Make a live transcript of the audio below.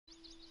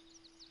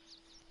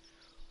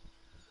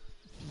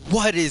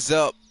What is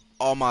up,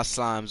 all my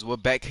slimes? We're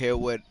back here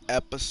with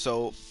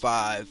episode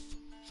 5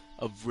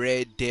 of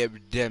Red Dead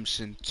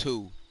Redemption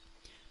 2.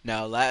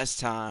 Now, last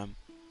time,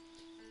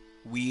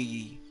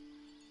 we...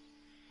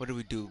 What did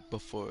we do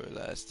before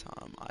last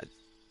time?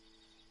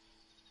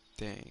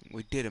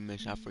 We did a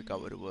mission. I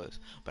forgot what it was.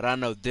 But I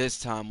know this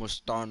time we're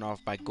starting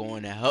off by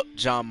going to help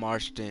John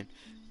Marston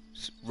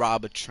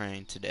rob a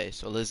train today.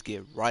 So let's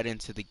get right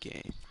into the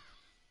game.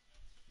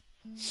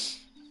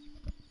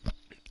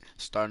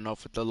 Starting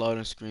off with the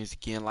loading screens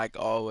again, like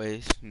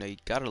always. You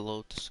gotta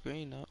load the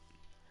screen up.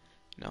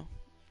 No?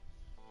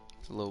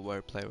 It's a little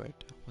wordplay right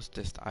there. What's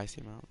this? The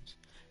Icy Mountains.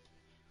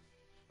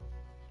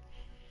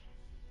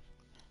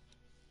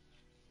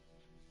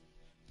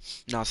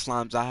 Now,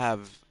 Slimes, I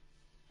have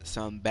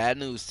some bad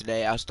news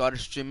today. I started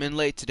streaming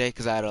late today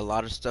because I had a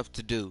lot of stuff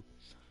to do.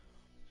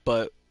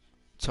 But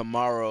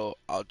tomorrow,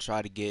 I'll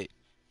try.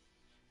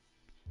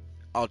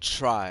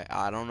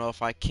 I don't know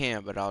if I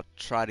can, but I'll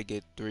try to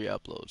get 3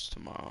 uploads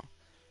tomorrow.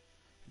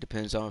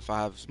 Depends on if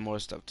I have more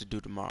stuff to do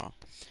tomorrow.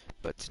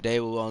 But today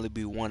will only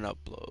be 1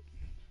 upload.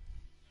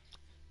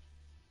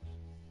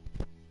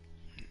 I'll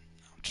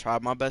try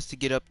my best to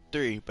get up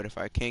 3, but if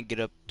I can't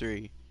get up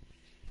 3,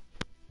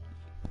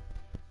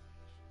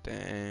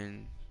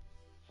 then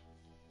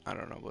I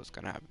don't know what's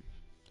gonna happen.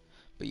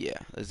 But yeah,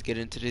 let's get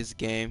into this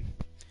game.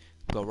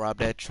 Go rob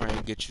that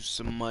train, get you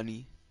some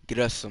money, get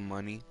us some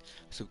money,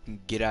 so we can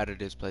get out of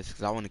this place.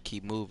 Cause I want to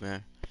keep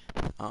moving.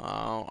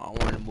 I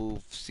want to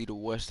move, see the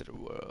rest of the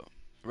world,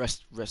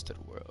 rest of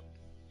the world.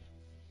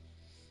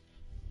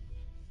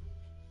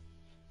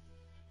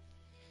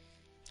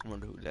 I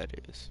wonder who that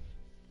is.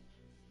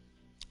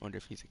 I wonder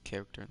if he's a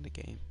character in the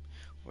game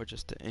or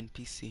just an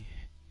NPC.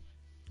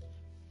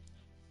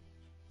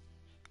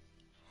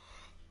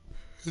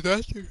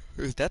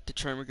 Is that the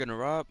train we're gonna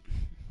rob?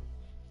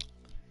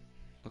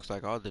 Looks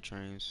like all the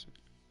trains,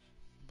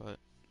 but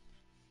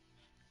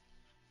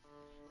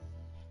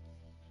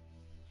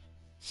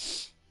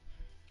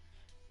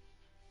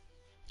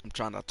I'm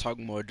trying to talk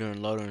more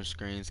during loading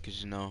screens,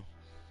 cause loading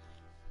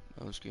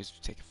screens be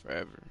taking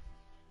forever.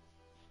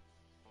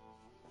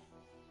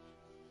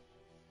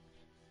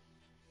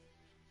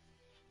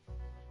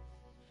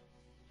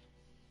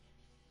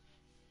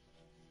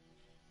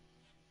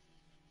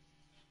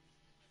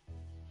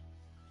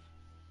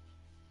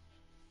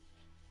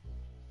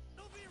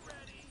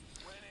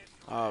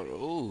 Oh,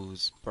 ooh,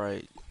 it's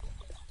bright,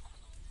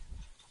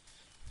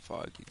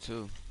 foggy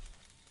too.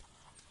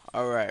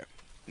 Alright.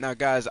 Now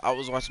guys, I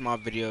was watching my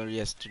video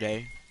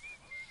yesterday,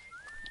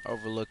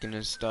 overlooking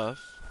and stuff,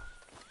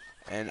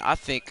 and I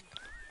think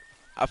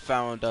I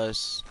found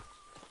us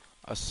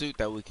a suit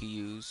that we could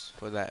use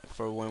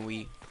for when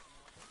we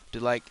do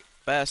like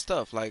bad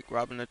stuff, like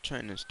robbing a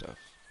train and stuff.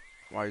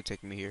 Why are you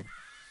taking me here?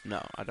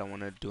 No, I don't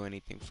want to do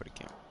anything for the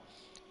camera.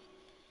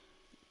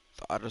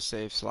 The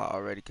autosave slot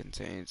already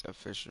contains a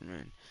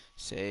fisherman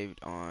saved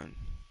on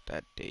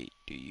that date.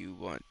 Do you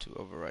want to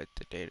overwrite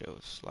the data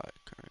of slot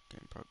current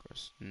game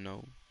progress?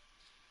 No.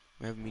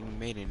 We haven't even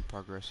made any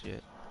progress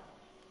yet.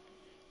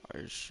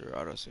 Are you sure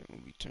autosave will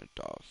be turned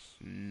off?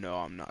 No,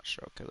 I'm not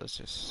sure. Okay, let's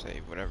just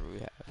save whatever we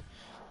have,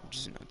 which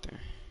is nothing.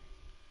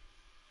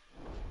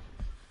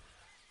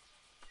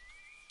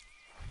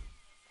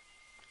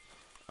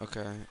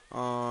 Okay.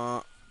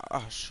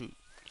 Shoot.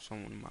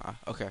 Someone in my eye.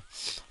 Okay.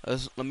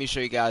 Let me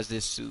show you guys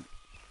this suit.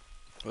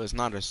 Well, it's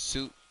not a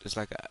suit. It's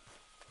like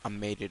I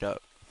made it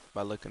up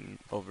by looking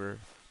over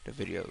the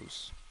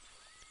videos.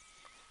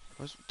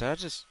 Did I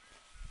just?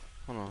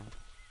 Hold on.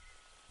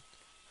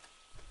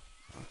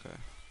 Okay.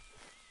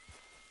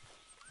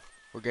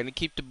 We're gonna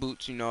keep the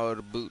boots.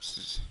 The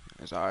boots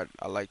is hard.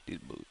 I like these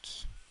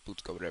boots.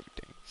 Boots go with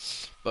everything.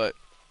 But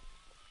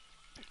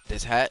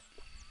this hat,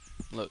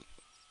 look.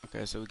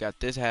 Okay, so we got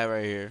this hat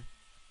right here.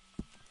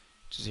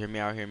 Just hear me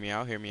out, hear me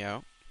out, hear me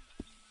out.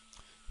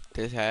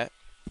 This hat,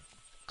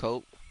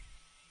 coat,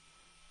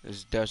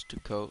 this duster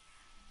coat,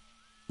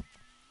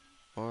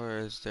 or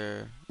is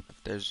there?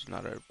 If there's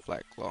not a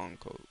black long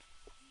coat,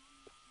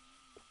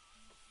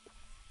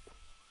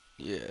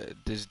 yeah,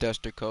 this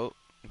duster coat.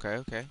 Okay,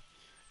 okay.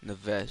 And the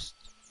vest.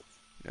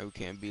 We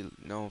can't be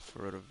known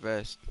for the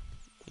vest.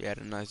 He had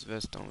a nice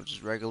vest on,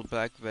 just regular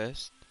black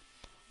vest.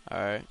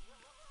 Alright.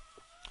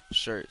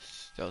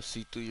 Shirts. They'll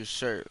see through your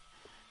shirt.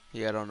 He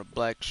had on a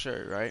black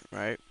shirt, right?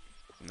 Right?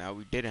 Now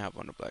we didn't have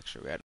on a black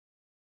shirt. We had a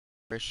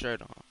gray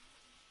shirt on.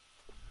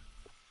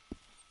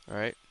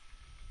 Alright?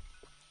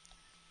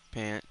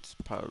 Pants,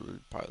 probably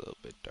a little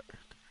bit dark.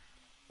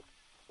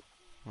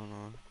 Hold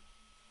on.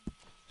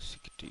 Let's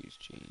look at these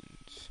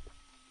jeans.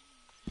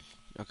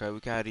 Okay, we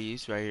got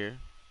these right here.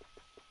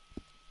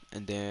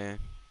 And then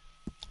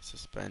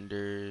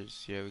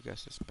suspenders. Yeah, we got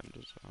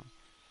suspenders on.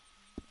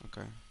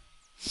 Okay.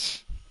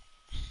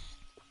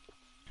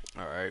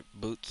 Alright,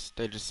 boots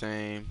stay the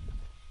same.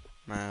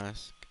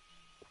 Mask.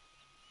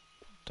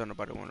 Don't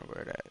nobody want to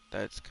wear that.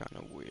 That's kind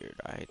of weird.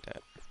 I hate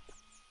that.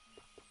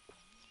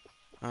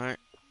 Alright.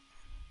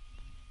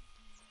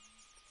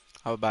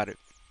 How about it?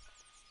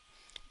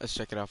 Let's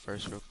check it out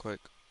first real quick.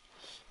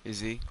 Is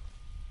he?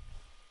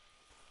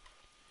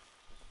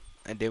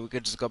 And then we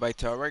could just go back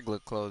to our regular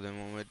clothing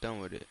when we're done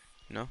with it.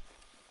 You know?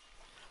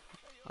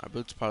 Our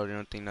boots probably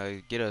don't think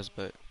they get us,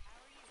 but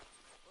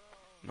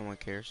no one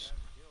cares.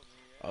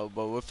 Oh,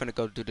 but we're finna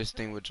go do this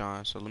thing with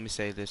John. So let me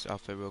say this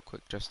outfit real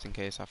quick, just in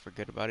case I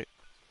forget about it.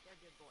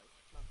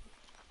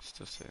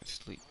 Still saying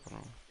sleep.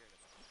 Hold on.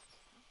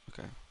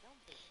 Okay.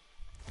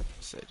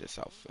 Say this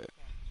outfit.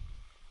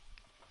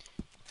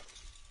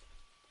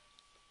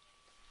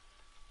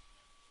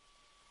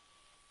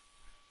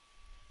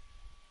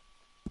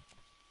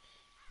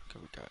 Okay,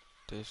 we got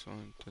this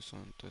one, this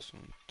one, this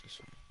one, this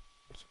one.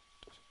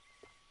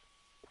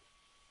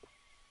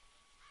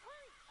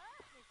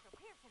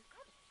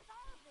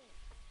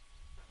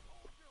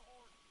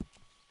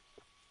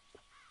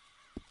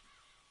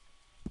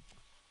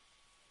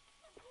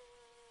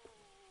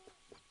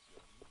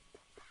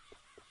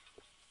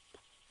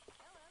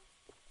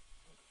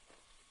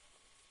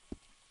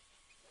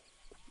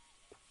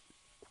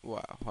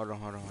 Wow, hold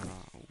on.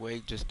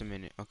 Wait just a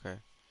minute. Okay,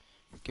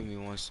 give me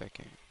 1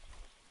 second.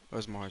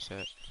 Where's my horse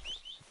at?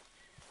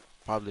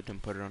 Probably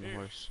didn't put it on the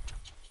horse.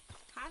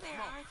 Hi there,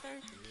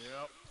 Arthur.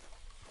 Yep.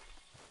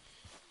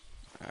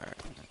 Alright.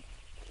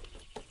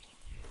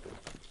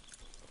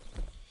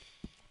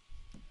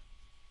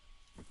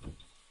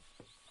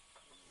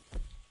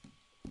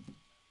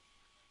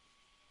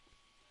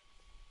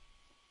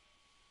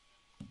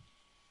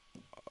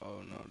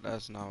 Oh no,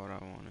 that's not what I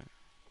wanted.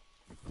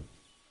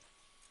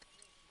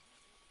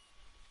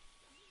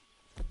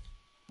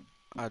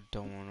 I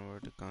don't want to wear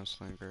the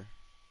gunslinger.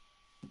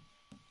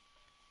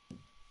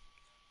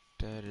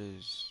 That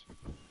is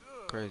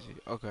crazy.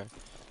 Okay.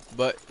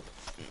 But,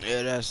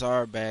 yeah, that's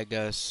our bad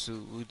guys.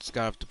 So we just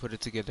gotta have to put it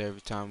together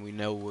every time we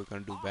know we're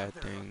gonna do bad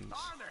things.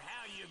 Arthur,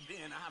 how you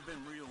been? I've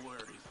been real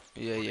worried.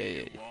 Yeah.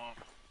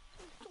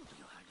 Don't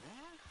be like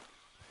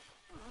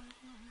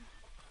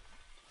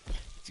that.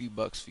 Few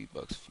bucks. No,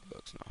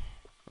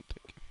 I'll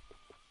take it.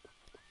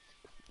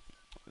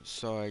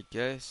 So I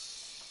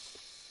guess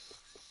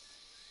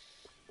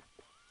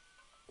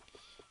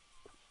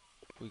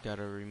we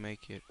gotta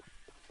remake it.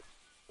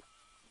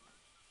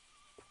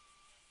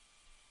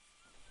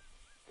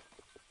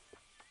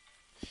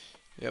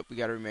 Yep, we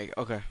gotta remake it.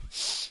 Okay.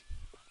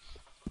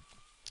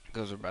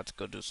 Because we're about to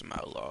go do some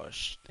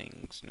outlawish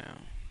things now.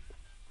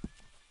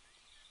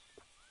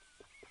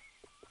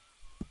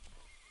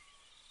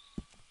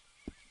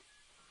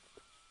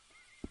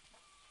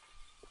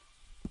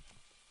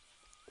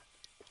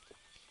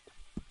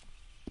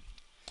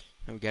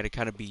 And we gotta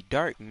kind of be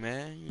dark,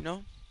 man, you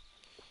know?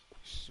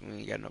 So we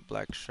ain't got no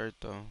black shirt,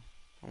 though.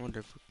 I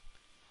wonder if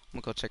I'm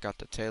gonna go check out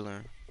the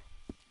tailor.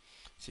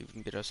 See if we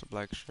can get us a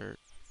black shirt.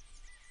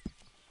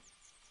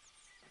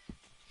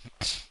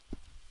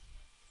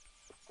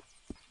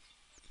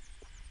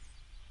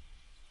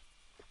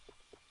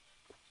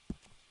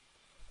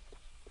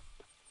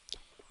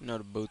 You know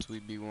the boots we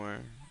be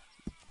wearing.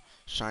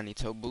 Shiny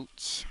toe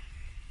boots.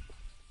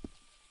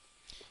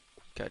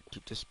 Gotta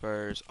keep the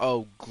spurs.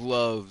 Oh,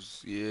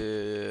 gloves.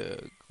 Yeah,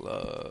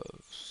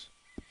 gloves.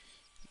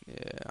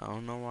 Yeah, I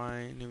don't know why I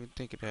ain't even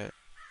think of that.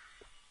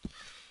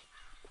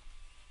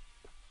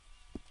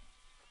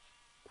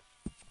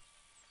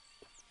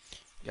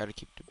 Gotta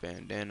keep the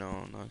bandana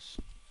on us.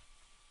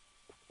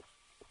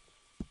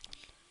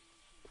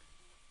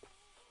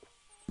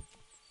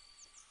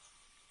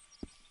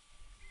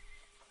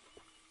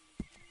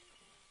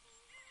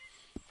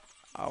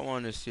 I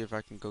want to see if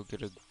I can go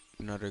get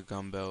another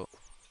gun belt.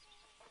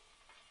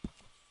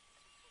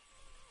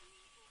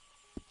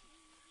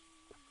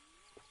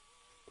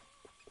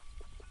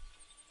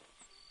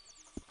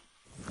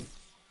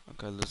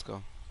 Okay, let's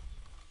go.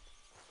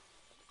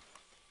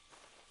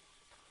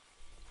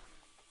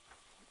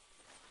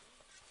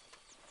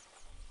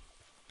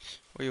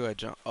 Where you at,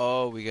 John?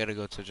 Oh, we gotta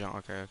go to John.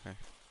 Okay. How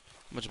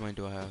much money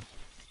do I have?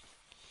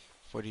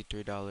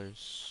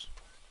 $43.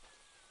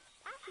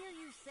 I hear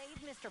you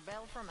saved Mr.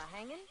 Bell from a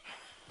hanging.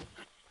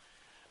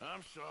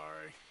 I'm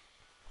sorry.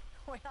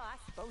 Well, I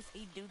suppose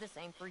he'd do the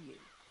same for you.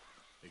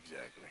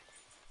 Exactly.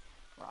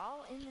 We're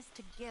all in this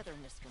together,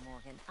 Mr.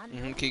 Morgan. I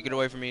know Can you get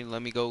away from me?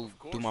 Let me go Of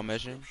course, do my Mr.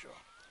 mission. Grimshaw.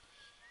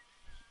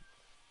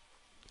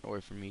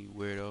 Away from me,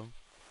 weirdo.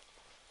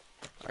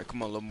 Alright,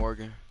 come on, little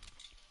Morgan.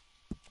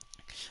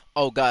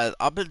 Oh, guys,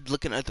 I've been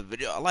looking at the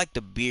video. I like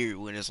the beard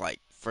when it's like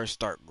first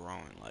start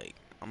growing. Like,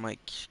 I might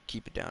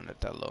keep it down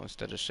at that low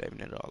instead of shaving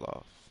it all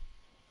off.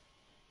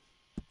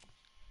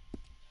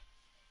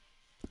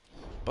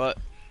 But,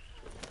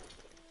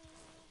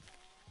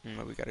 you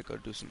know, we gotta go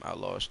do some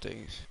outlawish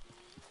things.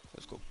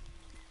 Let's go.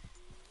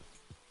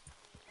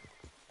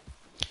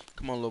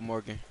 Come on, little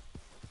Morgan.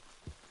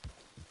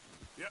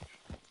 Yep.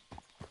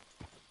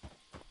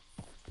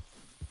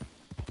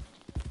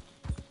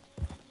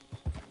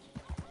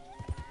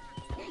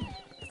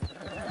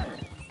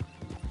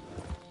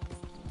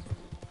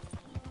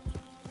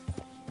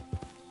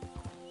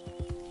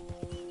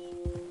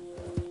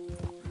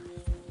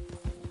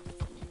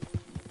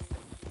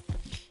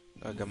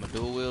 I got my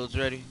dual wheels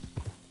ready.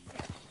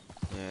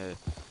 Yeah,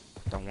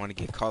 don't want to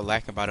get caught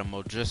lacking by them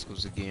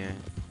O'Driscolls again.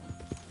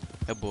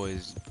 That boy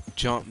is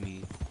jump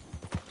me.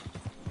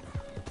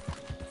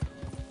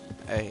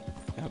 Hey,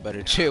 I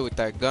better chill with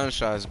that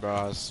gunshots, bro.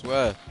 I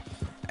swear.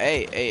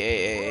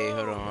 Hey,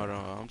 hold on.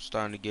 I'm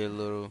starting to get a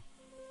little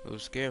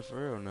scared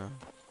for real now.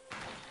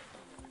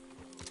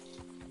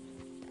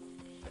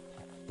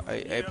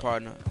 Hey,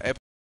 partner. Hey,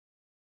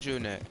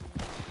 shooting at.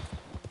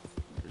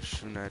 You're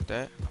shooting at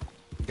that.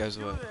 Guess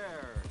what?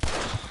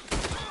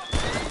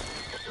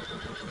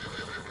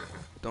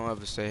 Don't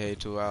ever say hey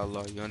to an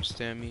outlaw. You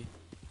understand me?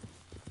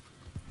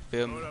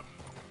 Feel me?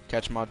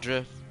 Catch my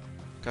drift.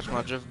 Catch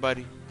my drift,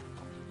 buddy.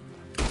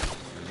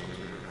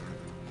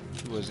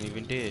 He wasn't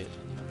even dead.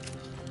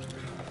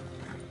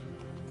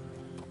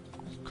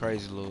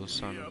 Crazy little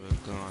son of a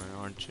gun,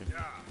 aren't you?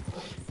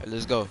 Hey,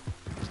 let's go.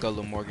 Let's go,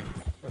 little Morgan.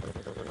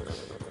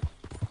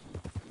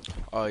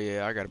 Oh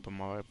yeah, I gotta put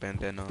my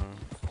bandana on.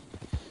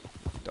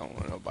 Don't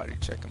want nobody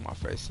checking my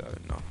face out,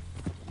 you know.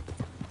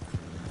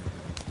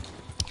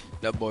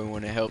 That boy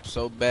wanted help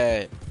so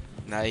bad.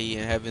 Now he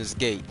in heaven's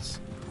gates.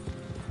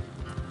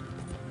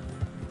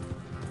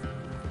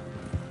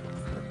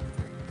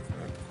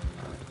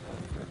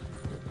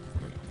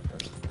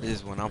 This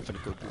is when I'm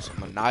finna go do some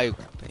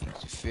maniacal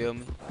things, you feel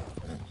me?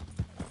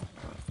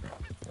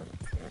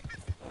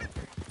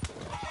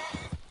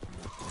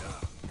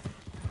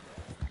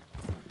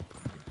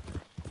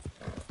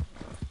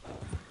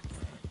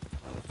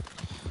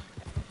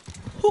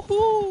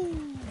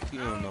 Woohoo! You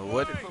don't know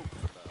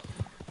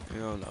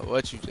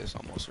what you just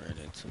almost ran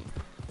into.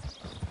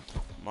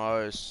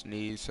 Mars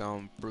needs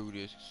some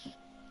fruit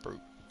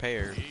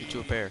pear. Get you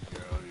a pear.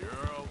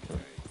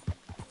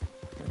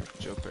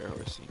 Get you a pear,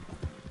 horsey.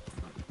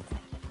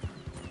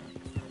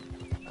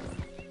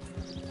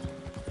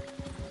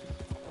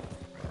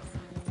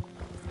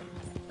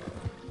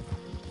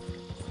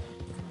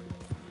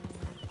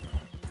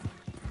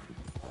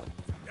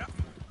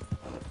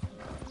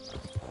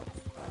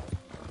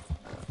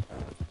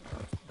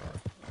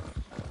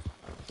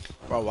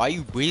 Bro, why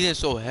you breathing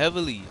so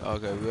heavily?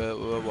 Okay,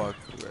 we'll walk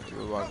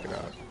it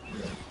out.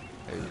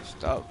 Hey,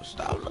 stop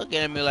looking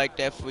at me like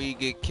that before you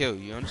get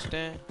killed. You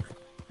understand?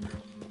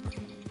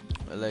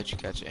 I'll let you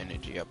catch your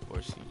energy up,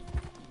 horsey.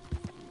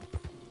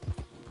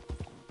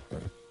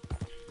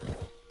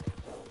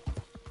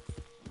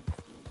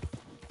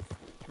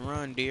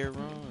 Run, dear,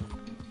 run.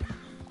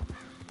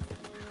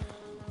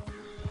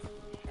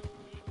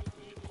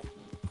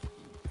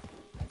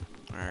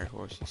 Alright,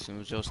 horsey. As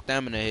soon as your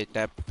stamina hit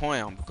that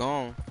point, I'm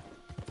gone.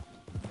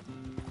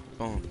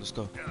 Boom, let's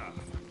go.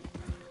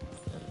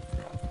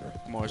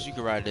 Morris, you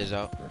can ride this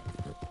out.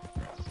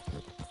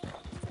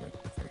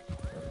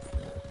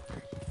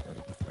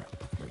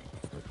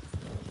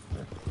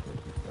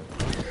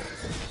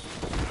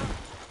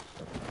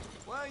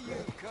 Why are you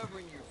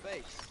covering your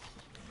face?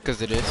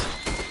 Cause it is.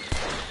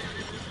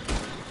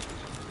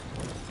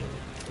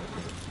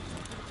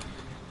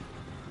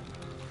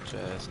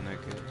 Ass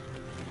nigga.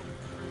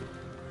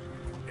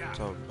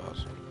 Talk about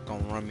some.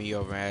 Gonna run me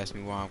over and ask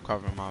me why I'm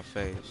covering my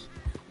face.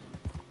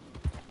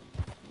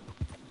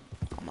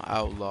 I'm an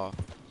outlaw.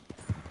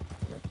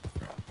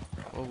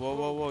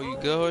 Whoa. You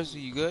good, horsey?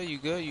 You good?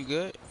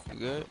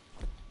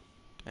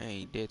 Dang,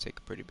 he did take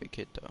a pretty big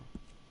hit though.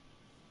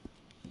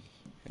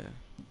 Yeah,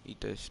 eat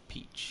this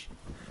peach.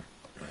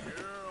 You're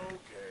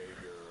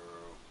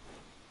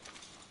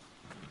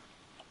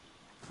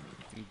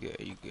okay, girl.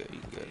 You good.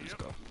 Let's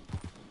go.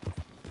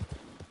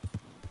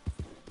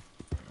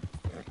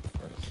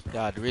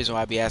 Yeah, the reason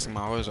why I be asking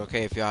my horse,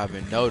 okay, if y'all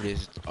haven't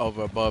noticed,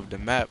 over above the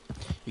map,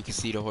 you can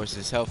see the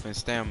horse's health and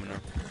stamina.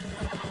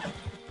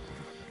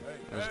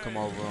 Let's come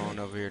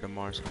over here to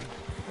Marston.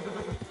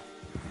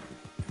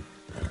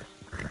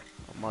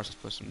 Marston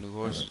put some new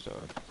horses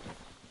up.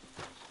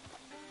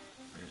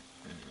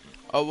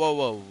 Oh,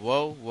 whoa.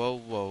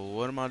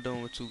 What am I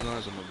doing with two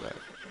guns on my back?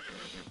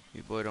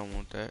 You boy don't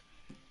want that.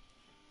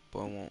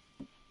 Boy want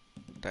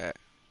that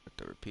with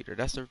the repeater.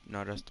 That's the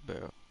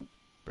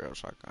barrel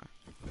shotgun.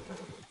 You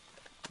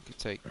can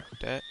take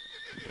that.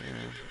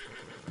 Yeah.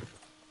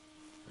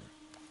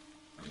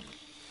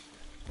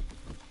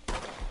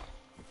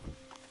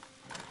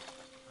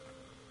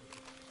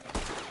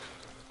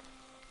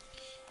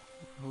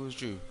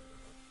 Who's you?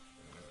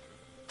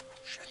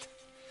 Shit.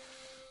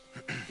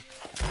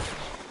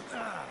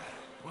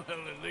 Well,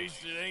 at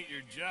least it ain't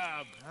your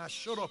job. Ah,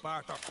 shut up,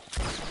 Arthur.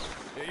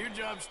 Yeah, your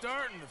job's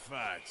starting the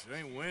fights. It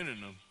ain't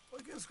winning them.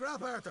 I can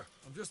scrap, Arthur.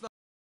 I'm just not.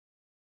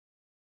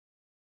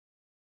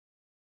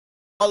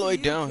 All the way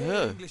You down kid,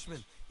 here.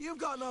 Englishman. You've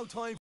got no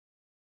time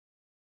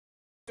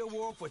for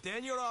work, but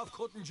then you're off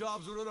cutting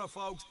jobs with other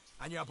folks,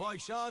 and your boy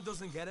Sean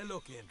doesn't get a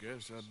look in.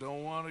 Guess I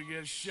don't want to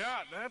get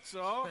shot, that's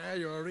all. Yeah,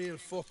 you're a real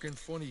fucking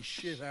funny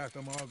shit,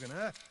 Arthur Morgan,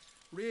 huh?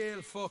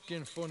 Real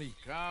fucking funny.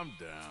 Calm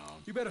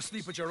down. You better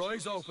sleep with your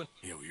eyes open.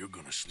 Yeah, well, you're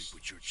gonna sleep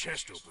with your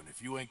chest open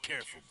if you ain't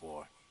careful,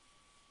 boy.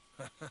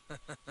 I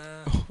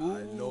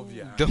love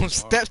you, Arthur. Don't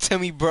step to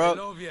me, I bro.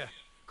 love you.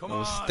 Come Don't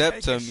on, step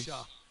take to a me.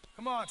 shot.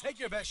 Come on, take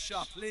your best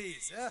shot,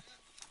 please, huh?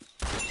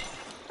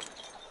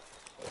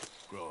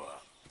 Grow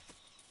up.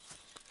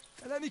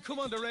 And let me come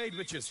on the raid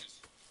with you.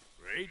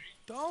 Great.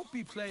 Don't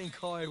be playing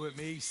coy with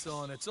me,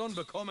 son. It's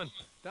unbecoming.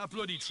 That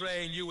bloody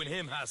train you and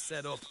him has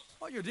set up.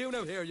 What you're doing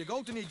out here, you're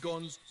going to need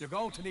guns, you're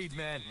going to need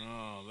men.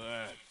 Oh,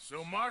 that.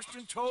 So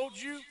Marston told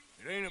you?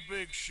 It ain't a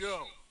big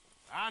show.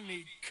 I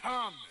need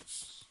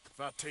calmness. If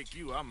I take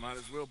you, I might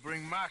as well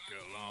bring Micah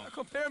along. Now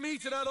compare me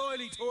to that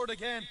oily turd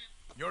again.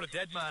 You're a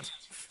dead man.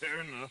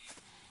 Fair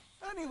enough.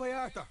 Anyway,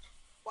 Arthur,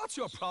 what's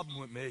your problem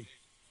with me?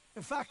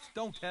 In fact,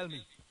 don't tell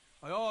me.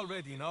 I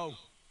already know.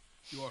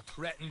 You're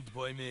threatened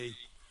by me.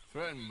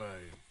 Threatened by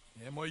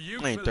you. Yeah, my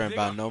youth I ain't threatened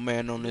by no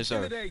man on this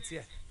earth. intimidates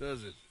you.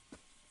 Does it?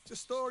 It's a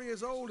story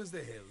as old as the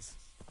hills.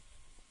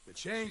 The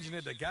changing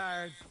of the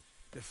guard,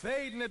 the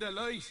fading of the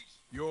light.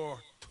 You're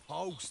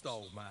toast,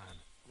 old man.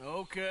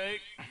 Okay.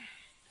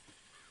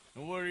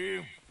 And what are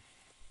you?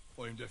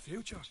 I'm the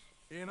future,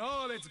 in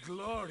all its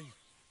glory.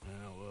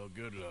 Oh, well,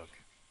 good luck.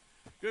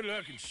 Good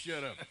luck and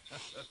shut up.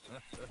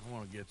 I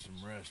want to get some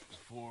rest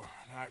before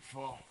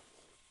nightfall.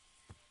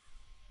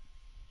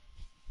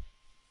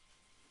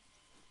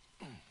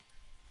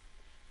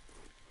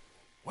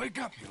 Wake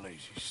up, you lazy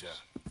son.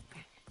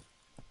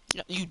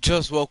 You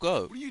just woke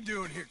up. What are you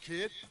doing here,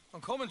 kid?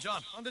 I'm coming,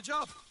 John, on the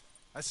job.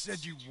 I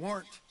said you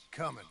weren't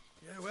coming.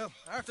 Yeah, well,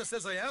 Arthur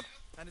says I am,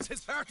 and it's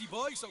his party,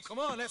 boy, so come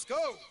on, let's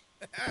go.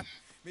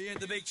 Me and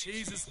the big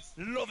cheeses,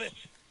 love it.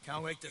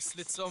 Can't wait to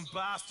slit some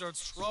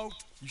bastard's throat.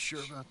 You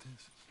sure about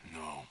this?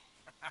 No.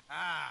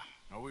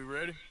 Are we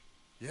ready?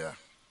 Yeah.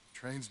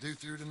 Train's due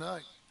through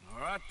tonight.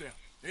 All right, then.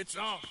 It's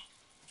on.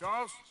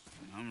 Charles?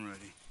 I'm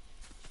ready.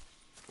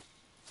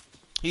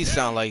 He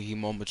sound like he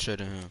more mature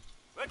than him.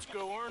 Let's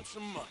go earn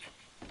some money.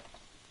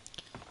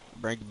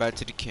 Bring it back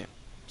to the camp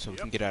so we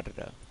Yep. can get out of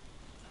there.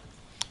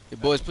 Hey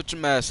boys, put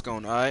your mask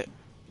on, alright?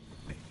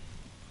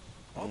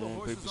 All the Don't want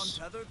horses people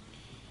untethered?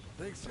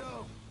 Think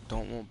so.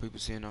 don't want people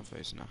seeing our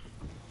face now.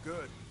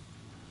 Good.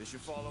 They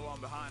should follow on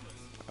behind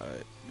us.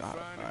 Alright,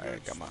 Find a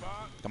alright, good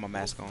spot, got my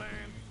mask on. Wolfman.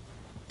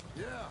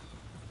 Yeah.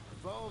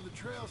 Follow the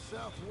trail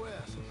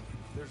southwest.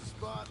 There's a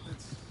spot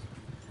that's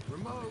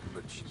remote,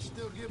 but should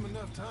still give them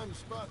enough time to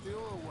spot the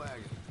oil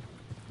wagon.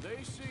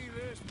 They see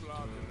this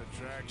blocking the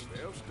tracks,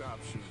 they'll stop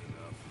shooting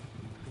up.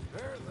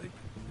 Apparently,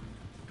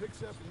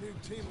 picks up a new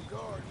team of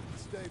guards at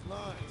the state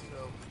line,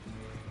 so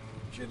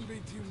shouldn't be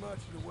too much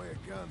in the way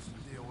of guns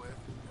to deal with.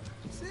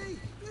 See,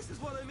 this is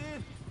what I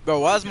mean. Bro,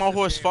 why is my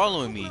horse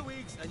following me? Couple of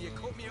weeks and you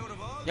cut me out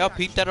of all Y'all the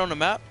peep that on the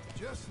map?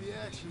 Just the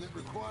action that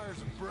requires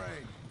a brain.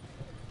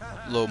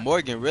 action. Little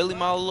Morgan, really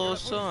my little You're a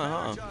son, good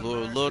huh? John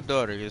Little Marston.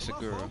 daughter, it's a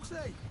What girl. folks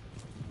say?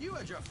 You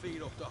had your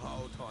feet up the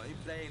whole time,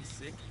 playing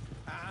sick,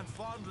 and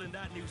fondling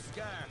that new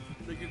scar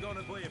like you're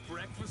gonna buy a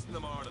breakfast in the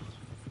morning.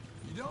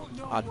 You don't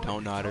know I what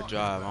don't know how you're to talking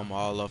drive. about. I'm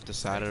all off the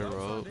side of the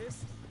Close on road.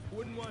 this.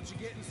 Wouldn't want you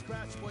getting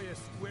scratched by a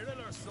squirrel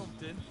or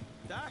something.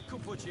 That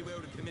could put you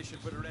out of commission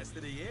for the rest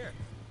of the year.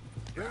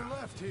 They're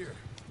left here,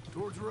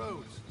 towards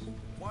Rhodes.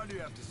 Why do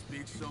you have to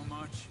speak so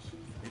much?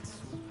 It's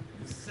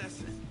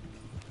incessant.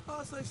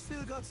 Plus, I've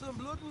still got some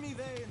blood in me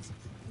veins.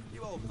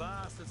 You old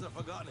bastards have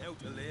forgotten how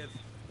to live.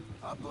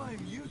 I blame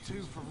you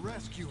two for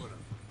rescuing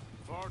them.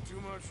 Far too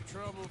much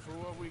trouble for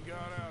what we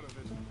got out of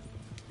it.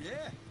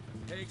 Yeah,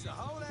 takes a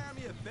whole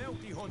army of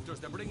bounty hunters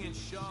to bring in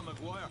Sean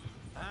McGuire.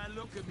 And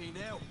look at me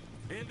now,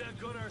 in the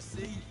gunner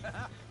seat.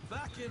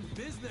 Back in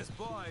business,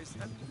 boys.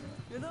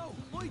 You know,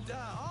 my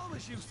dad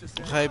always used to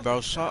say... Hey,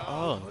 bro, shut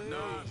up.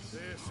 Not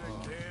this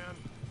again.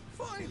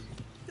 Fine,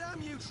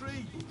 damn you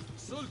three.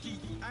 Sulky,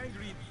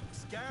 angry,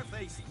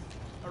 Scarface.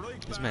 A right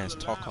This barrel man's of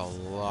talk a laughs.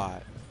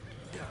 lot.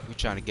 We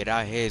trying to get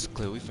our heads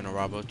clear. We finna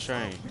rob a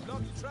train. We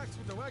block the tracks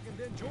with the wagon,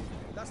 then jump.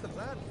 That's the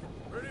plan.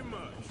 Pretty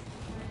much.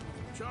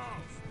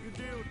 Charles, you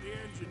deal with the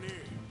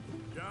engineer.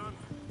 John,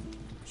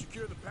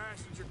 secure the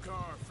passenger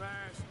car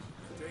fast,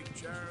 take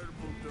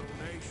charitable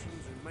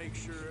donations, and make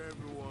sure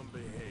everyone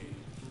behaves.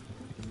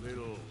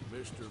 Little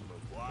Mr.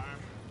 McGuire,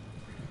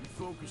 you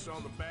focus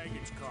on the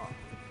baggage car.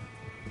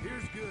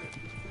 Here's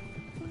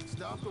good.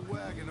 Stop the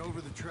wagon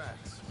over the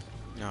tracks.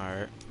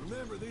 Alright.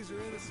 Remember, these are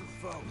innocent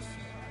folks.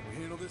 We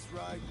handle this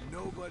right,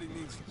 nobody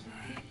needs...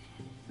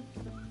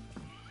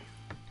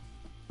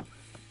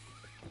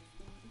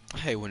 I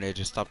hate when they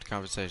just stop the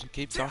conversation.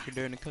 Keep talking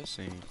during the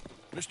cutscene.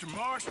 Mr.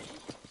 Marston,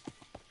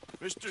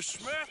 Mr.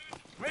 Smith,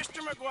 Mr.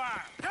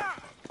 McGuire,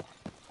 ha!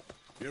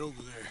 Get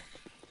over there.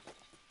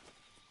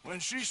 When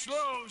she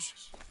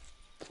slows,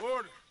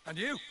 order. And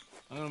you?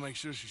 I'm gonna make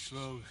sure she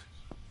slows.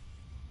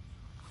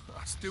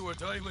 Let's do or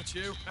die with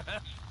you.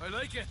 I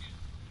like it.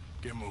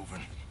 Get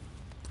moving.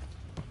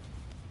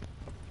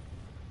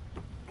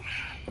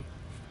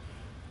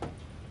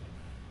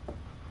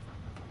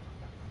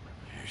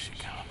 Here she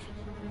comes.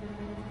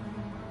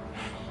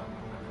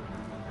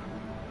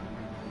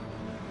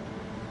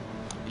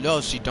 You know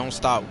if she don't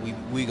stop,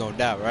 we gonna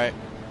die, right?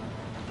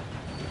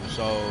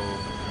 So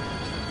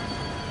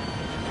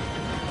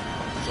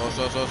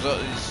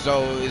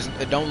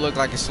it don't look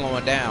like it's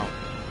slowing down.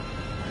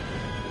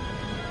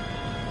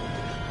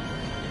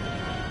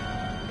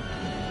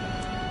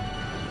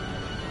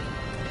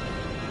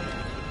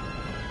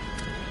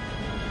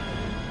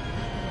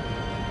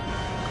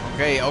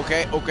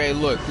 Okay.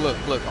 Look.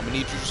 I'm gonna need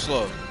you to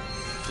slow.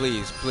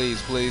 Please.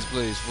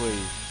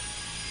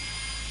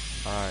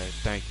 Alright,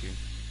 thank you.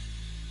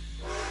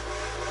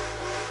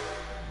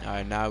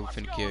 Alright, now we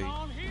finna kill you.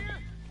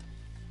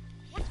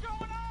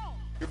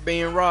 You're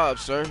being robbed,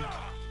 sir. Nothing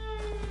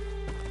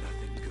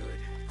good.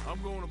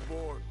 I'm going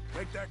aboard.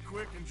 Make that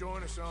quick and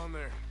join us on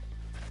there.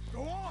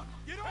 Go on!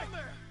 Get on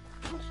there!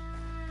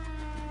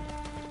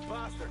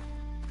 Faster!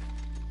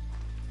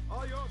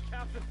 All yours,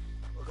 Captain.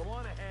 Well, go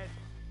on ahead.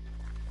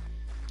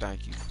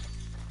 Thank you.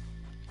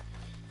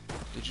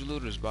 Did you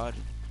loot his body?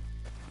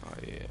 Oh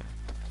yeah.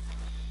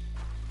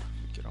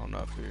 Get on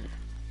up here.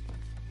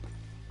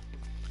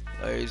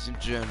 Ladies and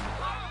gentlemen.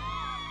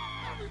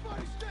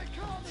 Everybody stay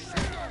calm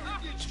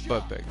and get Get your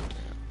butt back down.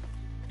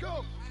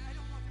 Go!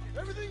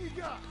 Everything you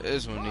got!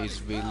 This one needs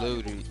to be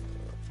looted.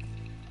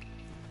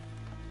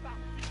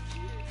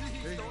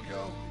 There you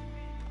go.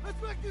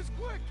 Let's make this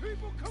quick,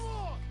 people! Come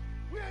on!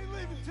 We ain't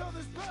leaving till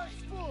this bag's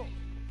full!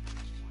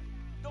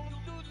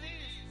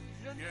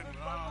 Getting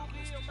robbed,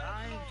 mister.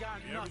 I ain't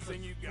got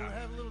Everything you got. Wanna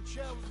have a little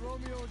chat with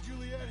Romeo and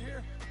Juliet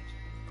here?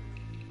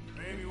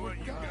 Maybe what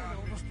you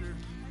got, mister.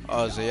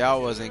 Oh, so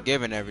y'all wasn't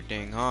giving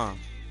everything, huh?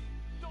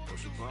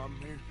 What's the problem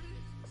here?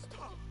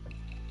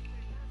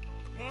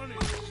 Money,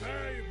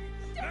 valuable.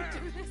 Don't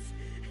do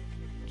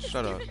this.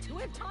 Shut up. Give it to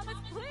him, Thomas,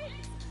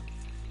 please.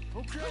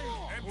 Okay,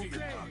 Empty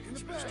your okay. pockets, In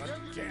the bag, mister.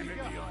 everything Damn you it,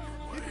 got. be on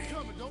your Keep way. it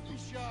coming, don't be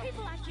shy.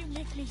 People like you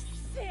make me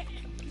sick.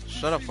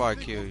 Shut up before I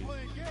kill you.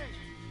 Playing games.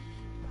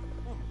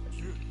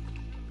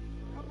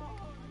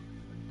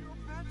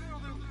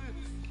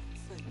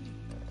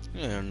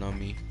 You don't know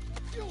me.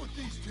 Deal with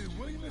these two,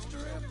 will you, Mr.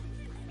 M?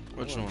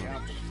 Which one?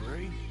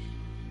 Three.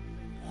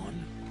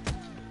 One.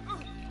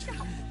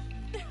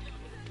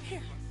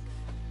 Here.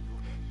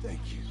 Thank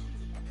you.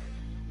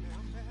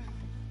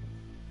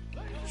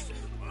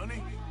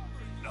 Money,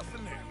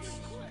 nothing else.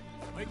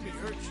 Make me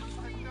hurt you.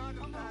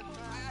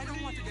 I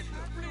don't want to get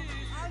hurt.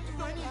 I'll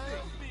do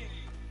anything.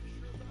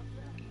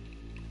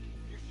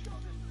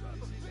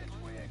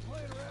 We ain't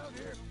playing around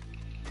here.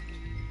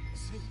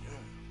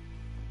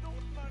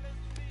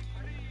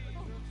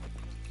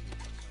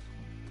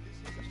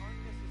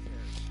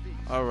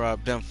 I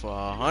robbed them for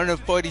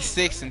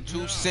 146 and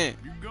 2 cents.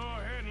 You go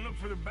ahead and look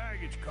for the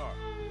baggage car.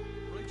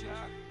 Right,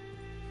 Jack.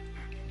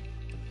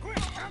 Quick,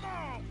 come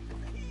on!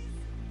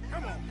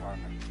 Come on,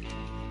 partner.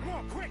 Come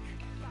on, quick!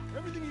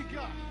 Everything you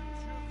got.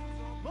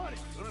 Money,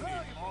 Gonna need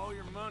all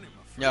your money,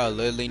 my friend. Y'all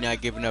literally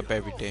not giving up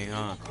everything,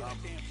 huh?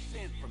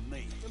 let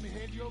me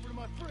hand you over to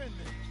my friend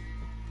then.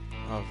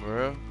 Oh, for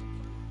real?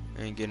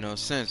 Ain't get no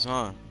sense,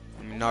 huh?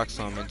 Let me knock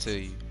something into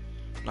you.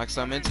 Knock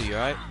something into you,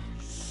 alright?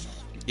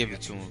 Give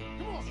it to him.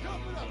 Come on, cough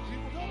it up,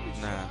 people. Don't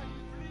be Nah. shy.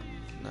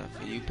 Nah,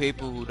 for you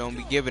people who don't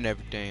be giving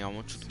everything, I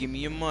want you to give me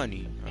your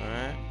money,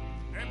 alright?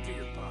 Empty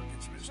your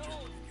pockets, mister.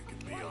 You can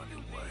be on your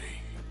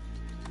way.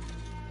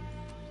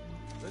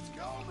 Let's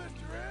go,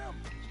 Mr. M.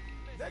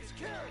 Let's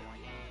carry.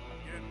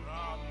 Getting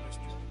robbed,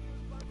 mister.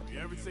 Give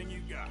me everything you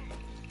got.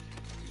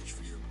 Reach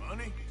for your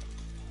money,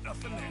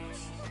 nothing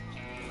else.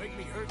 Make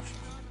me hurt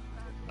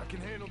you. I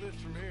can handle this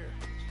from here.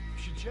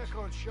 You should check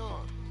on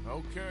Sean.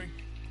 Okay.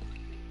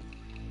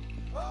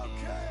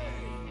 Okay.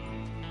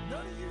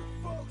 None of you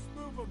folks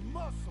move a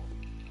muscle.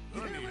 You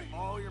Gonna hear me? need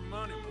all your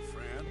money, my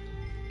friend.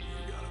 You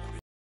gotta be.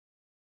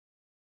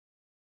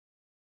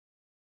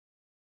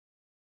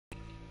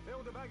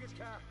 Fill the baggage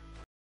car.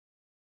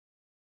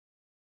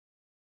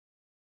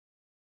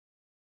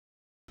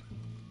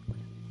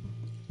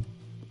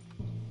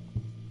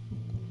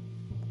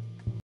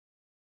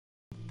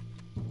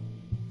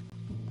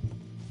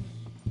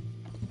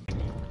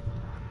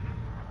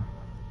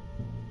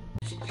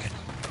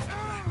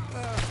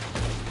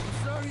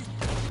 Sorry.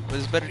 But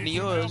it's better than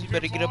yours. You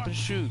better get up and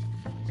shoot.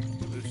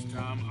 This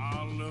time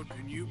I'll look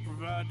and you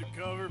provide the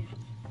cover.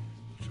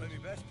 Try my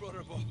best,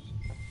 brother, but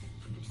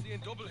I'm seeing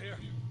double here.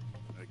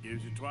 That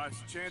gives you twice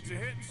the chance of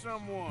hitting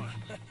someone.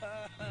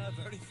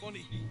 Very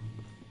funny.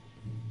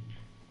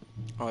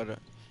 Hold on.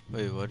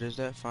 Wait, what is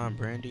that? Fine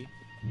brandy?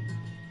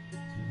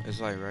 It's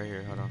like right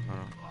here. Hold on.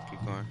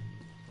 Keep going.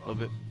 A little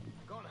bit.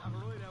 Gonna have a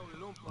right out of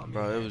lump on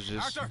Bro, me. it was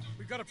just... Arthur,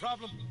 we've got a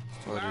problem.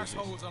 Two What is it?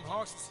 arseholes on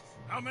horses.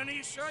 How many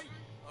you say?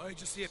 I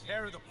just see a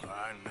pair of them.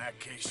 In that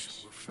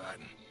case, we're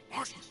fighting.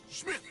 Marshal,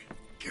 Smith,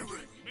 get ready.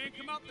 Men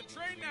come out the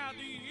train now,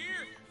 do you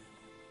hear?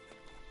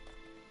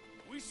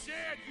 We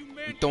said you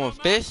men You throwing come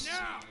out fists?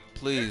 now.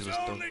 Please, There's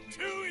let's throw... only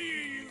two of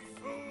you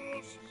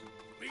fools.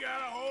 We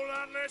got a whole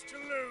lot less to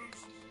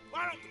lose.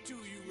 Why don't the two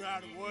of you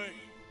ride away?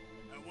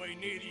 That way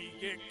neither of you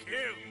get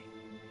killed.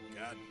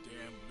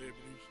 Goddamn liberties.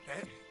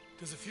 Eh?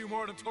 There's a few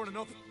more of them turning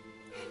up.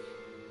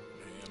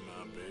 Damn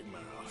my big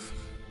mouth.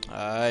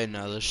 Alright,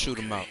 now let's shoot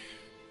him out.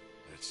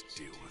 Let's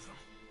deal with them.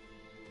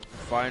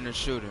 Find and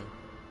shoot him.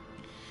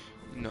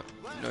 You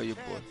know your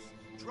boy.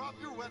 Drop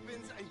your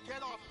weapons and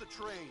get off the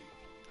train.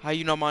 How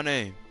you know my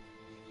name?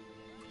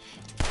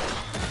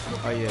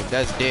 Oh yeah,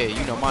 that's dead.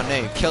 You know my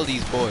name. Kill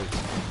these boys.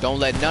 Don't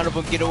let none of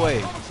them get away.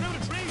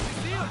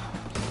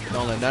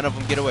 Don't let none of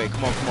them get away.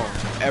 Come on.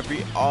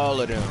 All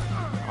of them.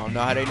 I don't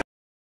know how they know.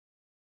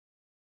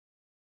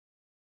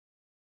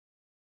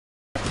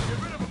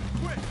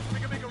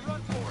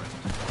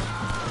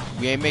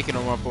 We ain't making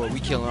no run for it. We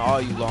killing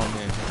all you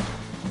lawmen.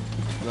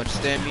 You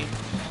understand me?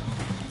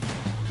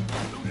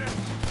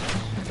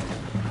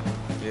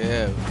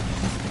 Yeah.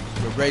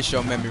 The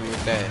ratio memory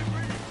with that.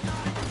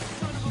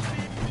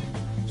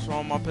 What's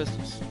wrong with my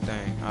pistols?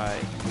 Dang.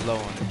 Alright. We low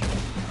on it.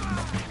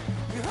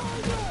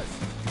 Behind us!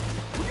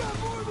 We got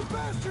more of the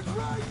bastards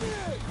right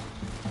in!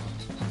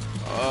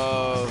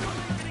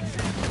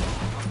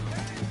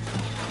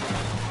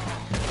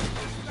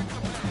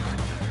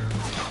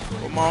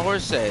 What my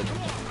horse at?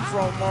 What's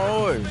wrong with my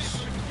horse?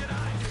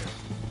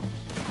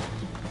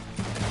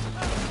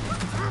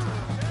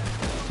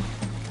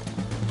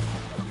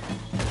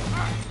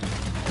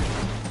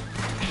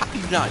 How do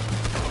you not?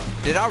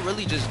 Did I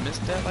really just miss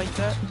that like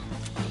that?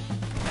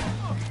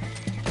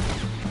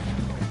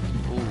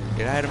 Ooh,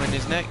 did I hit him in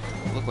his neck?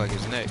 Looked like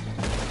his neck.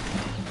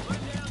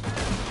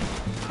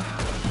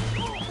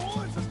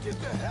 Boys, let's get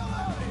the hell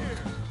out of here!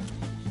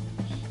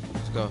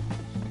 Let's go.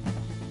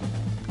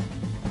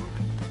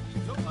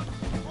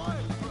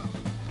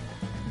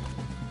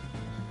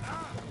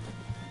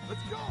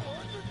 Let's go,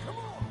 Arthur, come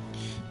on!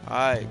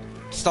 Alright.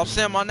 Stop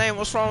saying my name.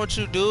 What's wrong with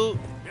you, dude?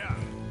 Yeah.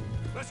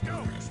 Let's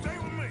go. Stay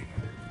with me.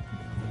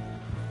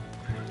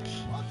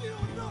 I'll deal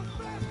with those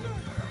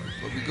bastards!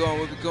 Where we going?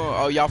 Where we going?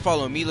 Oh, y'all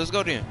following me? Let's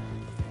go then.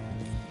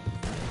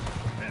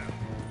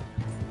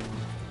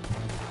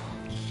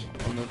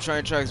 On them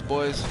train tracks,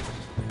 boys.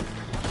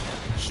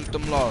 Shoot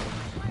them low.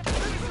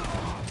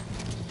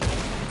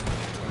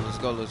 Let's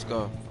go, let's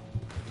go.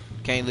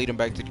 Can't lead them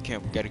back to the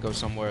camp. We gotta go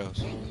somewhere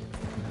else.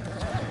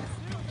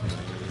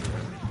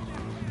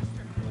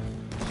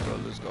 Let's go,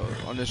 let's go.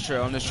 On this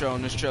trail, on this trail,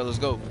 on this trail. Let's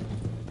go.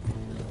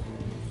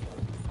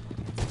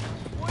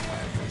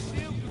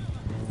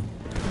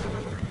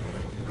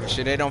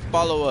 Shit, they don't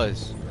follow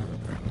us.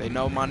 They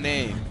know my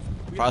name.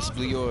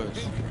 Possibly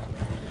yours.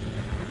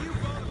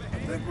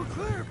 I think we're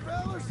clear,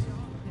 fellas!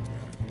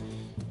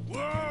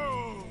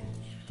 Whoa!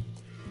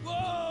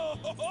 Whoa!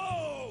 Ho,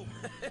 ho!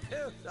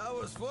 That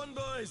was fun,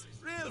 boys.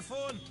 Real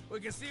fun. We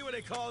can see what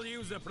they call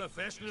you the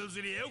professionals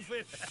in the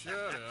outfit. Shut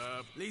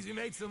up. At least we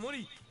made some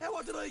money. Hey,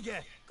 what did I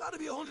get? Gotta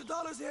be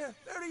 $100 here.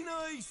 Very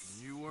nice.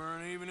 You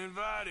weren't even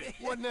invited.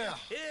 What now?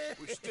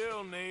 We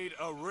still need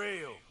a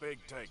real big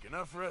take.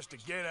 Enough for us to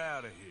get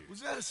out of here.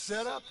 Was that a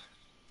setup?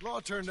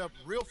 Law turned up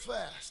real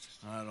fast.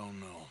 I don't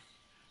know.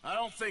 I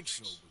don't think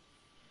so,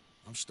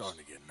 but I'm starting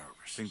to get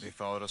nervous. Think they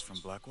followed us from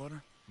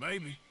Blackwater?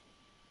 Maybe.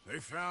 They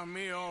found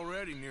me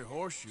already near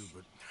Horseshoe,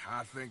 but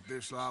I think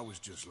this lot was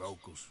just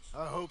locals.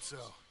 I hope so.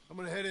 I'm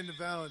gonna head into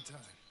Valentine.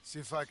 See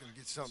if I can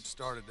get something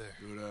started there.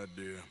 Good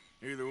idea.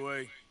 Either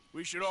way,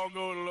 we should all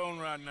go it alone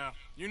right now.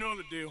 You know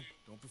the deal.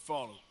 Don't be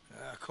followed.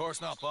 Of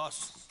course not,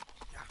 boss.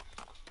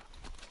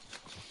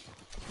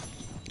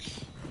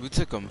 We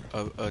took them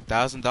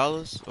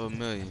 $1,000 or $1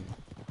 million.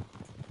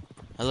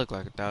 I look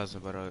like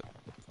 1,000, but I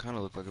kind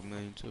of look like $1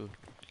 million too.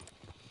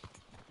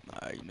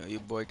 Nah, you know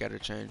your boy got to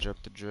change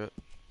up the drip.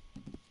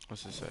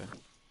 What's it say?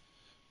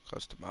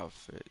 Custom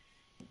outfit.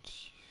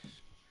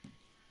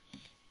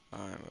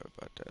 I ain't worried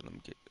about that. Let me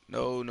get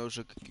no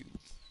sugar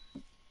cubes.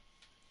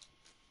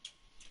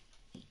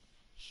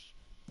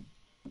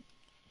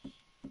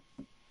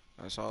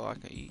 That's all I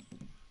can eat.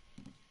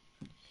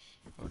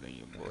 Oh, then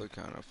your boy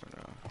kind of for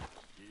now.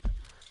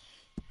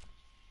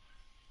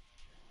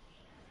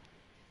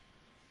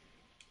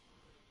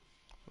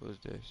 Who's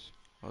this?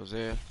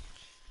 Hosea?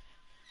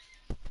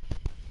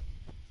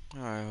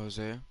 Alright,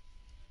 Hosea.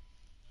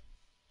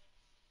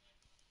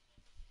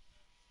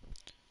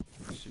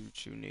 Let's see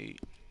what you need.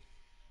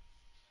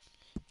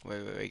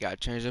 Wait, gotta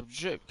change up the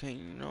drip.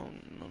 Can't, no,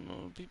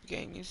 people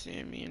can't get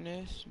seeing me in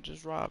this. I'm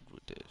just robbed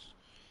with this.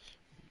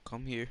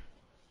 Come here.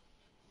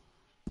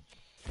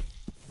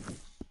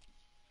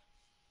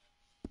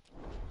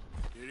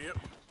 Giddy up.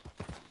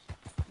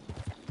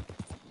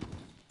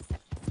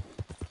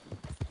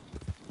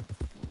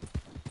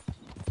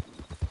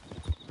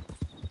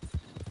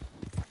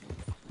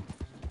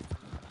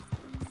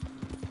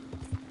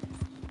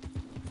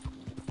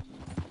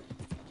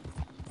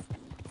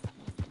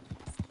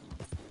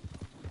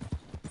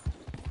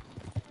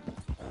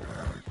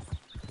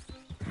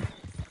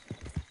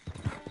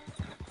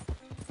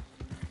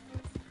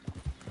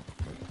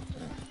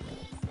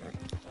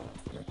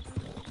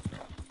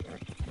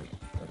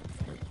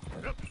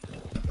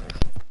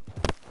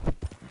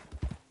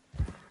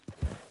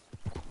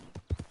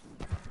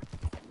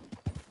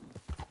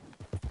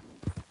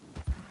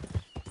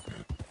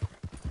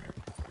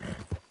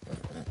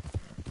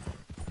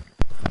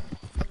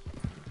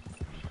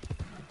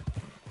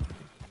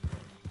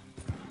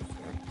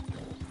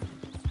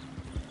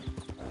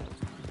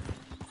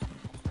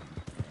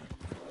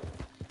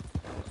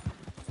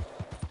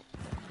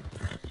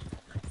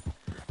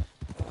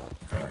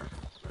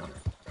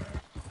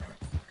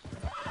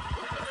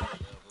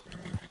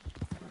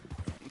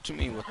 What you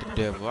mean, what the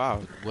devil?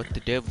 Wow, what the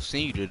devil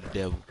seen you to the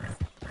devil?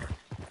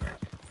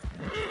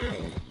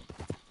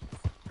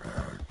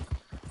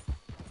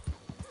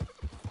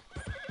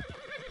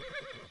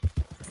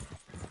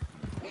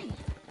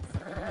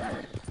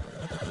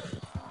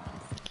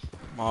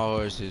 My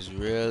horse is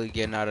really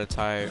getting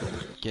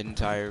getting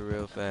tired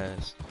real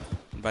fast.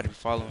 Anybody be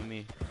following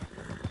me?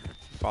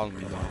 If you follow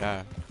me, you gonna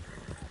die.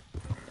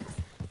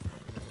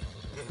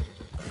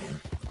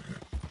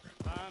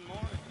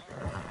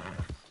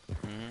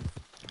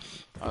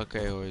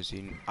 Okay,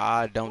 horsey.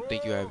 I don't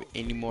think you have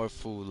any more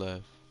food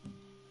left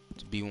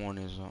to be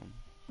wanting something.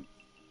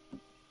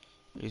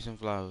 Eat some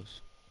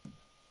flowers.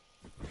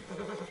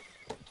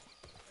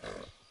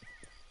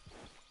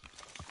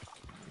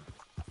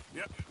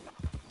 Yep.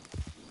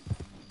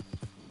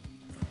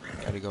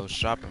 Gotta go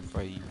shopping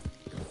for you,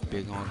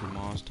 big hungry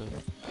monster.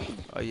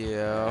 Oh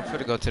yeah, I'm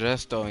finna go to that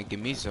store and get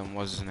me some.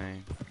 What's his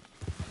name?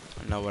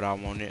 I know what I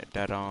wanted.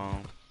 That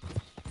Hey,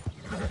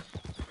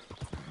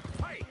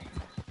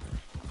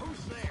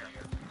 who's there?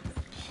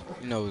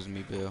 you know it's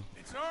me, Bill.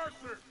 It's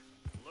Arthur.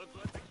 Look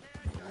what the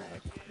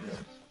cat is.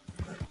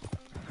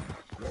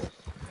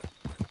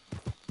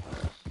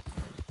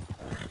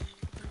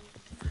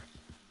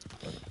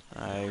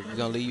 Alright, we're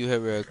gonna leave you here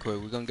real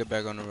quick. We're gonna get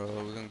back on the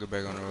road. We're gonna get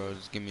back on the road.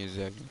 Just give me a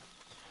second.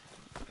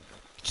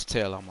 Get your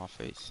tail out my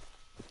face.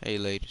 Hey,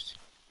 ladies.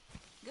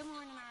 Good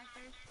morning,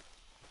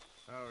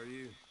 Arthur. How are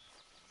you?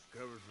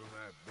 Covered from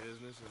that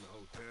business in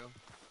the hotel?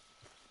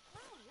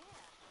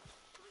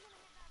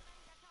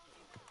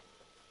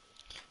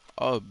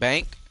 Oh,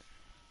 bank?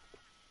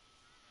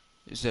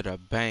 Is it a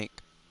bank?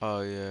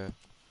 Oh yeah,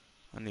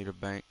 I need a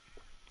bank.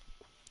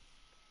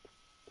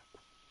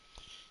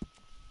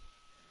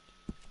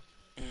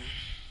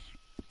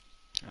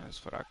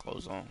 That's what I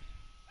clothes on.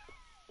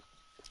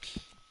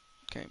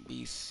 Can't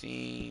be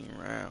seen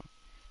around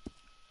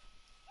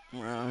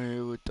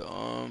here with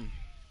the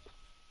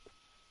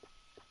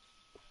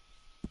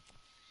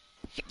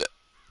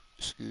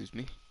excuse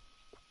me.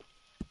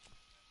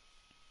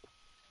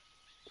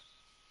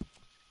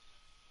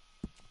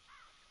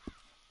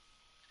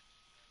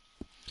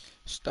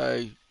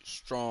 Stay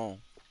strong.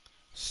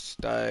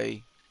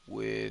 Stay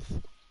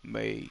with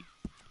me.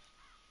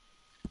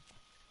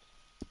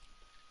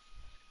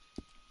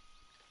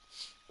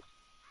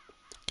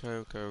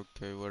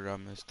 Okay. What did I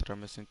miss? Did I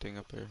miss anything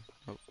up here?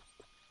 Nope.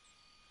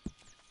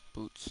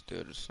 Boots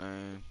still the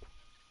same.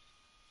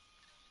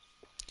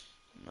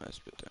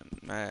 Mask, but then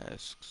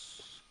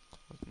masks.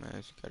 Cloth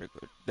mask, gotta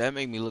go. That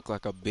made me look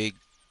like a big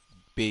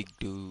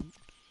dude.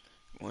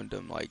 One of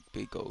them like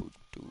big old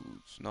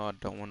dudes. No, I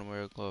don't want to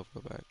wear a glove.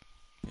 Go back.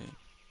 Yeah.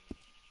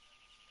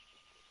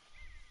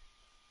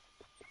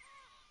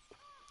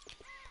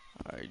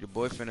 Alright, your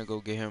boy finna go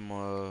get him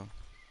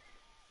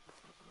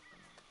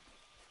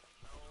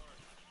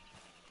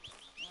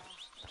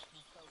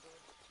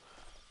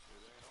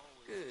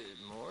Good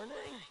morning.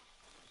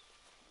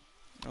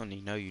 I don't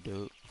even know you,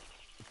 dude.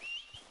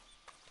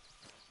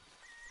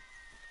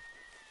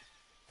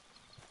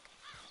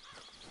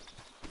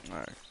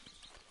 Alright.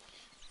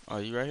 Oh,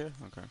 you right here?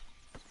 Okay.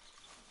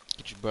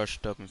 Get you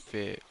brushed up and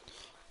fed.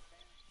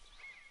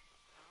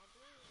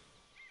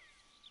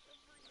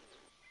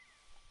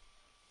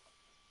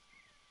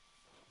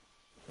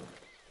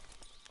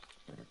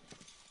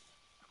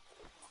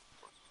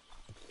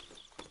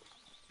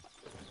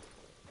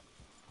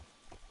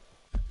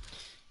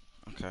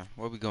 Okay,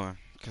 where we going?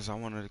 Because I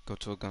wanted to go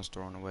to a gun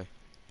store on the way.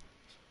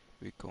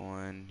 We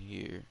going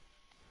here.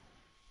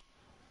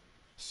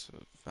 So,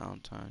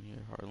 Valentine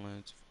here.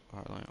 Heartland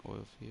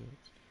oil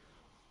fields.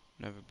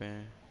 Never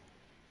been.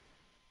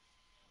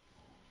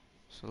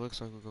 So, it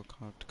looks like we're going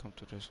to come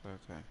to this way.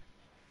 Okay.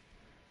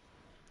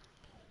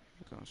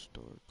 Gun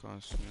store.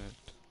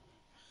 Gunsmith.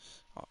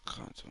 All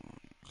kinds of them.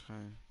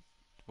 Okay.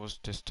 What's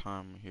this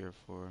time here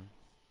for?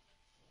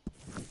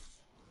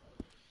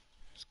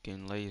 It's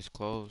getting late. It's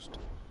closed.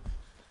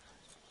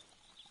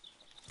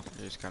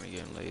 It's kind of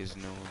getting late. It's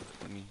noon.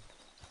 Let me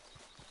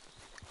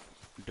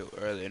do it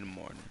early in the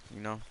morning,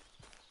 you know?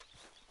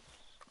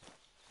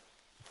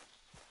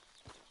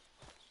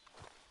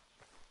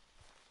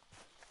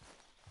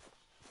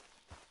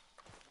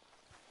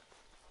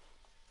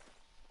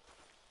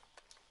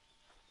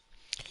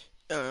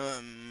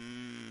 Um,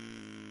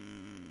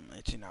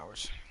 18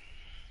 hours.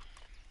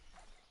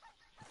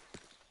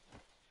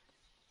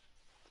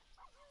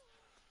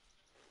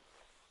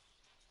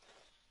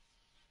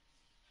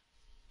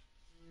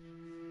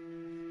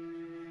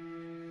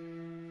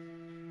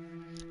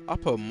 I'll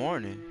put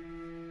morning.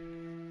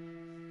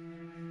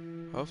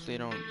 Hopefully it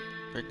don't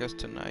break us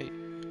tonight.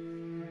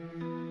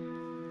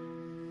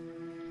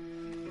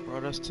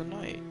 Brought us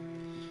tonight.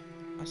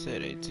 I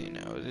said 18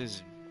 hours. This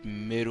is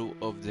middle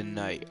of the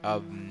night.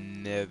 I've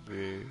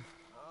never.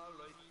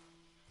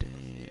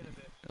 Damn.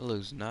 That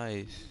looks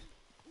nice.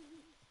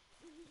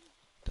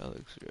 That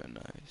looks real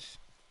nice.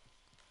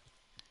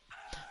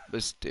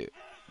 But still.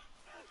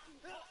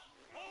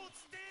 Hold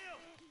still!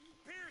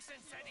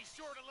 Pearson said he's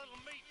short a little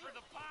meat for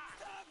the pie.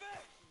 Stop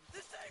it!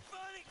 This ain't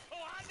funny! Oh,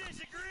 I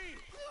disagree.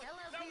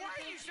 Hello, Now, why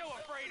are you so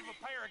afraid of a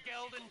pair of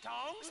gelding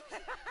tongs?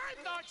 I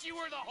thought you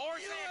were the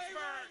horse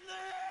expert.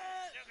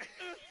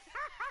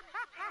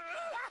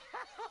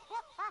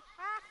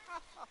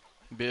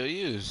 Bill,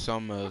 you is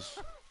something else.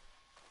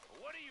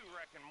 What do you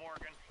reckon,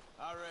 Morgan?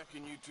 I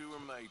reckon you two are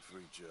made for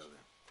each other.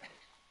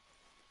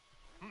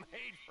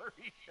 made for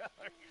each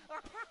other.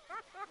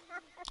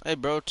 Hey,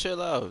 bro,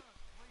 chill out.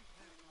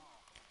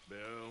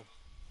 Bill.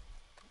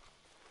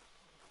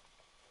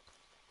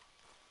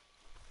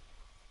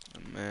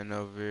 Man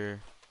over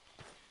here.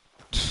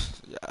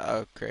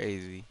 Y'all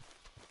crazy.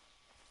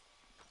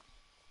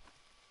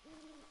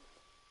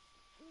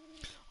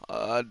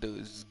 All I do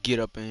is get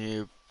up in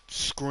here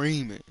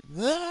screaming.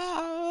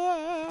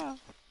 Ah!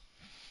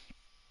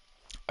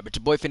 I bet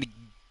your boy finna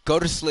go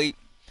to sleep,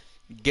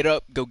 get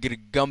up, go get a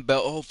gun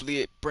belt.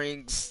 Hopefully it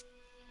brings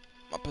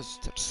my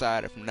pistol to the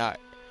side. If not,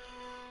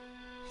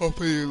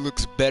 hopefully it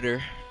looks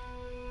better.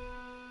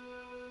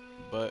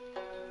 But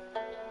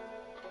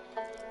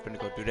finna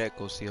go do that.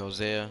 Go see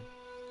Hosea.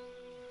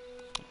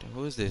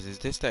 Who is this? Is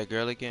this that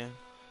girl again?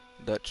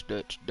 Dutchy.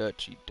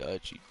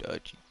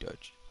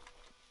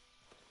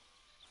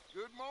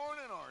 Good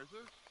morning,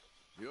 Arthur.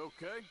 You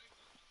okay?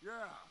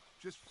 Yeah,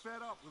 just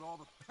fed up with all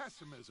the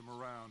pessimism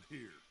around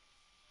here.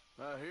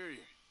 I hear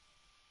you.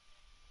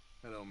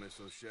 Hello, Miss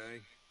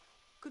O'Shea.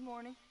 Good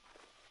morning.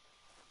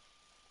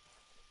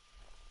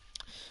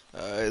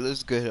 Alright,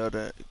 let's go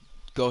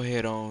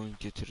ahead on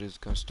get to this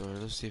gun store.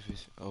 Let's see if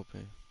it's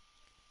open.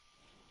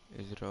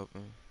 Is it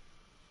open?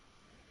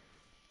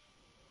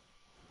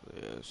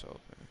 Yeah, it's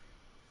open.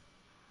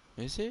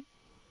 Is it?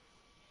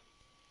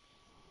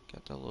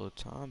 Got that little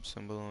time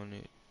symbol on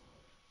it.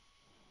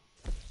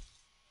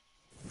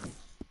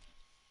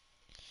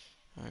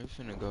 Alright, we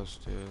finna go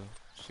still.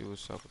 See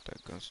what's up with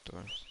that gun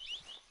store.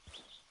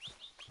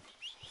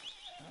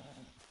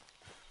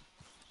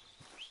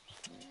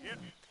 Yep.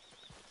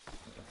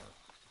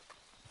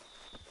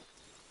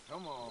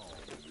 Come on,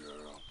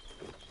 girl.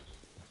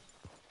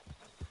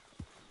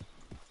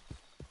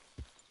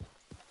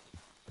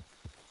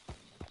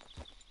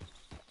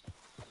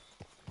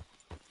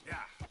 Yeah.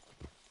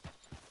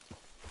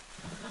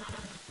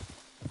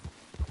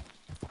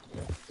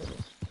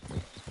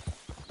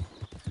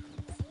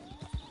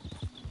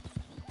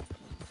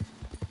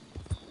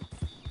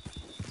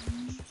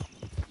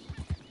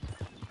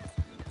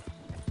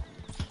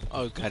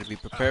 Oh, gotta be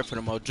prepared for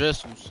them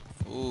O'Driscolls.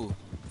 Ooh.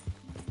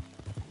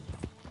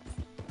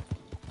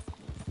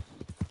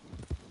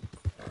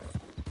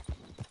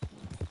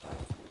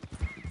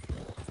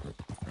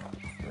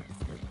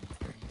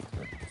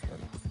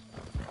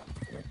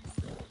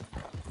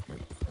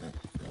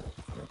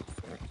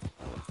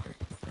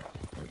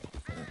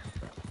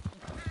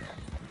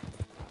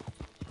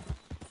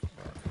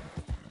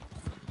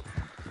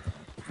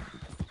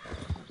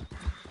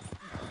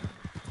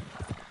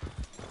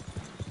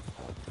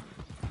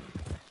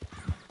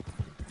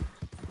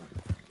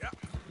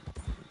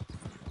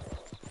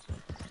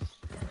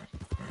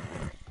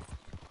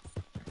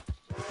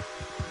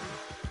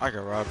 I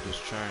could rob this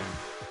train,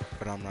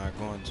 but I'm not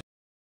going to.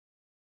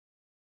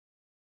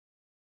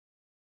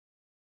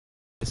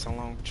 It's a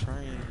long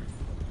train.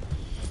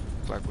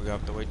 Looks like we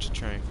got to wait the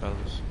train,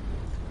 fellas.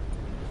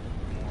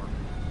 More.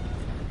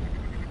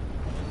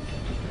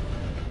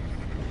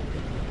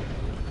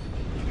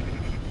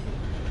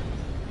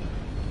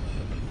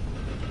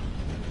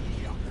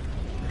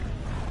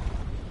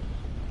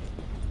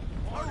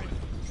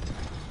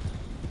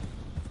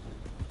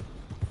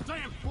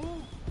 Damn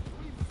fool!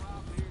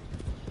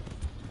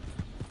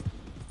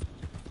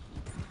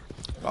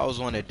 If I was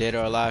one that dead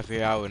or alive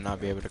here, I would not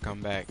be able to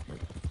come back.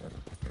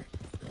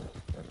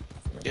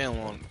 They only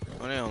want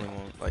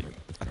like,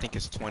 I think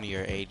it's 20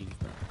 or 80.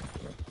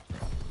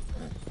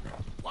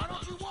 Why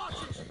don't you watch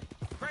it?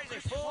 Crazy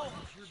fool!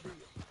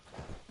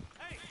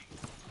 Hey,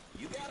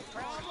 you got a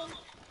problem?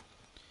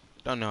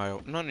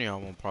 None of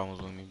y'all want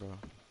problems with me, bro.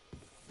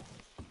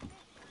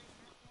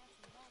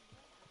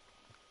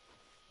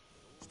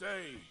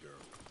 Stay, girl.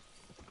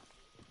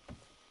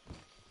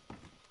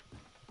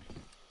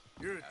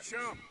 You're a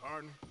chump,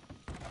 partner.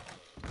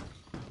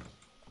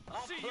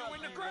 I'll see you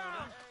in the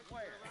ground!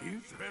 You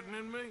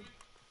threatening me?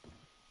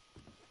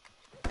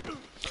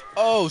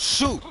 Oh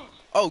shoot!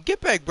 Oh, get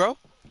back, bro.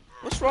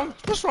 What's wrong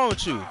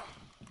with you?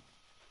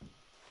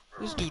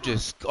 This dude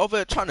just over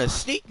there trying to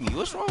sneak me.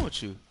 What's wrong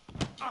with you?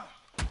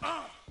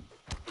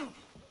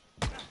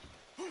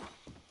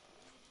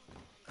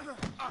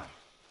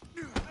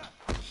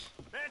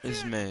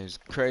 This man is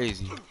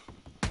crazy.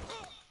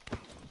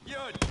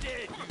 You're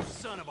dead, you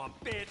son of a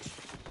bitch!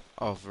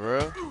 Oh, for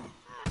real? You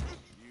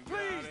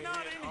Please, gotta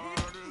not hit in here.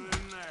 harder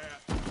than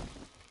that.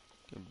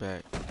 Get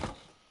back.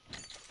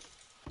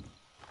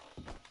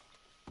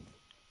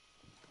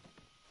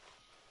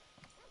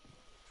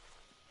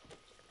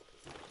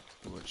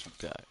 What you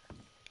got?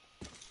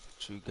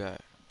 What you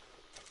got?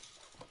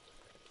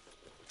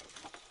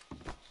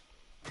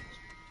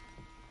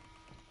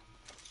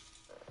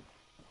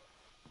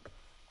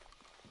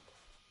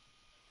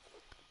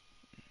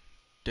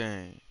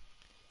 Dang.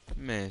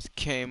 Man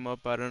came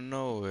up out of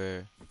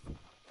nowhere.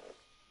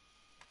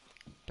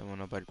 Don't want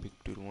nobody peek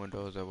through the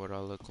windows at what I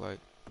look like.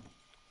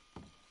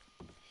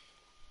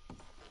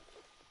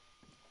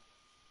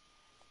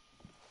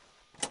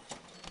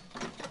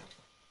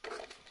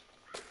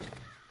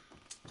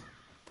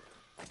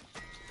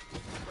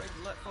 Afraid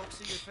to let folks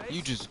see your face?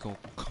 You just gonna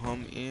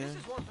come in? This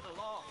is one for the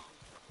law.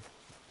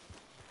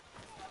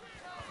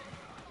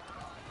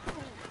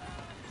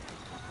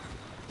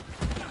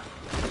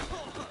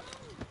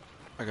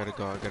 I gotta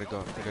go, I gotta go,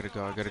 I gotta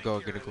go, I gotta go,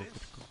 I gotta go.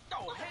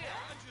 Oh, hell.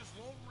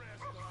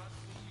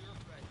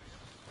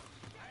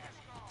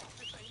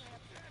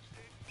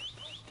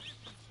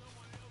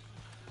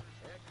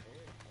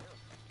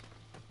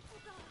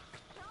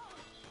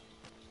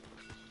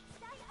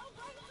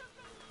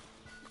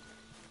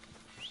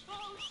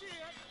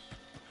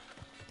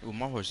 Ooh,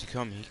 my horse, he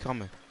coming, he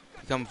coming.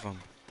 He coming from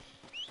me.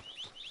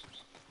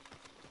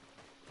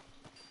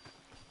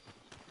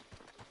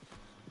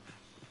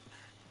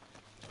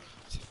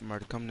 See if I'm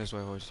already coming this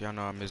way, horse. Y'all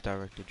know I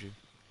misdirected you.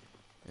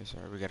 It's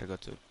alright, we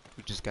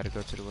just gotta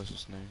go to the what's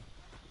his name.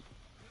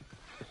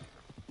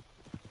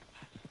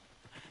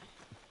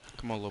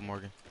 Come on, little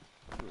Morgan.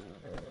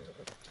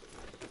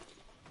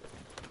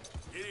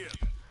 Idiot.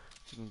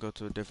 You can go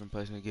to a different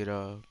place and get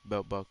a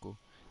belt buckle,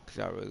 cause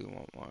I really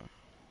want one.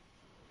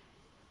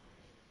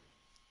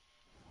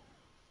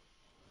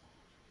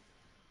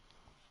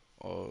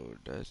 Oh,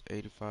 that's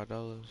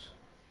 $85.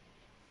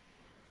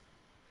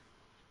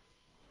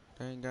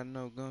 They ain't got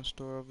no gun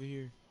store over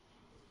here.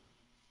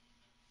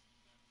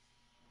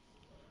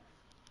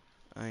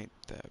 Ain't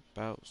that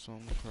about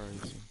something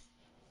crazy?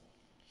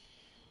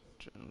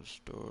 General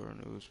store,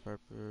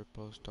 newspaper,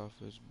 post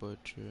office,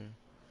 butcher.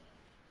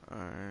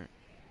 Alright.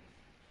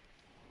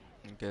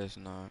 I guess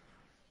not.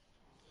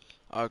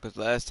 Oh, cause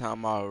last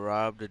time I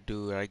robbed a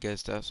dude, I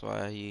guess that's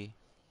why he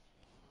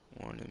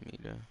wanted me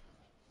to.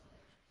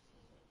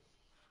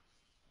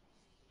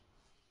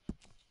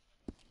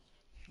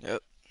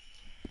 Yep.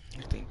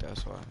 I think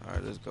that's why.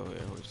 Alright, let's go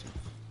here, horsey.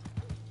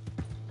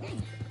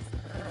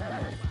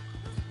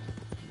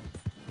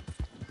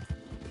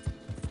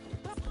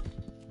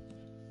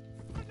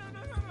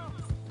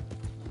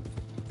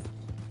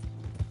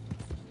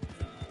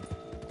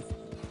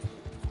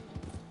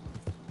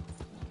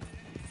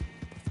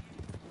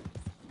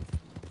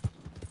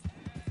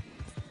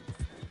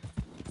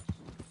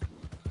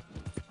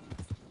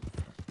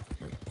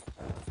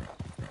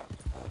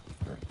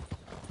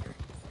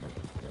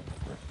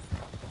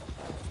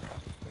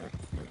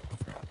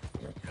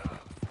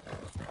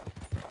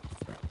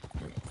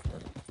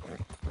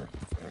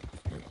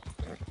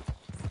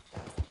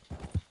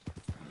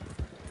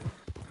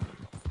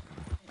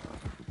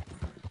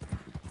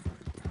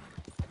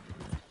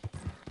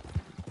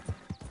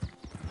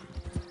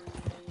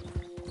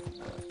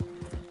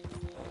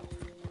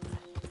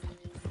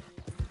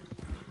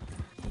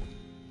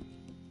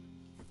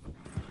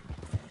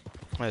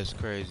 That's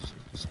crazy.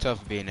 It's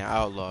tough being an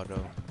outlaw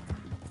though.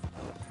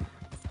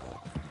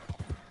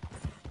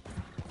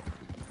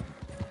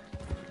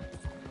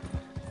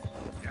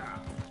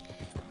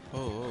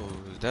 Oh,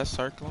 is that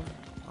circling?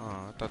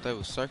 Oh, I thought that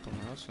was circling.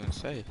 I was gonna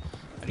say,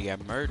 but he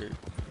got murdered.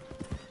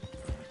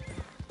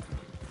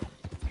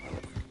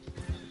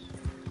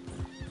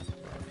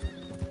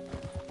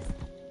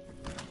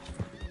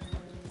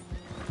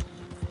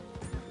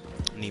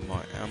 Need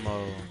more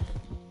ammo.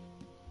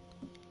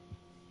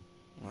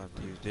 I'll have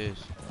to use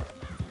this.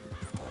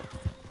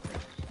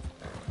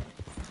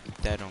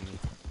 Get that on me.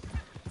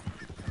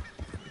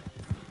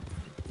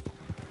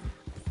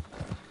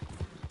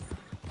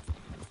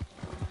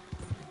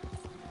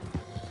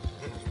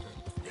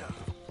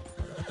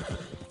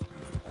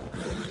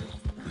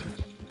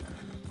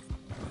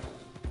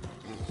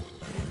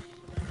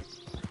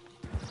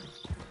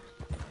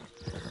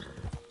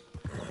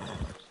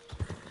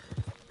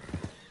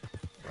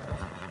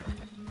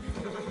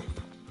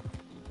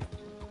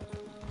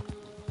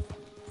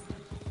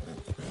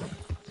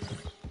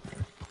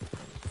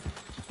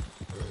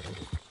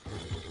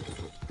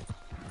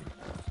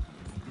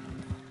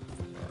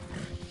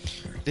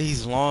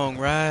 These long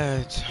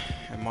rides,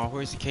 and my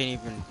horse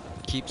can't even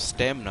keep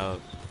stamina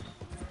up.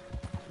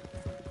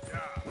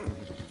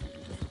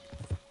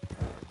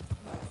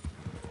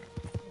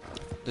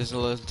 This is a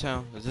little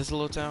town. Is this a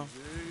little town?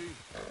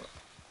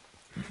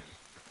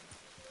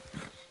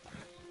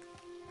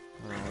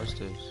 Hold on, what's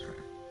this?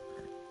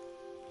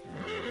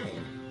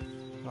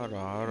 Hold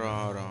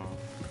on.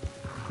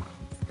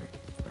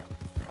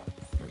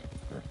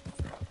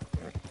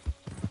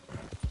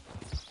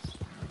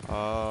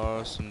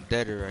 Oh, some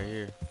deader right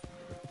here.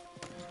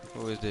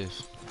 Who is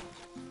this?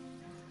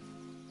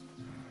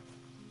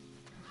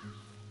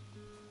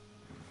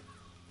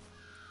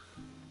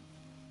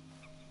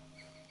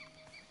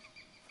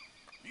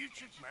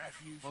 Butch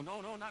Matthews. Oh,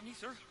 no, not me,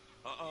 sir.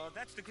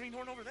 That's the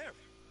greenhorn over there.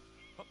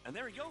 Oh, and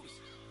there he goes.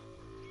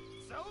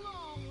 So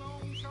long,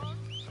 long shot.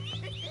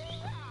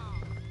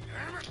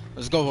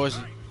 Let's go,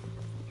 horsey.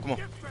 Come on.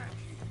 Get back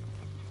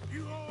here.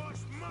 You owe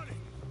us money.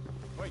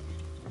 Wait.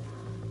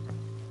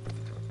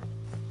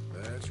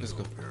 Let's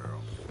go.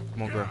 Girl.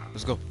 Come on, girl.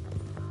 Let's go.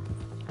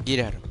 Get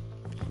at him.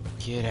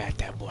 Get at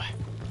that boy.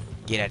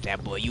 Get at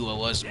that boy. You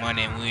owe us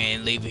money and we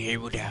ain't leaving here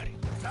without it.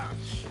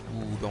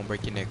 Ooh, don't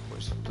break your neck,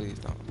 horse. Please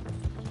don't.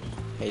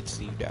 Hate to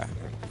see you die.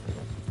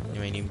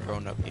 You ain't even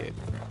grown up yet.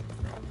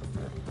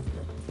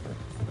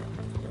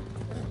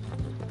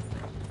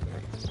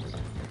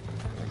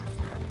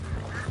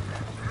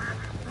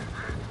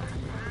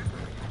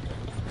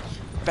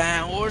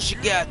 Fine horse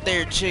you got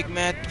there, Chick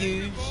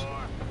Matthews.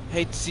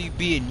 Hate to see you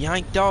being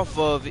yanked off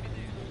of it.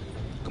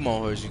 Come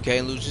on, horse, you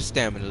can't lose your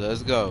stamina.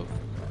 Let's go.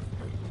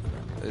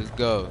 Let's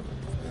go.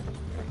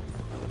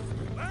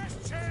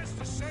 Last chance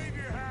to save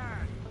your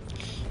hide.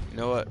 You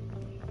know what?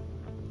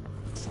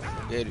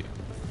 Get it.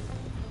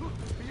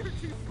 You're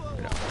too slow.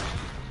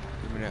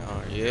 Give me that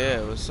arm.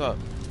 Yeah, what's up?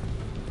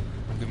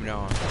 Give me that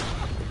arm.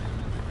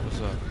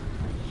 What's up?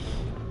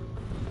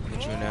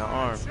 Get you in that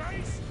arm.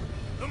 Chase,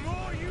 the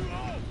more you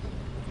owe.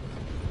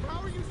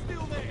 How are you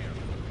still there?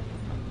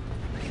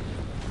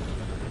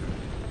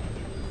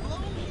 Blow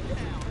me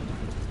down.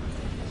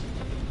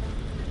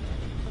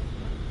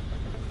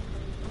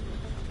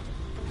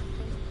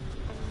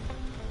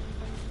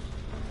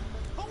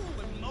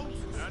 Holy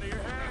Moses! Out of your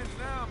hands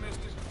now,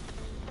 mister.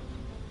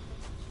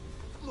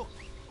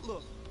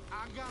 Look,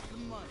 I got the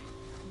money,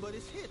 but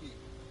it's hidden.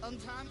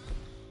 Untie me,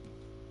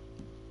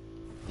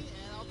 and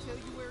I'll tell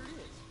you where it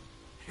is.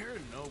 You're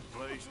in no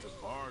place to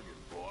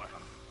bargain, boy.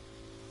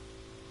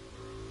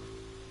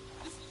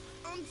 Just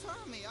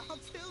untie me, I'll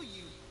tell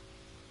you.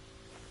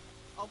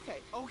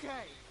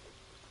 Okay.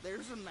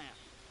 There's a map.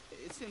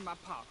 It's in my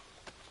pocket.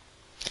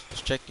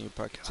 Just checking your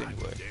pockets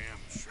anyway.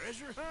 Damn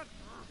treasure hunt?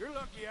 You're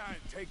lucky I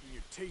ain't taking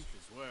your teeth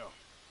as well.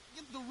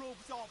 Get the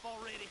ropes off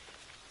already.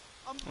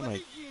 I'm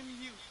like-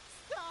 begging you.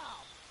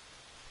 Stop.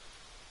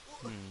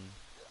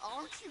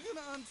 Aren't you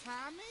gonna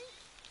untie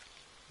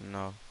me?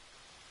 No.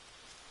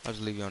 I'll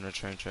just leave you on the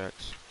train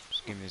tracks.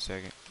 Just give me a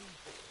second.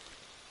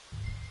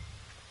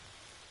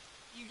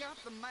 You got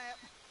the map.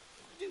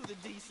 Do the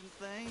decent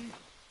thing.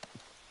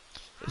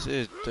 This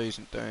is a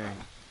decent thing.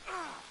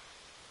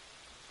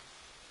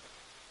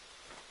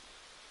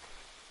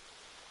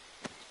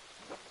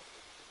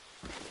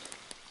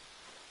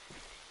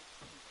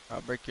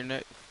 I'll break your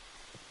neck.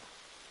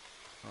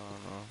 I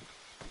don't know.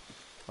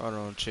 Hold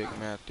on, Chick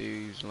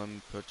Matthews. Let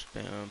me put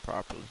you down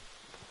properly.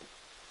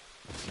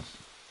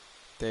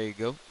 There you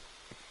go.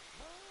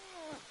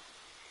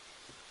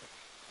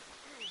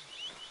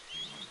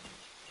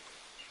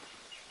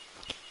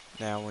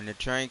 Now, when the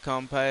train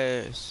come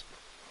past,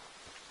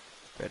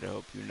 better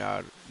hope you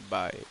not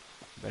by it.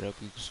 Better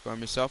hope you can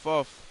squirm yourself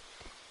off.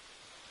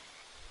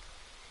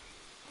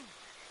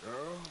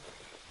 Girl?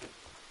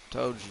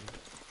 Told you.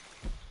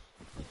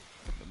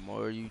 The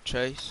more you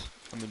chase,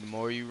 the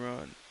more you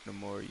run, the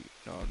more you...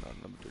 No,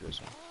 let me do this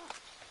one.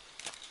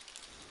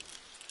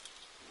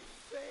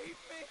 Save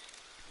me.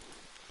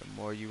 The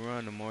more you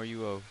run, the more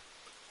you owe.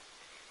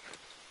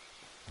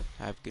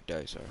 Have a good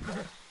day, sir.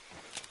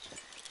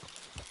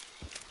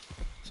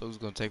 So who's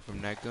gonna take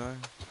from that gun?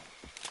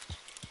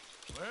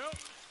 Well,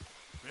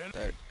 been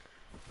That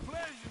a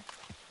pleasure.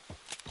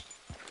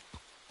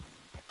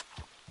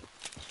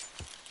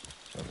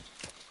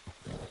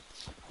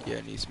 yeah,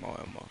 I need some more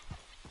ammo.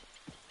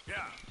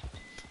 Yeah.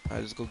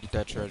 Alright, let's go get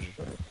that treasure.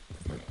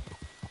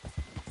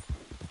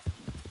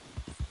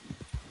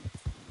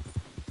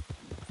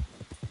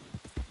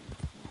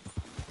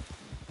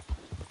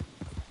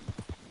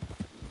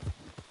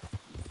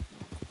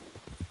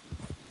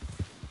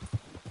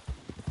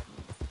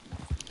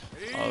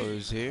 Oh,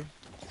 it's here.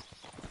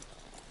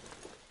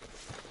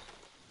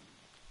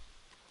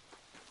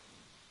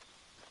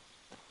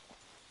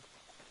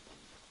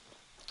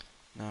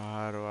 Now,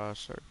 how do I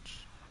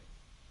search?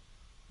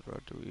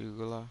 What do I do?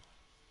 Eagle Eye?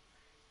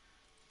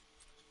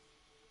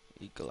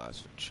 Eagle Eye's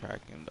for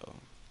tracking, though.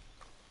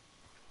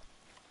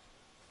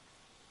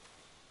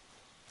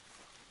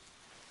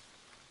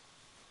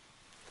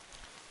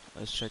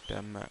 Let's check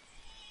that map.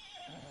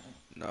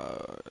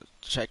 No,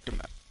 check the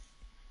map.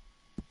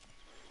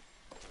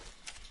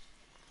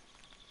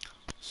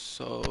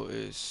 So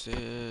it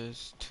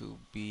says to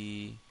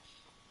be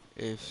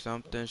if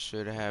something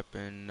should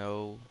happen,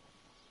 no,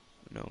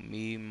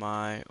 me,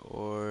 my,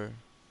 or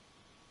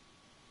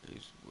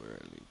is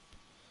rarely.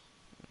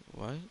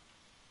 What?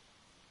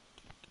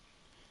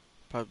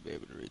 Probably be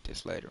able to read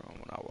this later on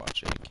when I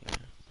watch it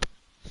again.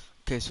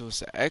 Okay, so it's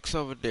the X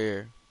over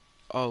there.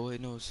 Oh wait,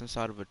 no, it's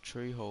inside of a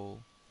tree hole.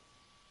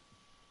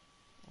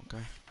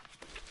 Okay.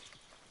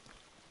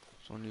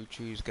 So new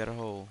trees got a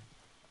hole.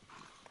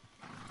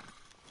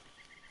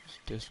 It's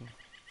this one.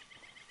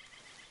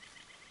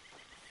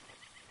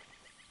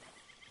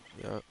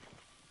 Yup.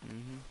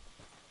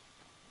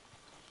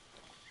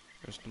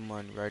 There's the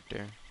money right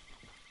there.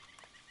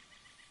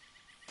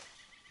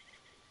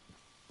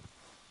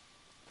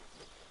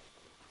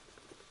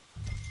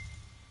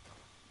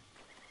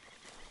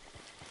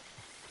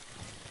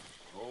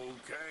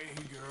 Okay,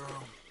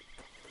 girl.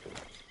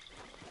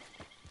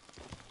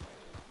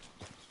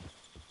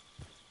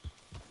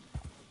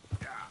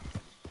 Yeah.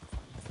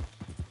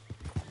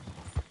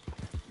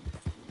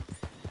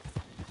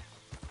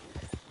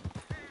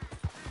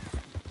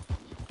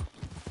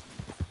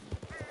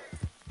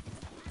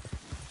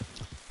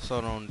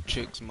 Sold on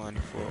Chick's money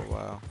for a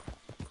while.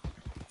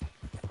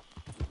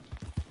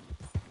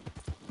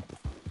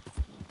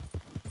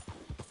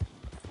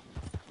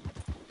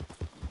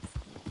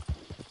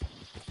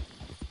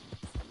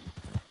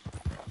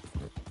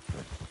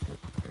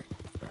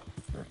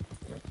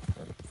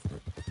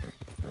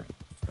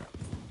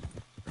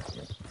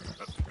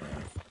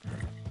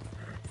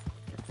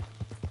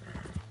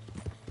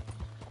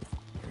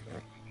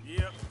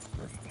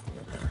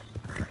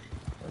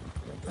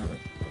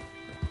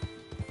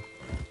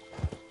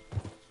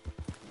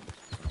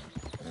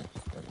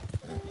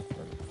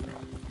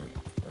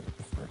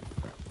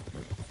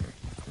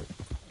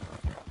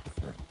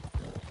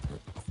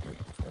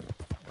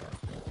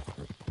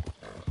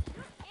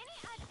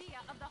 Idea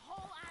of the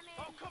hole I'm in?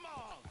 Oh, come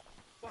on!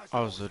 Why,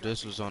 Oh, so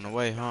this was on the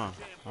way, huh?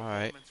 Damn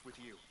Alright. performance with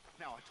you.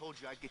 Now, I told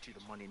you I'd get you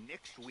the money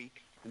next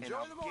week. and Enjoy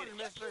I'll the get morning,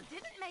 it. If you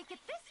didn't make it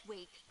this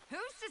week, who's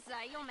to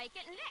say you'll make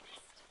it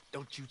next?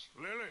 Don't you...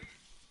 Lily,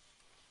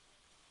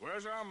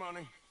 where's our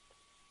money?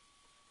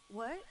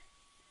 What?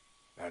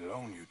 That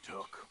loan you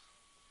took.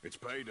 It's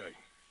payday.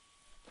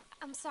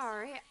 I'm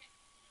sorry.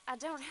 I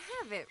don't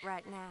have it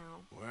right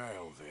now.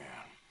 Well, then.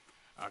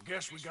 I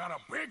guess we got a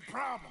big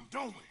problem,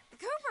 don't we?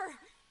 Cooper,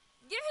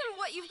 give him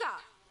what you've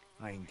got.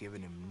 I ain't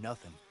giving him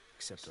nothing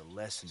except a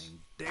lesson in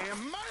damn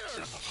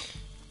manners.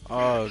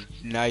 Oh,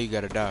 now you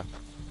gotta die.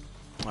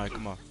 Alright,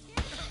 come on.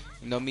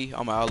 You know me?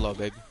 I'm an outlaw,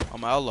 baby.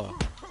 I'm an outlaw.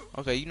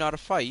 Okay, you know how to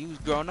fight. You was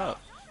growing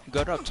up. You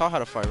got up, taught how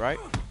to fight, right?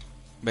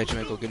 Bet you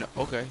ain't go get no...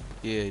 Okay.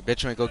 Yeah,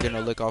 bet you ain't go get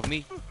no lick off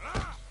me.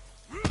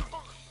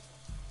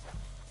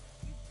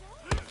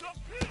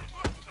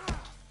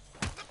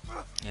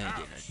 You ain't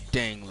getting a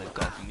dang lick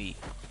off me.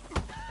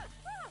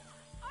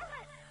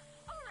 Alright.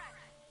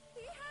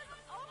 He has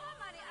all my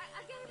money.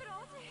 I gave it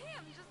all to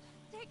him. Just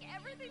take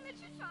everything that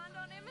you find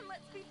on him and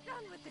let's be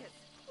done with this.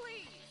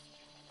 Please.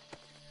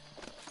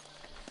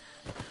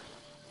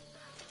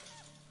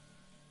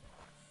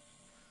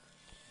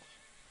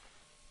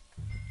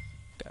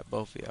 Got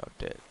both of y'all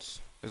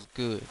debts. It's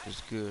good.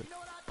 It's good. You know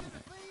what I did to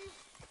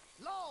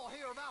thieves? Law will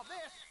hear about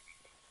this.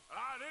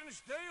 I didn't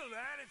steal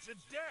that. It's a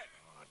debt.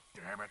 Oh,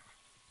 damn it.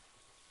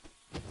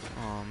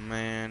 Oh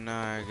man,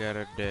 now I got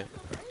a debt.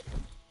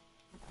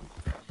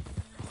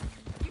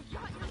 You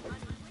got your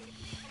money.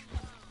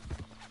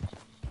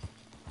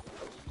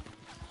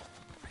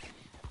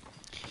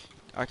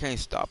 I can't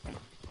stop him.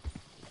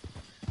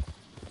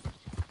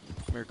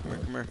 Come here, come here,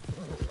 come here.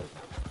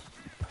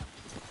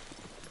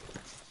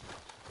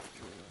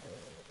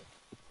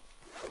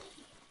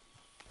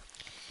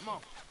 Come on.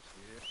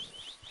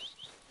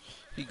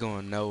 He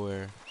going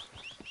nowhere.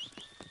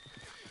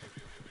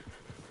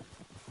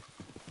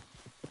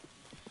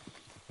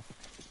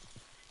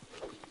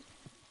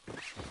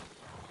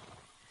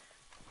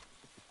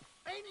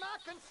 Ain't my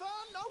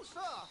concern, no sir.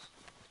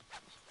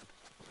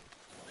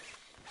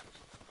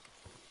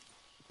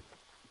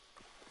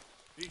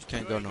 These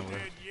Can't two go ain't nowhere.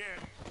 dead yet.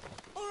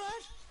 All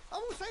right, I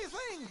won't say a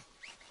thing.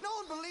 No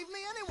one believed me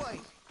anyway.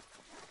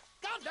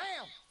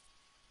 Goddamn.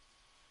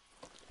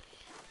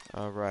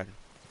 Alright.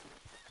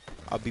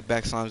 I'll be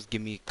back, Slimes.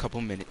 Give me a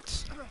couple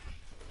minutes.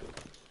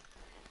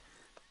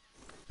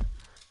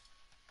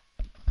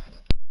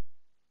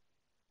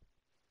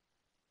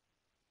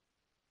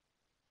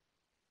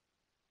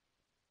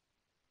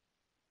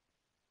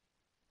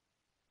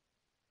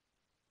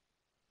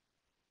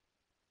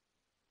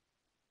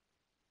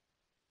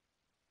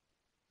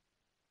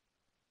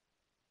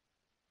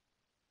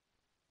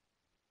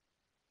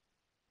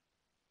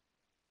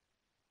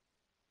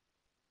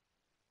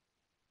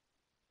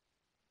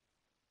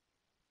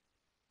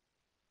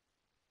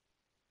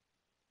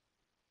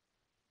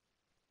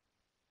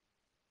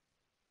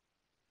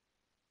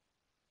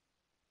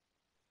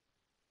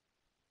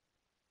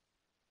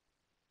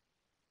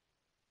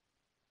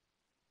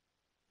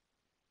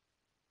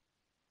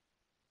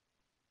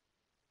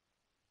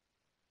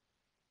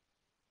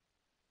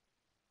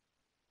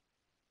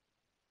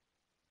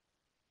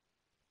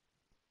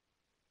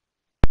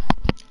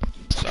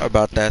 Sorry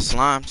about that,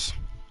 Slimes.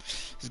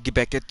 Let's get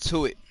back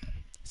into it.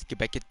 Let's get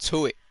back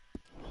into it.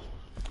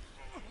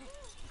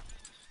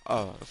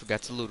 Oh, I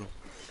forgot to loot him.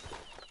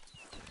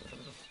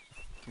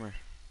 Come here.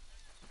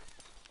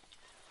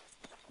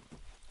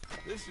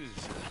 This is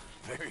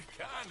very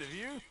kind of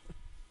you.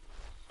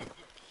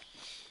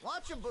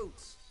 Watch your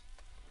boots.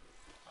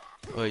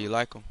 Oh, you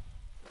like him?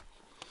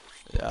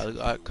 Yeah,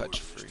 I'll cut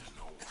you free.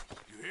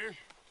 You hear?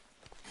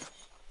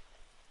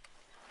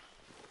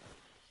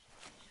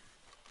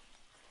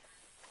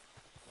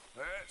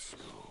 Let's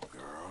go,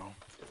 girl.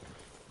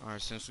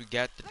 Alright, since we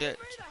got the debts,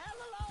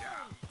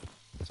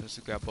 since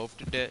we got both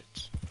the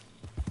debts,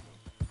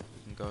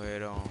 we can go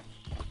ahead on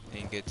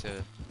and get to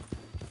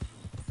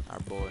our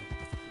boy.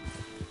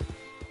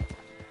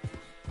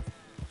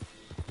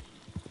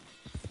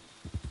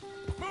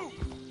 Move!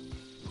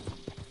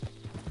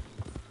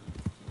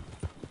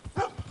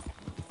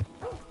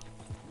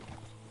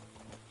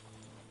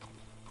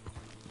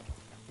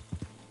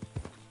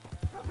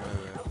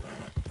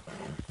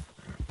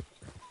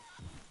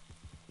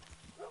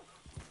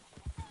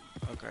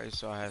 Okay,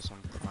 so I had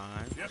some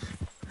crime. Yep.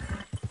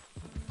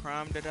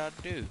 Crime did I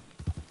do?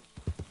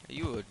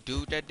 You a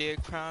dude that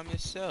did crime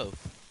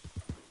yourself.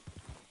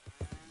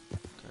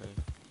 Okay,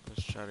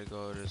 let's try to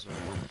go this way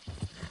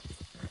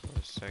for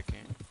a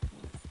second.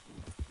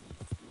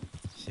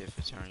 See if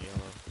it turns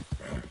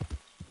yellow.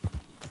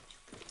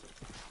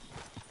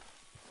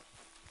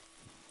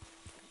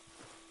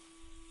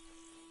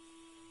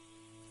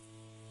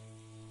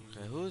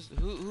 Okay,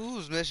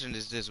 whose mission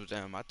is this with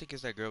them? I think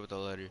it's that girl with the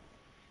letter.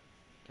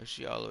 If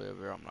she all the way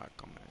over here, I'm not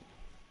coming.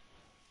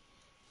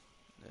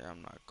 Yeah,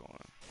 I'm not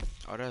going.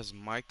 Oh, that's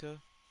Micah.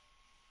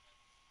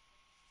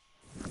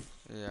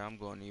 Yeah, I'm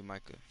going to you,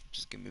 Micah.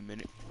 Just give me a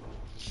minute.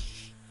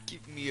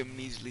 Give me a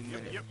measly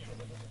minute. Yep.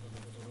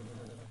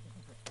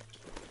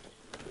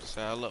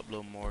 Saddle up,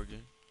 little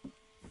Morgan.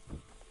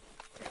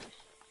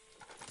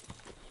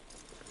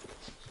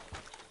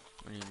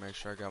 I need to make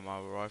sure I got my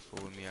rifle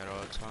with me at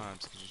all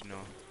times, cause you know,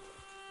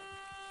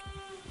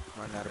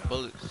 running out of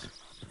bullets.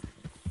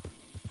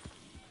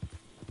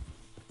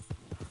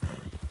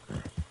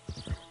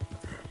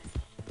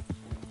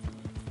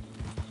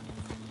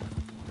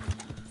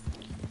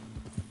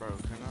 Bro,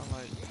 can I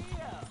like?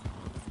 Yeah.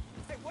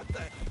 Hey, what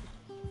the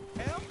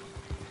hell?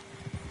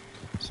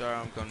 Sorry,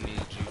 I'm gonna need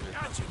you to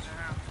Gotcha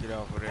now. get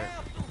off of there.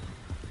 Help!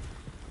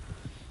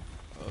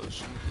 Oh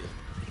shoot!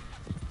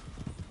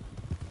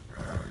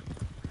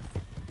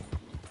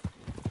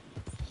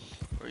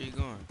 Where you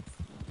going?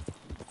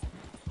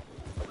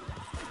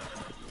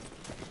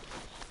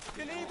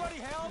 Can anybody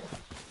help?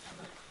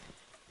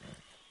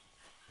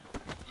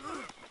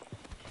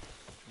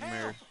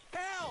 Mary.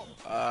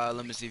 Help!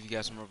 Let me see if you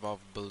got some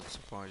revolver bullets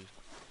upon you.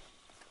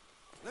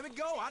 Let me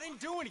go. I didn't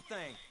do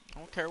anything. I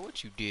don't care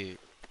what you did.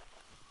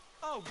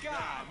 Oh, God.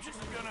 I'm just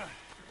gonna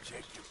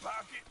check your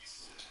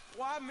pockets.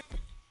 Why me?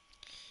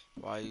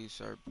 Why you,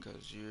 sir?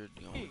 Because you're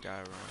the only guy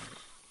around.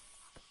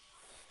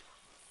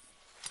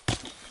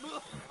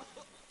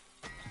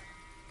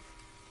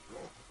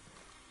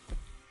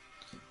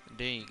 And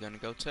then you're gonna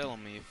go tell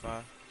me if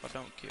I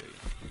don't kill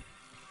you.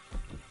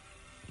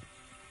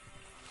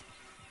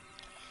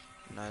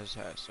 Nice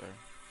hat, sir.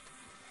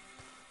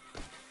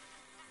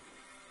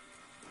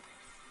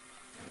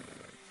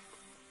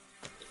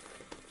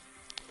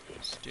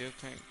 Still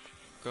can't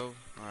go.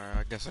 Alright,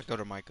 I guess I go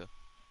to Micah.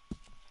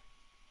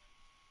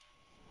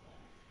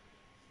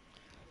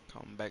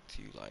 Come back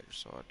to you later.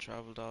 So I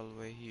traveled all the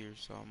way here,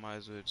 so I might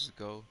as well just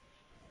go.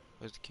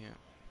 Where's the camp?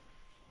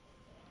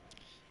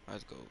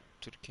 Let's go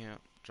to the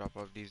camp, drop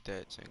off these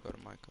dads, and go to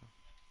Micah.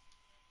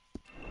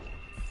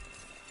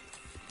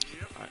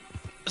 Yep. Alright,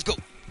 let's go!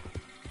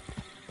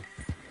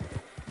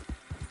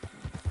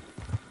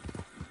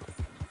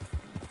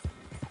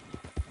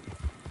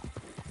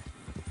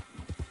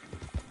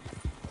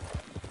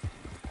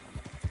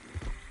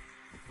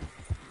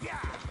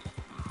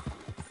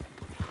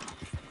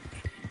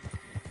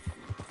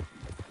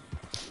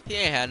 He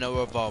ain't had no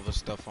revolver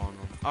stuff on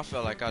him. I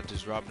felt like I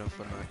just robbed him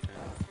for nothing.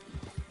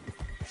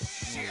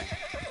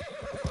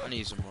 I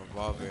need some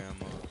revolver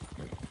ammo.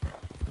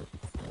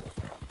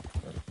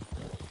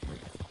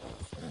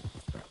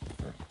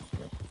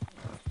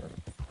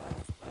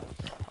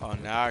 Oh,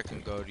 now I can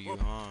go to you,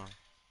 huh?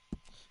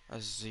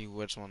 Let's see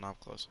which one I'm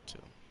closer to.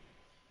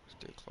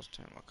 Stay close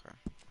to him, okay.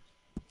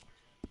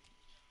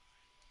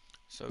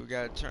 So we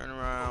gotta turn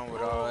around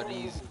with all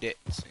these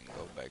debts and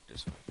go back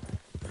this way.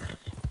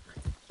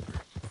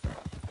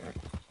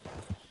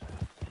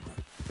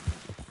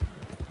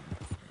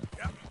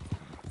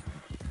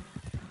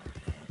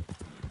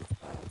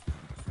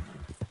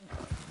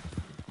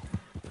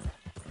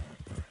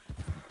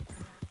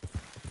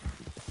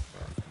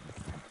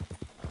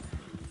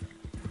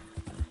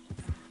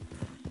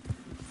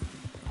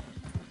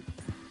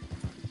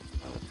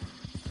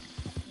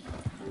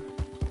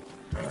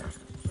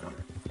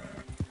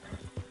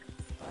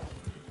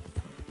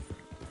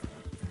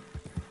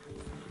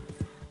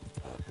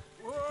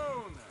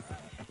 Whoa now.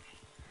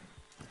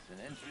 It's an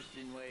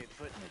interesting way of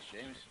putting it,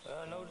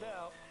 Seamus. No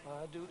doubt.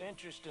 I do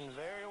interesting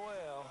very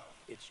well.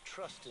 It's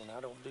trusting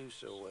I don't do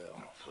so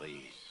well.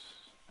 Please.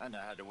 I know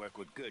how to work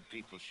with good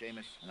people,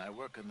 Seamus, and I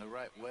work in the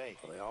right way.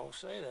 Well, they all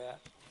say that.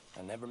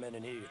 I never met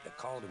an idiot that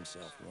called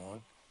himself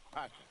one.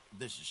 Partner,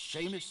 this is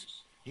Seamus.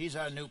 He's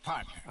our new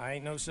partner. I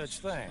ain't no such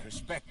thing.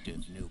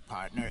 Prospective new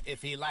partner,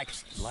 if he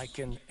likes us.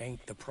 Liking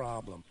ain't the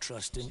problem.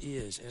 Trusting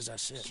is. As I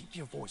said, keep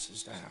your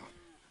voices down.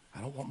 I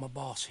don't want my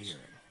boss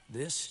hearing.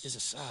 This is a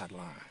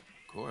sideline.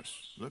 Of course.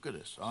 Look at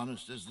us.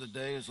 Honest as the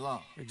day is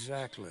long.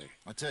 Exactly.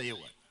 I'll tell you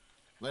what.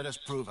 Let us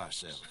prove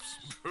ourselves.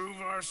 Prove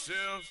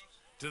ourselves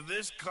to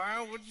this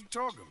clown? What you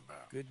talking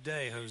about? Good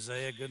day,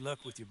 Hosea. Good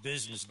luck with your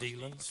business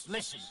dealings.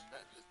 Listen,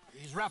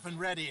 he's rough and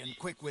ready and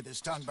quick with his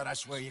tongue, but I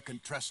swear you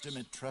can trust him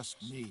and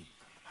trust me.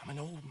 I'm an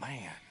old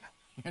man.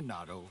 You're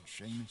not old,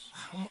 Seamus.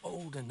 I'm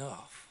old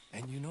enough.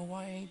 And you know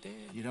I ain't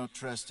dead. You don't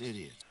trust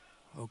idiots.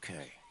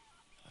 Okay.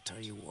 I'll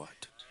tell you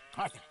what.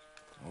 Partner.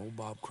 Old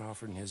Bob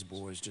Crawford and his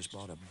boys just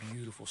bought a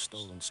beautiful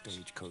stolen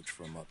stagecoach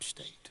from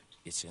upstate.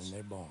 It's in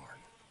their barn.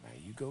 Now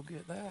you go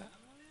get that,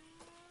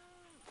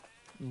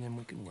 and then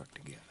we can work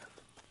together.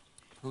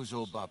 Who's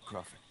old Bob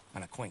Crawford?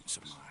 An acquaintance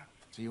of mine.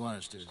 So you want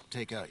us to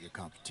take out your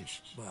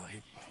competition? Well,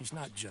 he's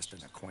not just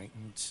an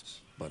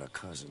acquaintance, but a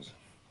cousin.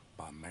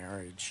 By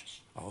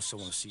marriage. I also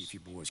want to see if you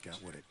boys got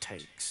what it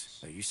takes.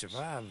 Now, you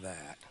survive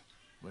that.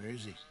 Where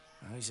is he?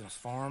 Well, he's in a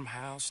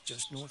farmhouse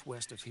just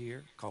northwest of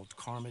here called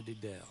Carmody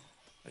Dell.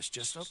 It's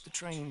just up the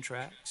train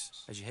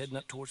tracks as you're heading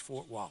up towards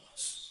Fort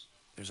Wallace.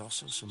 There's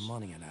also some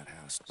money in that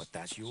house, but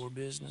that's your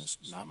business,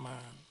 not mine.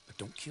 But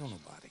don't kill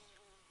nobody.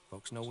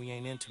 Folks know we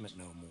ain't intimate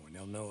no more, and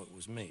they'll know it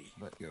was me.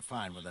 But you're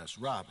fine with us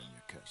robbing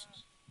your cousin.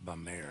 By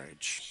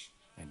marriage.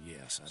 And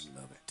yes, I'd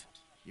love it.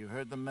 You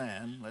heard the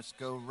man. Let's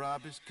go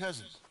rob his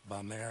cousin.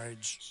 By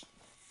marriage.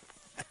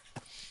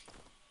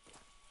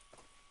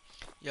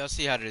 Y'all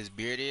see how this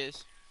beard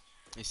is?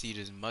 You see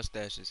this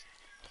mustache is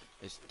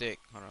thick.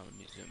 Hold on, let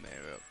me zoom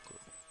in real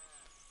quick.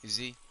 You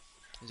see?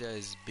 You see how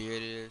his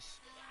beard is?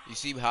 You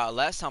see how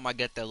last time I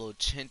got that little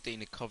chin thing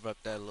to cover up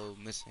that little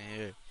missing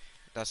hair.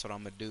 That's what I'm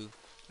gonna do.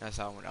 That's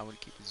how I want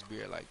to keep his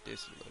beard like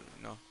this a little,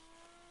 you know?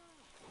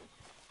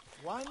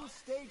 One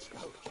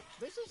stagecoach.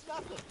 This is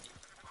nothing.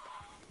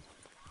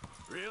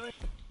 Really?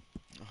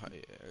 Oh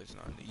yeah, it's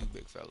not you,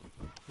 big fella.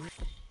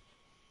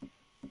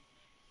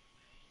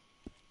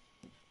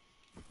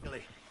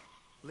 Billy,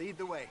 lead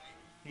the way.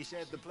 He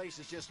said the place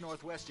is just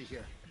northwest of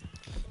here.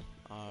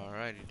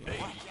 Alrighty then.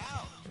 Watch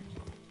out!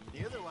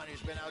 You're the one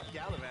who's been out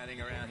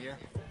gallivanting around here.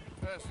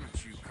 That's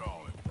what you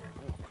call it.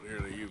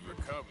 Clearly you've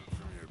recovered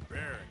from your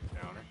bear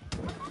encounter.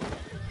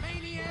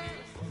 Maniac!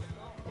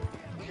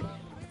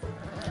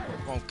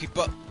 Come on, keep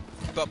up,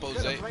 Could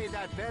Jose. have played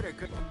that better,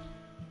 could...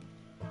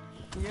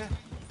 Yeah.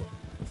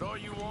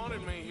 Thought you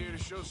wanted me here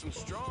to show some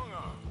strong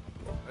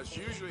arm. That's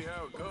usually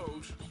how it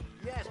goes.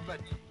 Yes, but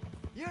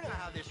you know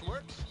how this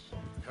works.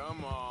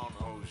 Come on,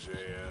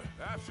 Hosea.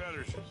 That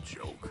feller's a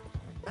joke.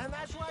 And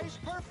that's why he's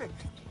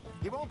perfect.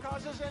 He won't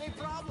cause us any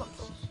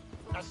problems.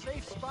 A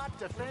safe spot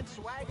to fence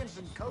wagons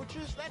and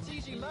coaches, that's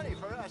easy money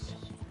for us.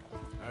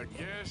 I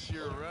guess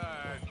you're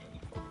right.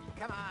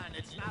 Come on,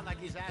 it's not like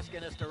he's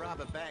asking us to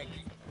rob a bank.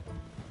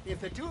 If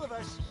the two of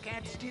us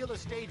can't steal a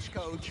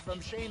stagecoach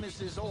from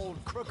Seamus's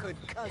old crooked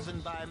cousin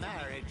by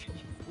marriage,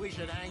 we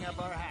should hang up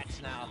our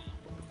hats now.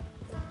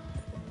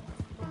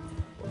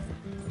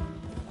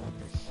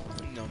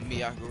 You know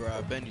me, I can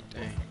rob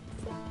anything.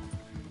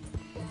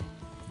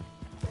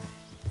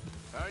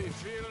 How you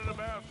feeling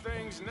about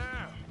things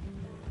now?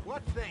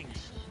 What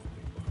things?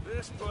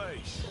 This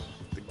place,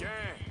 the gang.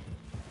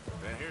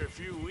 Been here a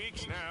few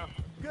weeks now.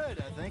 Good,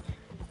 I think.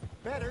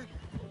 Better.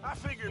 I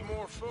figured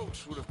more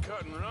folks would have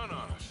cut and run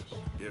on us,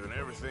 given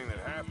everything that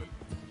happened.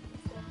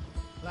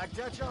 Like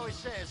Dutch always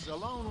says, a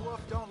lone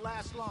wolf don't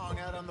last long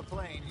out on the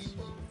plains.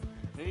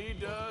 He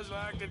does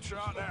like to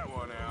trot that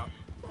one out.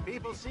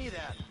 People see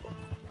that.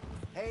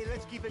 Hey,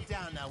 let's keep it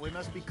down now. We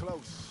must be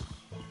close.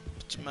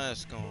 Put your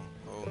mask on,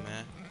 old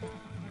man.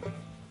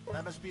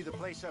 That must be the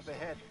place up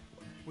ahead.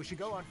 We should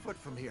go on foot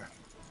from here.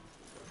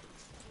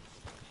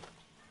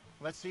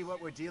 Let's see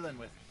what we're dealing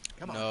with.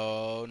 Come on.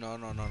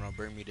 No.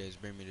 Bring me this.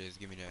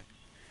 Give me that.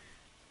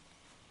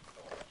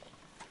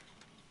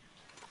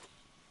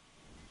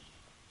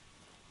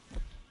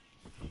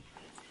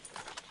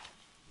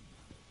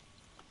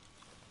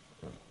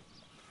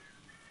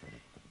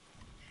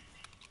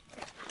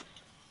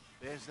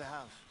 There's the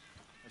house.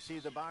 I see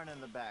the barn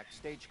in the back.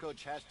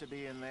 Stagecoach has to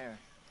be in there.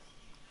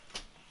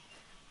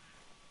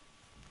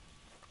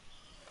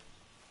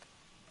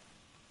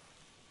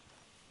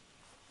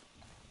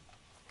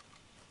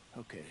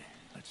 Okay,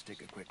 let's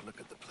take a quick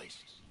look at the place.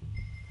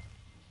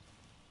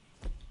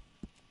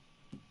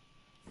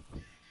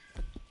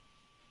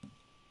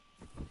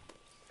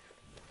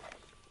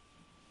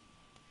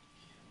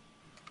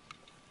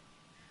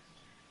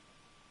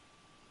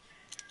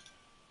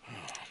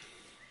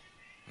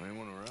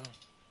 Anyone around?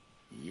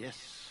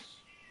 Yes.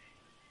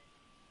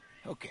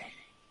 Okay.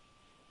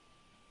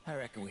 I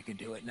reckon we can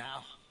do it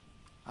now.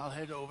 I'll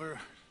head over,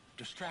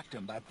 distract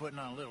him by putting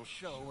on a little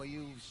show while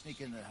you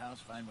sneak into the house,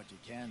 find what you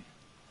can,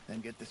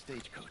 then get the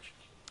stagecoach.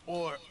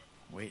 Or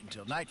wait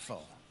until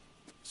nightfall.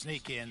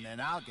 Sneak in, then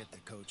I'll get the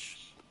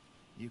coach.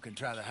 You can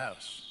try the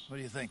house. What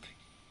do you think?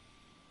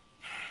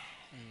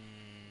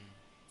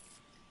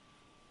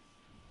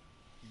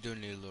 Do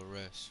need a little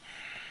rest.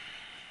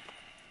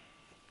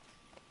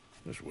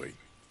 Just wait.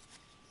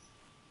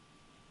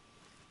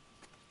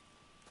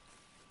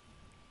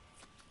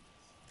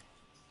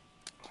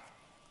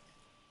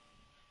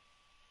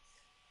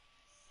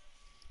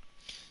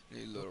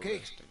 Need a little Okay,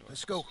 rest.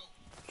 let's go.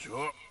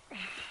 Sure.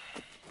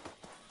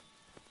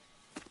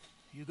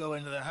 You go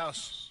into the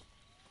house.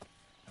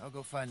 I'll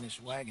go find this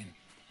wagon.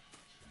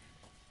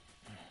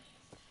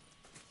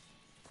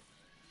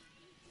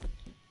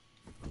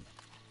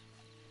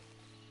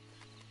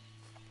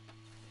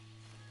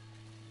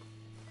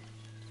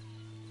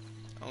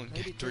 I only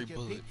Maybe got 3 take a peek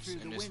bullets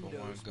through and the this for one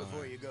windows gun.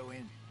 before you go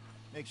in.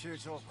 Make sure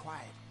it's all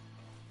quiet.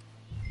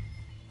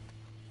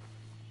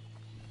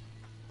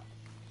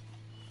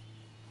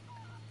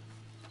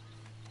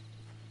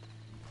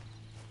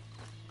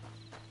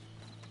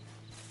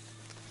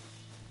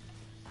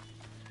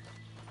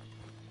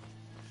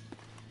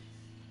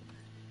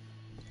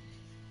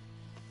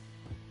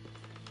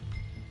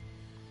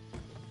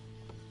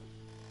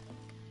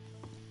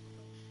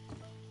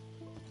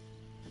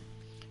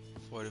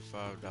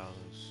 $45.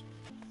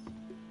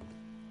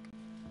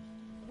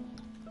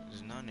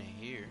 There's none in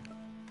here.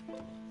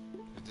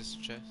 Is this a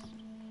chest?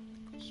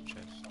 It's a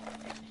chest.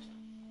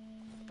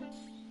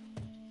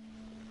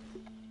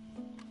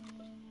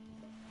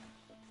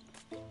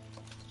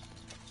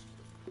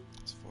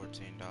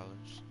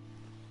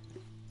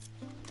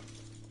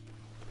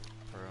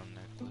 Pearl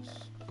necklace,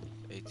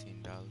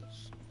 $18.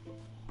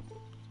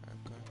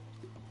 Okay.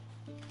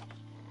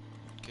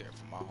 Care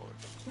for my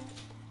horse.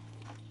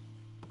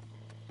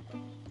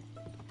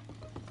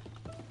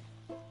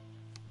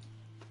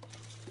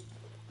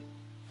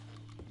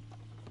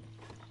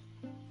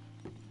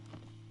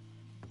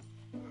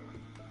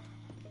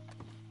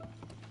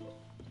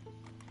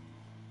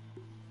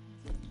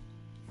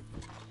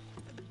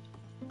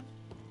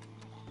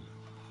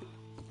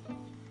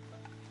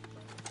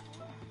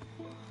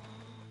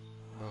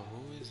 Bro,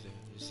 who is it?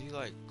 Is he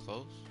like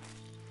close?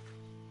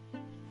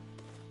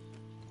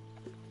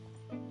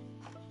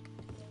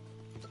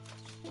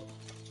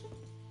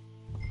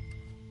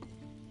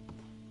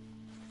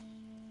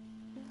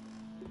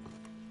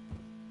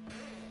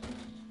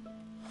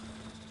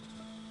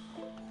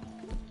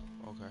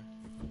 Okay.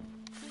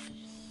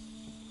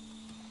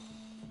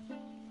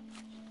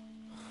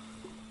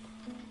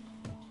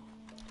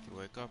 If you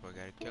wake up, I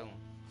gotta kill him.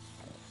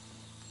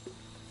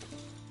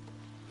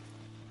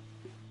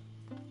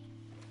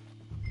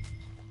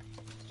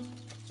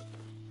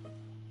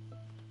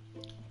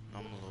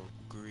 I'm a little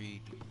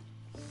greedy.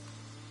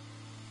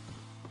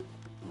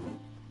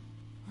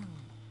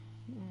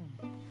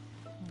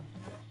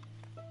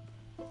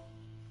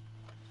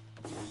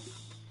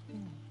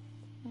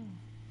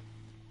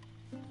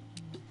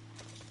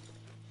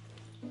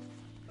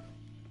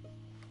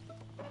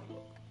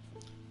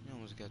 You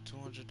almost got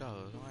 $200.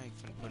 I ain't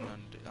finna put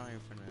none. I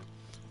ain't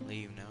finna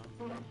leave now.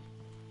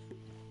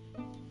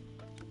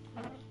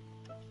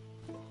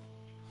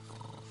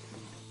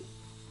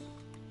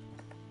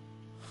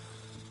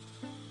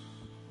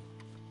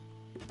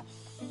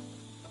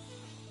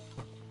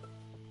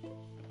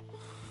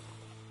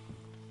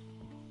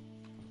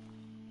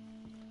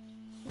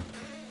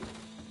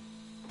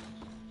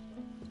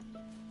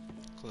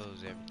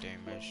 Close everything,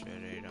 make sure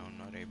they don't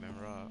know they've been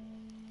robbed.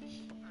 Give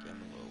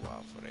them a little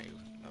while before they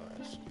know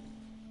us.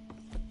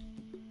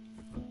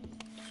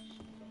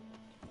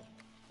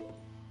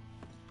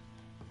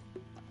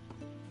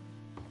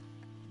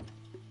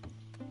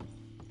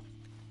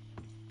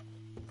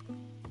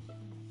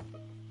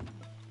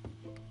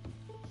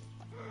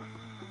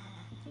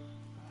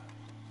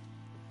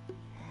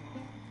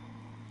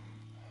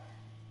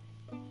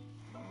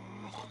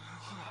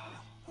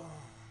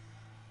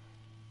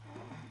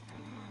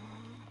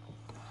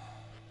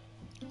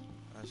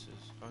 That's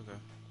his, okay.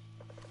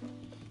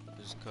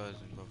 His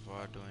cousin before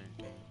I do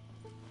anything.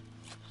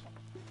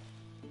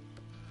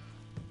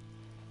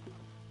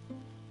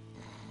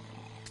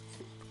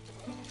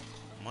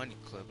 Money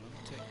clip, let me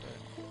take that.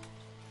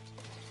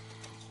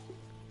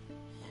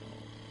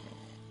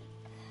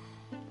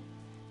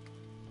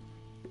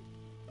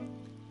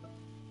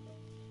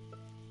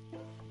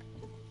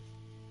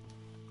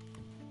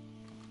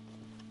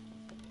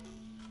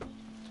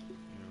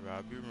 You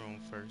rob your room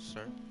first,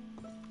 sir.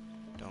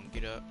 Don't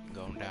get up, you're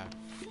gonna die.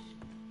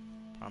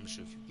 Promise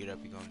you, if you get up,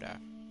 you're gonna die.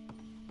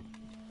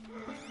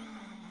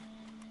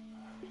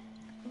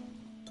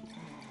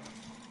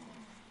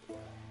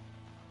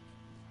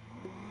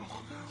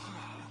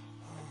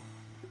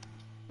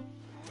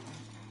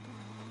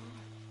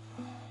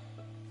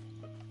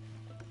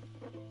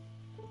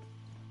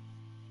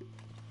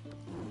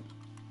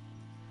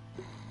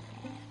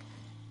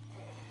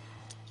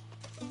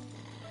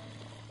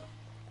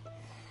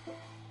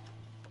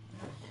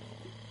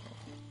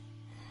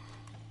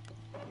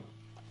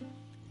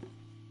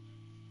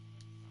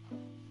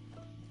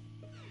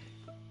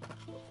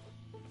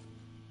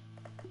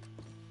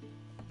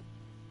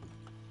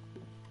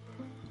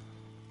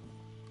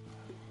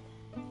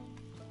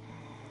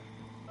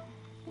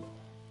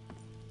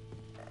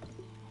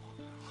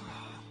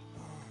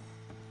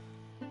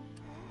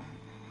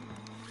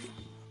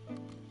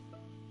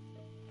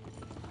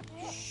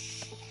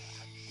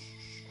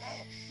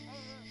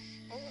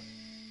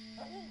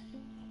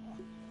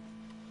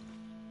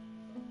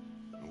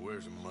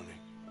 Where's the money?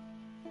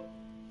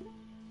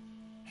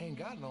 Ain't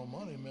got no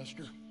money,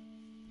 mister.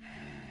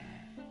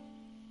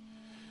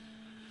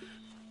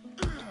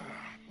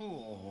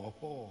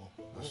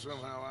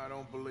 Somehow I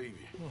don't believe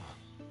you.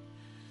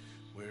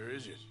 Where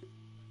is it?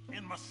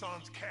 In my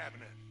son's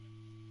cabinet.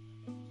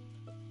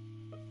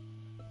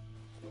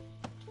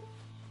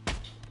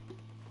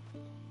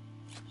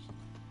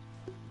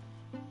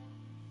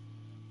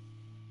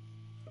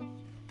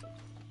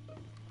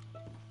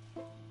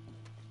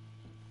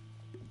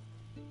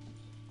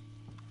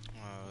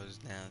 Oh, it's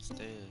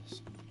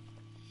downstairs.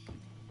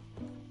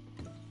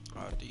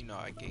 Oh, you know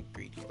I get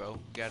greedy, bro.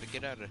 Gotta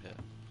get out of here.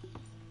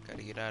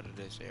 Gotta get out of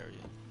this area.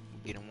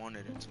 We're getting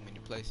wanted in too many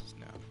places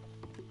now.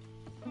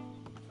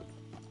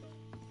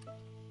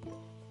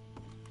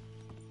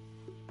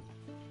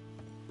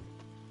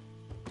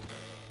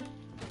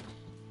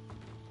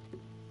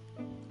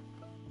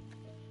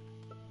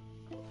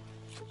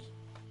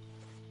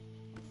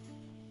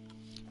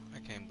 I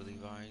can't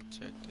believe I ain't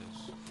checked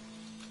this.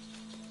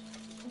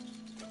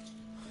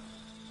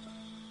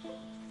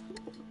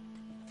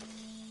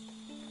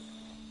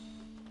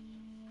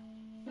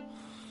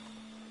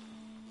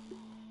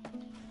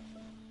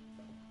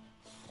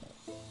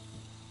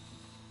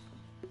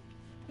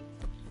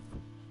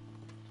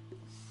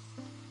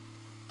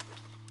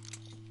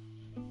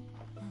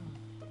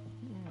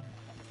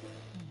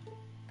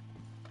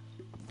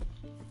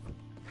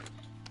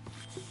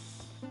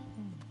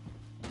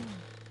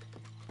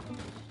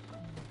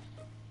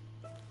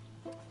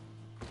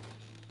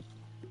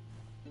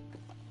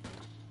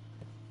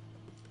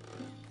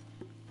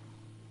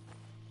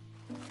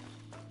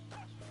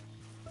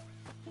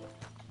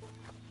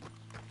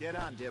 Get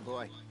on, dear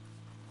boy.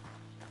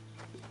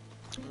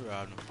 We're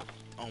out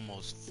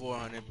almost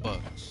 400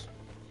 bucks.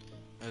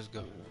 Let's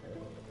go.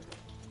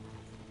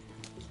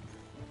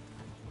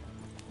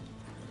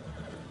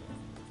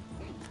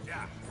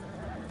 Yeah.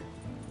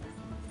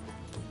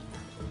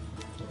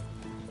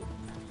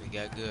 We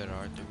got good,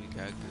 Arthur. We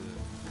got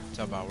good.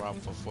 Talk about routing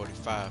for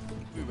 45.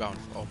 We routing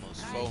for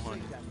almost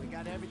 400. We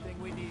got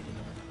everything we needed.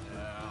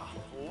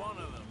 One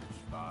of them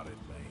spotted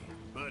me,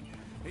 but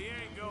he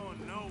ain't going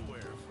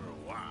nowhere for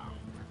a while.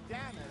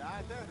 Damn it,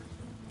 Arthur.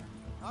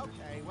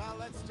 Okay, well,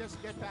 let's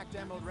just get back to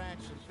Emerald Ranch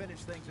and finish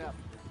things up.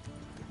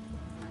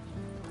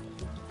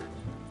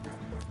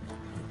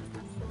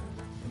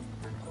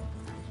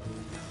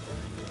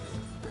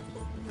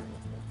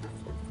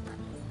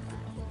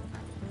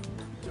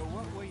 So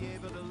what were you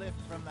able to lift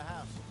from the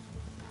house?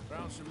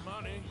 Found some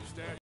money,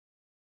 stashed.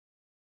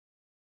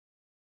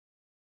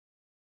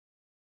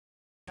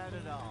 Not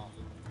at all.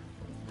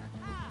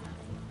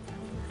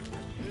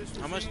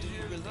 How much do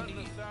you really Hunting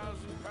need? a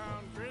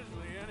 1,000-pound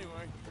grizzly,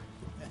 anyway.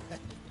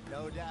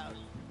 No doubt.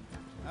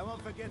 I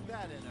won't forget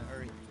that in a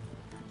hurry.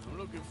 I'm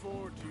looking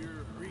forward to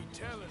your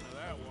retelling of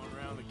that one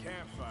around the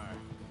campfire.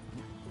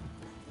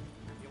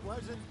 It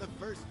wasn't the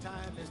first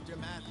time Mr.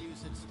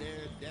 Matthews had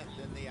stared death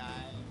in the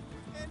eye.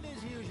 And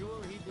as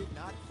usual, he did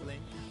not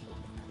flinch.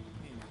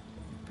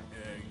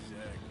 Yeah,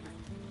 exactly.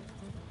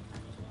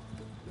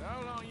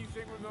 How long you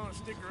think we're gonna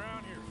stick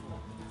around here for?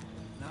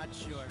 Not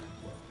sure.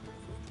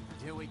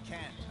 Till we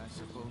can't, I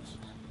suppose.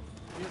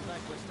 Feels like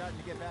we're starting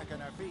to get back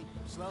on our feet,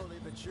 slowly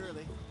but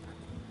surely.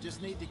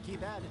 Just need to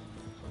keep at it.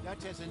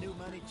 Dutch has a new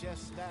money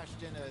chest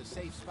stashed in a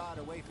safe spot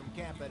away from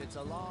camp, but it's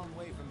a long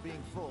way from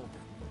being full.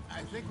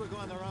 I think we're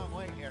going the wrong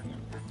way here.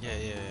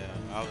 Yeah.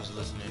 I was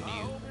listening to I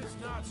you. hope it's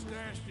not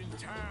stashed in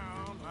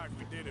town like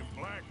we did in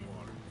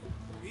Blackwater.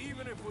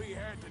 Even if we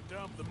had to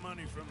dump the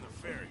money from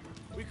the ferry,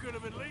 we could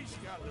have at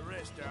least got the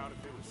rest out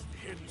if it was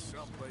hidden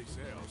someplace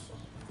else.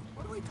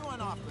 What are we doing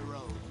off the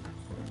road?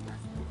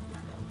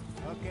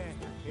 Okay,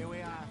 here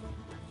we are.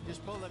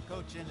 Just pull the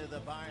coach into the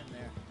barn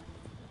there.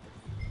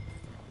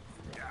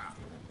 Yeah.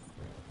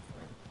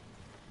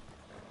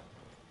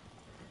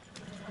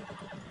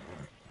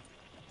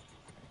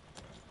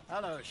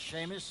 Hello,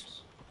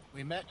 Seamus.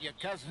 We met your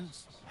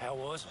cousins. How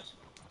was it?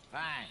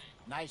 Fine.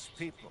 Nice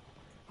people.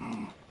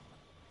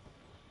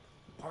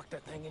 Park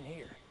that thing in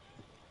here.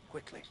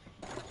 Quickly.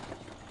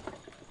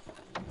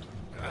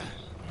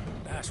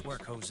 Nice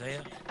work,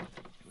 Hosea.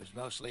 It was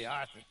mostly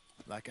Arthur.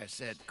 Like I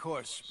said,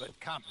 coarse but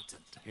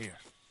competent. Here.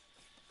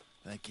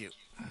 Thank you.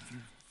 If you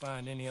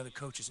find any other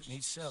coaches that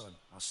need selling,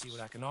 I'll see what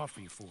I can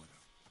offer you for them.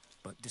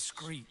 But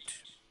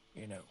discreet,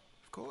 you know.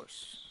 Of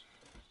course.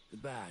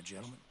 Goodbye,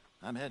 gentlemen.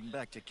 I'm heading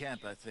back to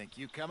camp, I think.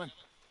 You coming?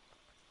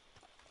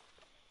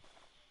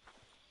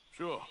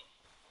 Sure.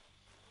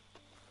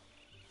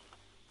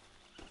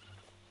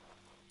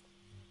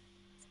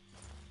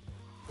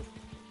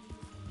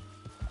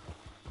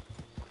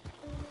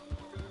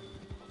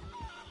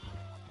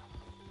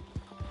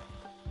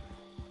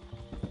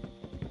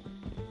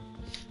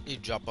 You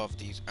drop off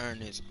these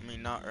earnest. I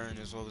mean, not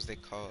earnest. What was they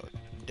called?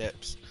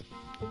 Debts.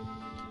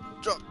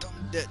 Drop them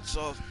debts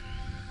off.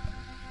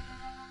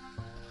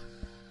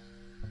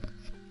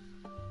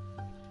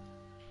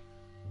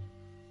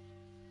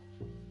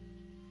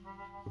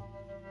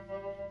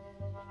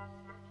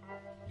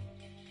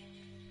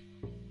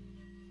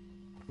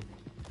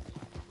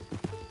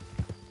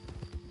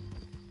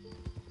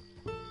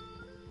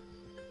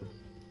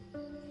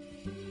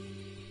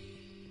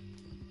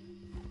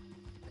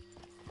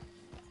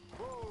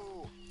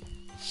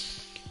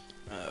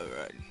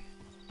 Alright.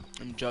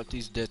 Let me drop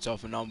these debts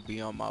off and I'll be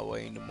on my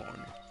way in the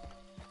morning.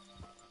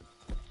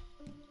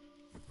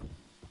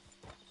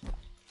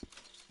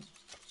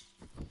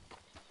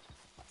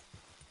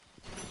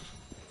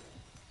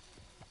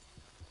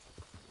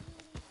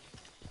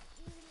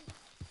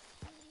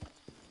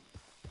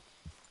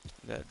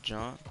 That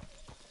John?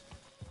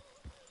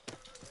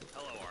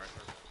 Hello,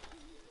 Arthur.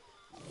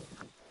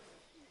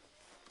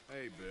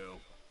 Hey, Bill.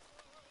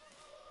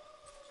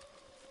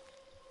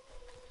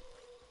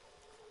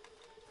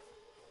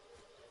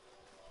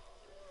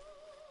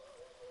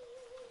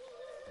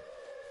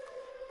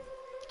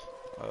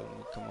 Let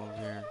me come over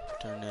here and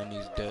turn in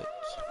these debts.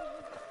 Let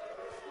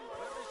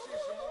me see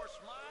some more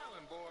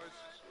smiling, boys.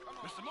 Come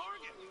on. Mr.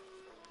 Morgan!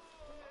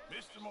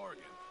 Mr.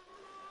 Morgan.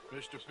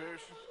 Mr.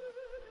 Pearson?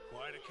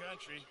 Quite a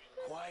country.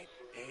 Quite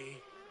a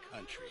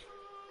country.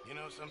 You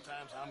know,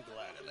 sometimes I'm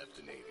glad I left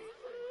the Navy.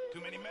 Too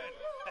many men.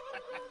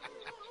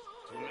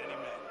 Too many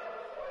men.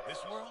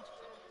 This world,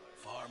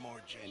 far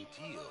more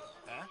genteel,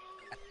 huh?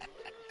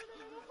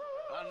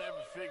 I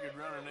never figured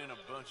running in a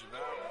bunch of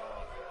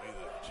outlaws would be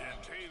the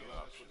genteel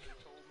option.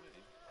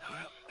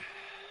 Well,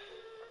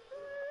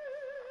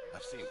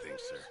 I've seen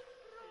things, sir.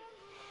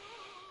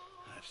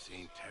 I've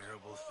seen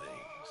terrible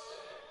things.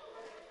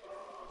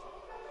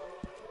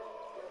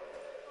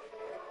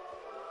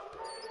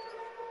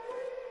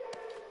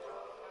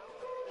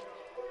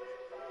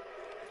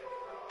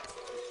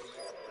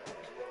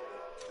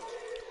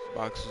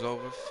 Box is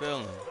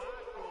overfilling.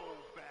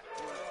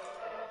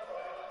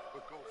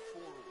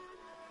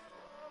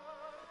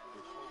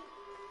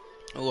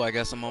 Oh, I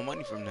got some more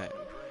money from that.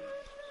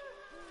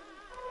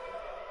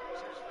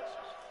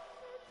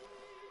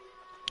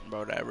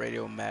 Bro, that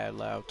radio mad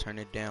loud. Turn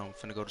it down. I'm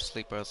finna go to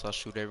sleep or else I'll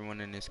shoot everyone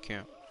in this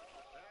camp.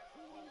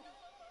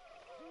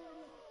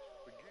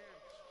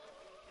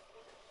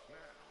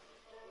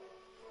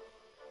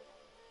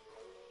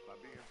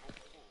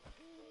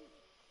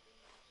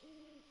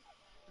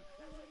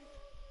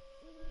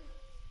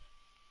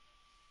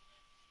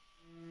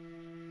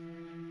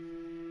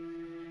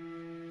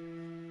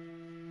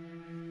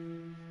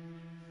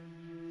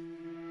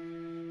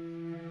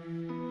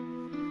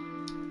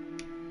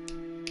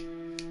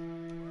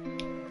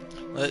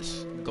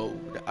 Let's go.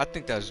 I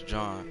think that's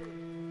John.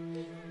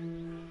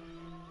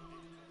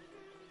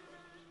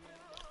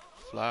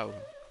 Flower.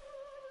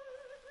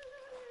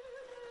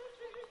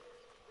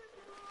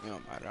 It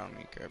don't matter. I don't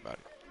even care about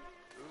it.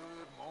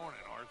 Good morning,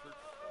 Arthur.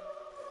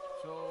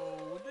 So,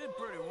 we did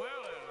pretty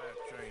well out of that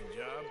train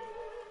job.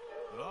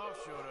 The law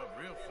showed up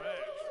real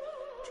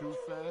fast. Too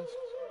fast?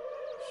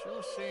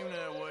 Sure seemed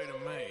that way to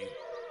me.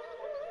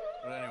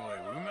 But anyway,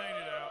 we made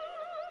it out.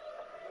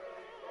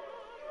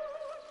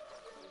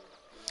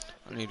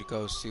 I need to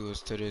go see what's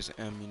to this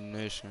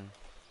ammunition.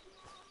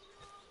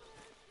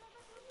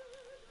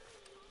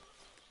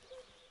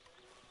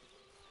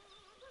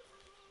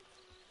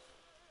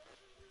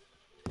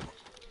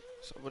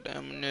 So with the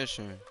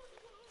ammunition.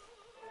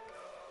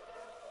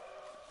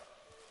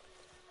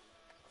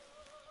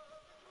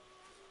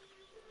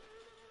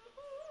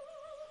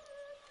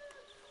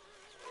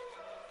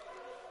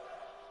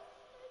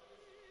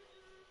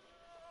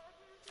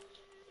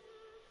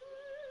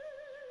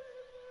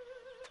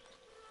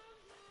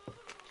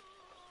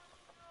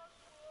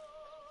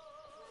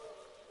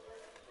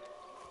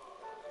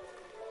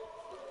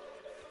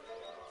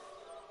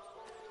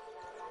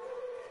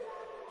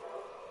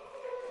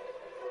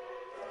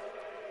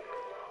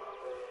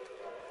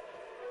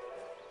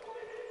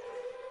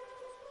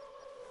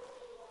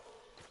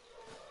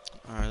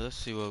 Alright, let's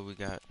see what we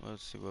got.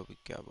 Let's see what we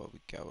got, what we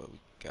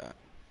got.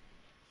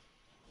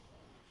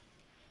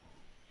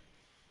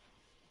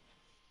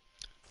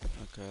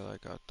 Okay,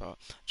 like I thought.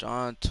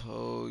 John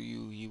told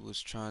you he was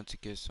trying to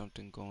get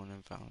something going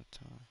in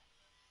Valentine.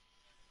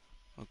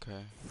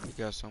 Okay, we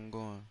got something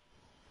going.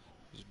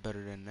 It's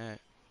better than that.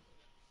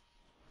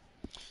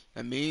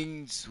 That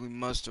means we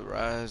must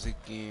arise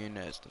again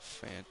as the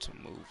Phantom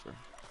Mover.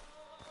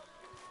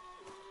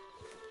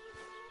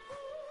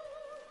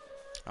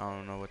 I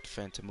don't know what the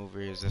Phantom Mover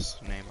is. That's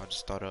the name I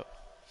just thought up.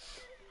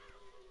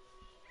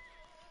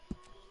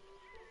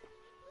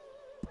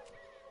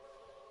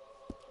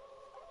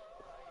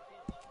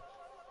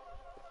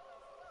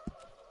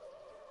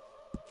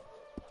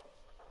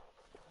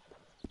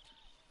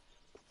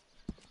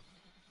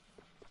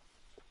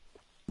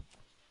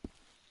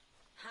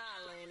 Hi,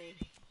 Lenny.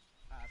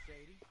 Hi,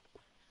 Sadie.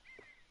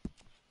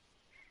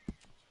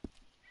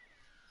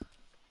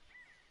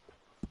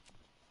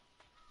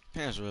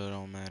 Pants really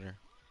don't matter.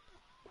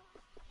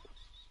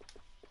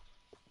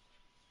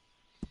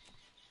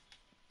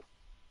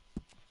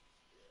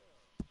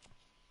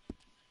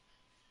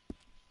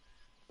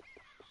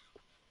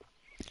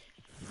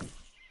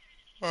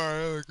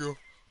 Alright, there we go.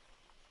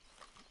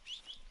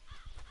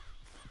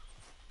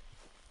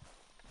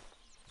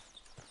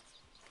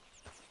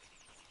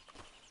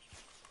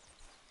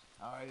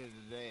 How are you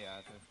today,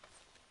 Arthur?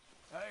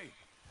 Hey,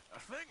 I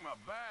think my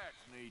back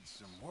needs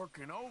some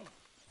working over.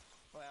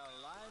 Well,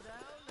 lie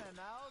down and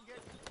I'll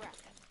get cracking.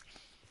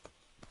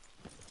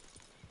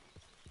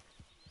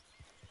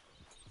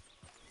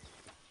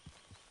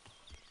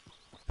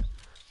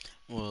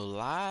 Well,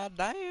 lie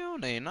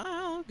down and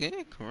I'll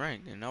get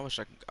cranked. And I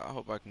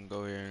hope I can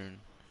go here and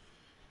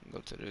go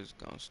to this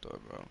gun store,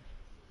 bro.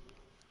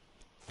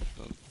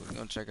 We're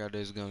gonna check out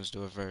this gun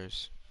store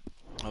first.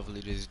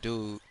 Hopefully this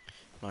dude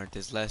learned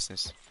his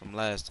lessons from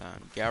last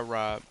time. Got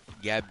robbed,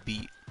 got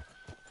beat.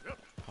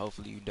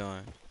 Hopefully you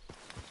done.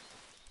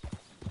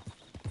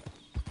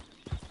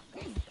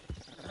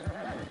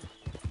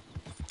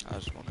 I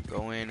just wanna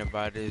go in and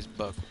buy this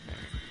buckle, man.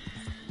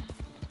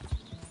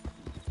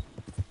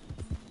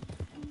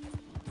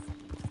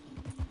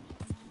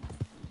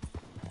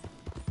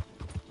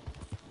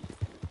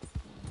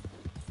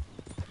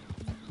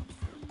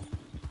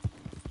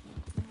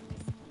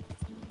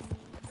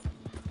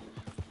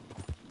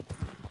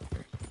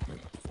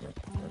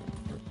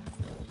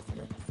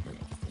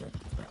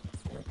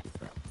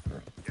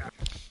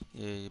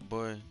 Yeah,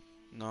 boy.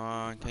 No,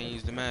 I can't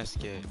use the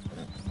mask yet.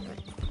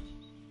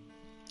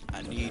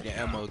 I need the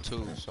ammo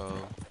too, so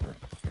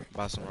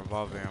buy some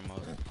revolver ammo.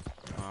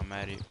 I'm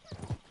at it.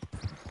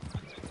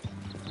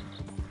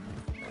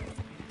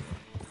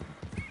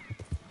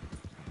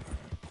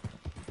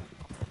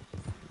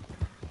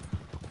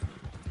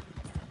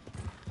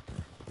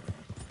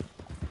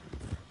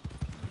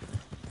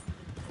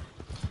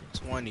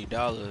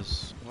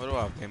 $20. What do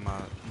I pay my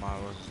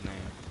what's his name?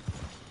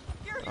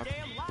 You're a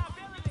damn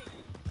liability.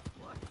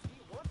 What?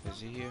 You want Is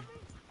he here?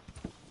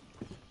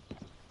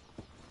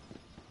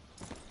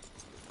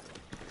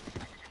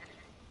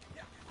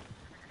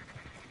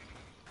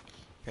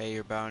 Pay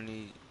your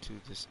bounty to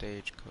the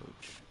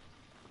stagecoach.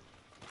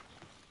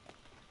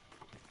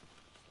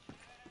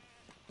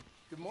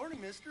 Good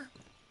morning, mister.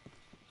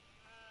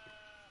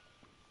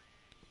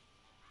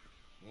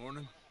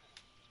 Morning.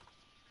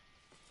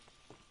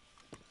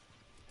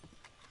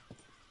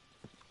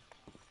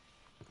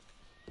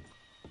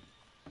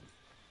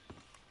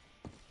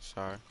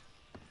 Sorry.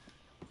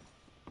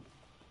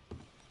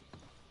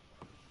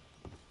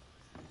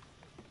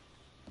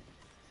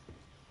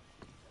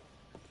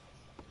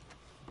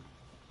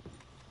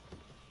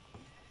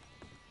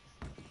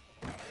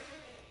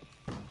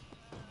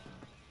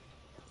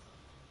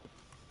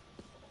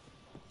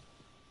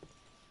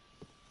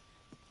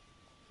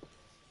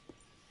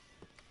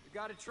 We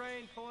got a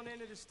train pulling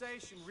into the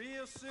station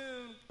real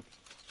soon.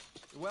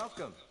 You're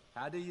welcome.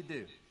 How do you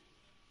do?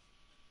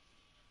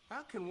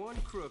 How can one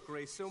crook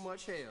raise so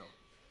much hell?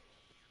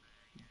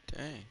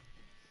 Dang.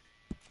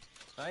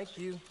 Thank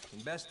you,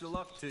 and best of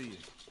luck to you.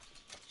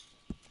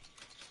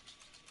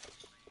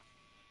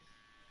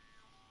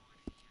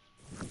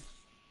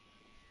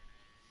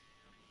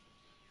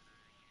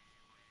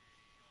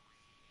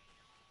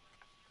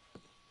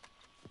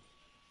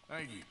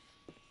 Thank you.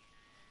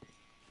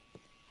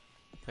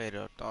 Paid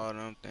up all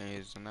them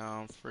things and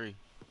now I'm free.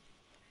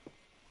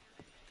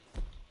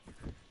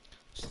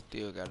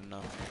 Still got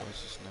enough.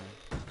 What's his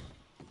name?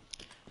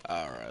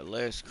 Alright,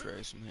 let's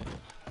create some hell.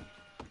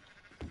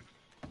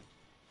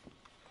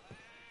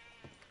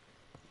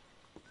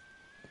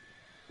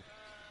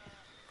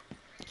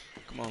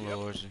 Come on,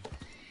 Lil Orgy.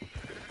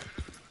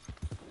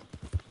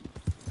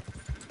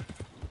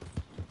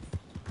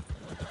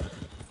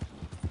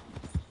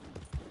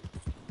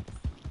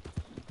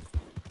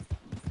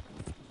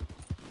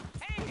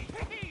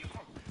 Hey,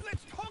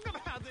 let's talk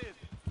about this.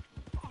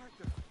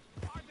 Arthur,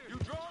 you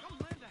drunk? Come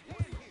lend a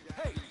hand here.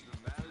 Hey, what's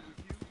the matter with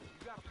you?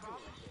 You got a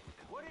problem?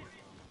 What is it?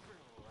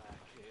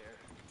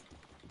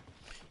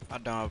 I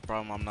don't have a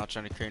problem. I'm not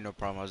trying to create no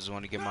problem. I just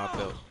want to get my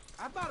belt.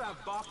 I thought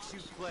I'd box you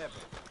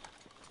clever.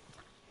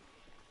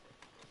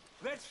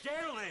 Let's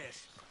settle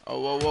this. Oh,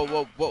 whoa, whoa,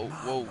 whoa, whoa,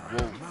 whoa,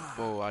 whoa,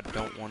 whoa. I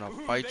don't want to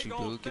fight you,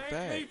 dude. Get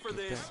back. Get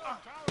back.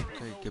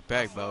 Okay, get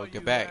back, bro.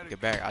 Get back. Get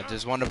back. I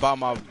just want to buy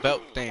my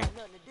belt thing.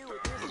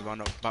 Just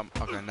want to buy.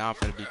 Okay, now I'm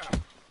finna beat you.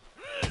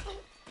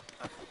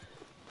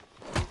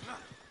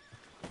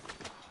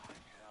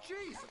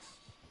 Jesus.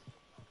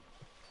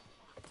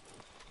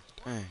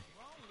 Dang.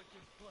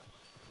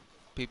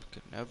 People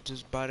could never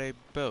just buy their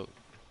belt.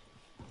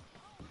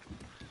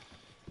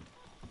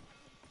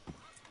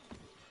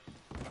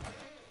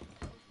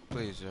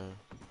 Please, sir.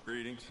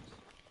 Greetings.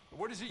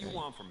 What is it you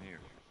want from here?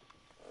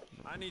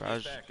 I need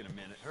Raj. this back in a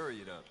minute.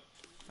 Hurry it up.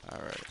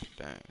 Alright,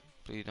 dang.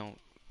 Please don't.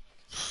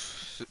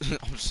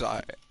 I'm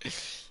sorry.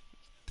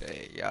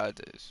 Dang, y'all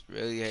just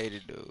really hate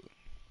it, dude.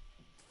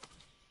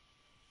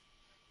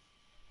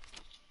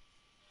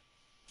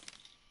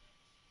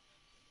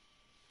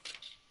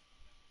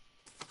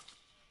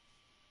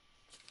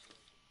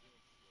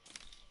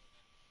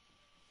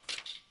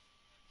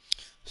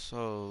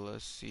 So,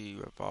 let's see.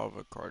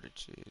 Revolver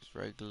cartridges.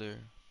 Regular.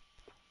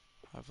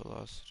 High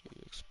velocity.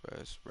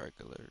 Express.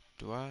 Regular.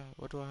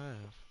 What do I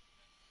have?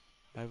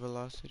 High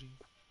velocity.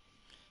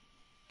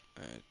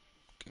 And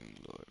King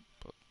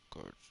Lord.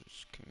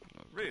 Cartridge. King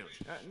Lord. Really?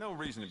 No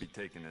reason to be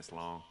taking this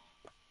long.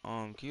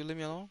 Can you leave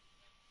me alone?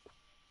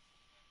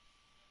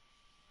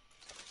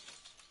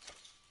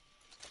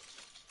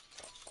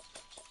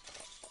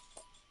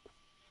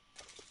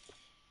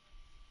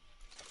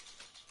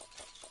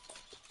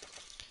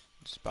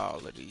 Just buy all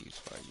of these,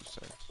 why you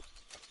say?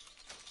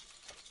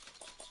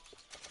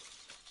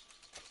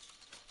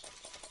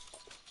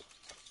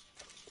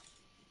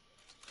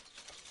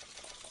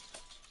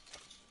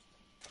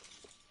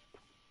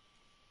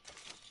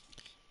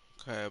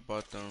 Okay, I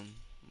bought them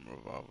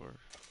revolver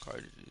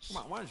cartridges. Come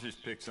on, why don't you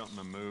just pick something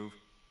and move?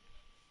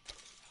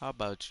 How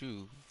about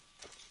you?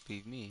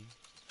 Beat me.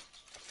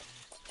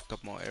 A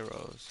couple more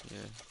arrows,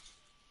 yeah.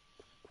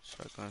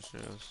 Shotgun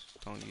shells.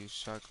 Don't use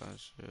shotgun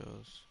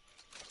shells.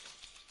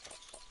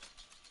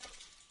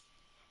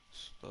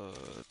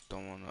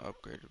 Don't want to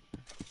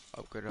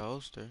upgrade a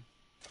holster.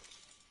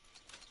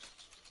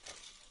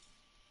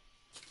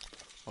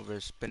 Over there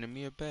spinning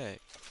me a bag.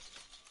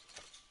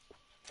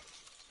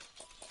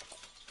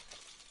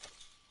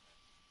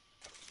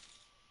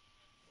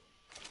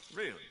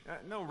 Really?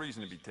 No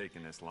reason to be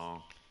taking this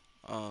long.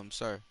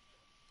 Sir,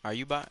 are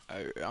you buying?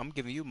 I'm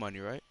giving you money,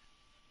 right?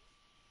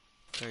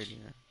 Right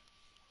here.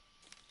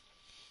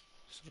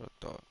 That's what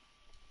I thought.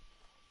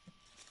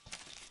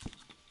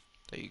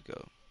 There you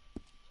go.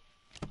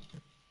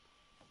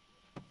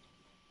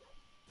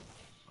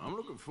 I'm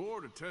looking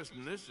forward to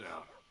testing this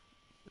out.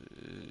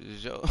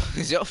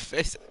 Is your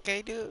face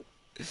okay, dude?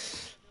 Look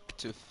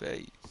at your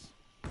face.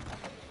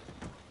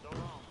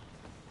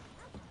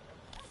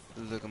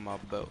 Look at my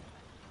belt.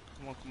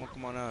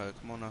 Come on out.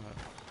 Come on out.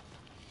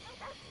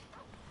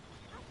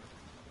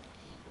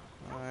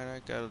 Alright, I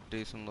got a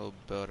decent little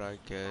belt, I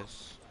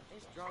guess.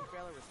 This drunk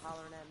fella was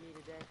hollering at me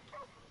today.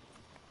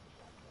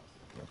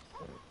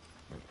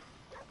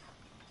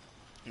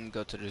 And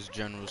go to this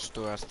general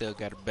store. I still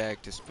got a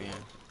bag to spend.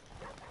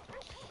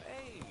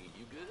 Hey,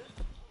 you good?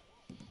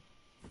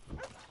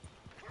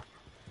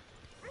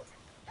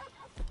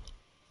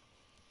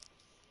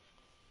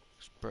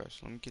 Express.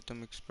 Let me get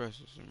them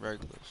expresses and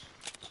regulars.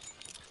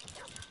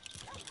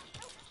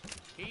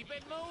 Keep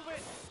it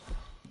moving.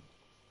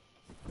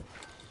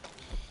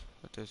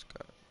 What this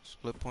guy?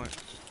 Split point.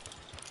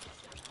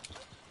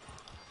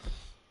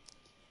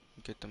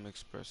 Get them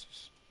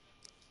expresses.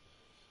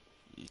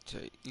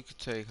 You could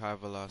take high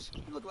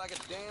velocity. You look like a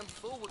damn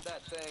fool with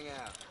that thing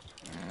out.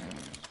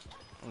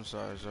 I'm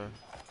sorry, sir.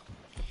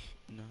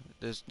 No,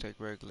 this take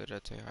regular,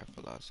 that take high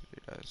velocity.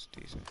 That's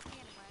decent.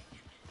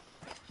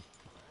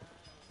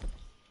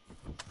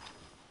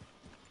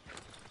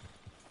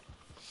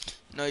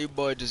 No, your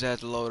boy just had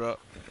to load up.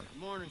 Good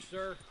morning,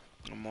 sir.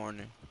 Good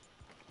morning.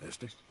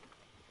 Mister?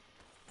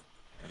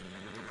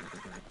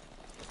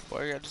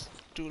 Boy, I gotta just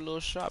do a little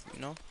shop, you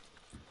know?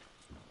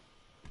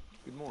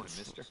 Good morning,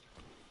 mister.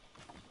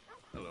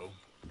 Hello.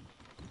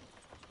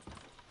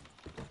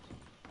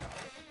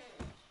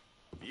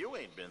 You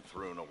ain't been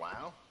through in a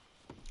while.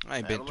 I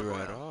ain't Have been a look through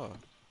at around. all.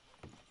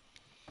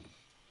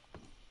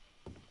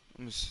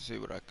 Let me see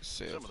what I can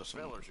say. Some of the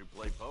fellers who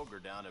play poker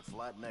down at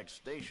Flat Neck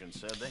Station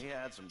said they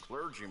had some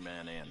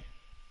clergyman in.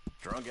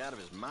 Drunk out of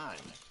his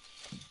mind.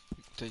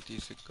 Take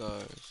these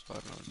cigars. Why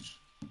don't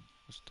you?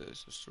 What's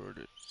this?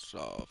 Assorted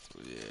soft.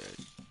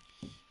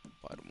 Yeah.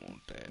 I don't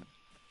want that.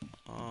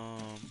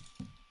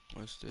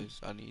 What's this?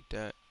 I need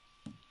that.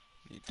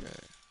 Need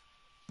that.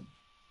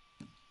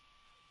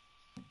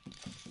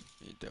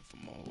 Need that for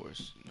my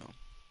horse, you know.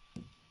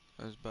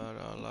 That's about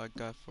all I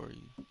got for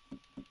you.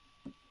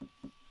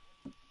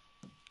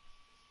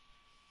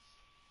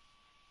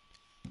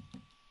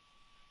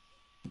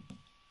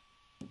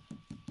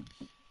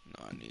 No,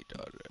 I need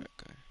all that,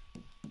 okay.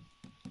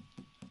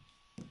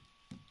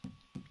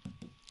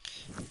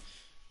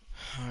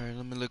 Alright,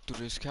 let me look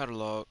through this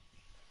catalog.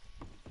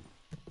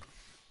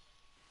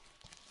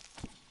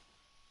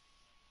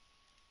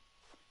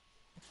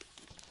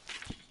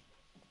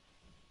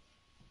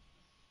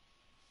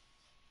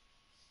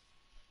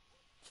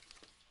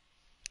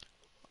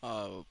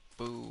 Oh,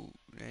 boo.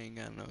 They ain't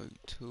got no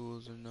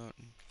tools or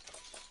nothing.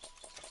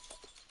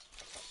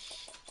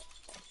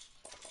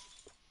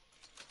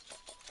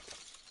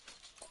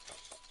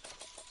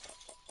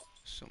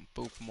 Some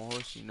boo for my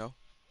horse, you know.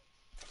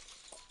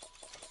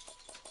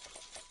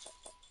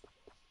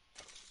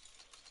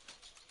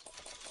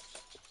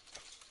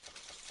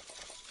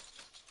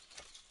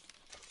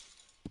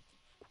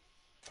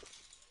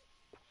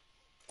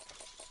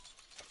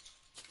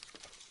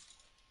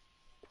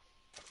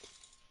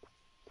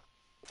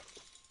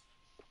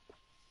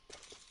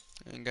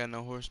 Ain't got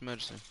no horse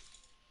medicine.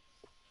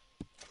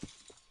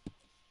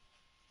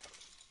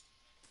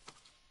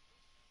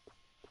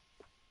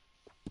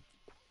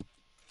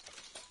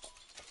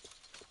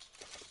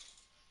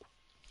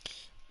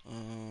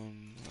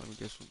 Let me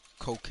get some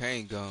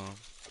cocaine gum.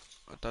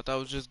 I thought that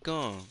was just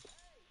gum.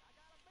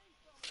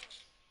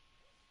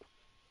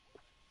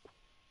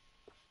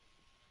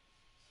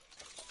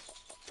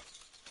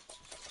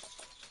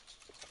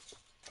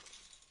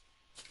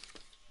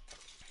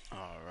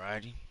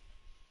 Alrighty.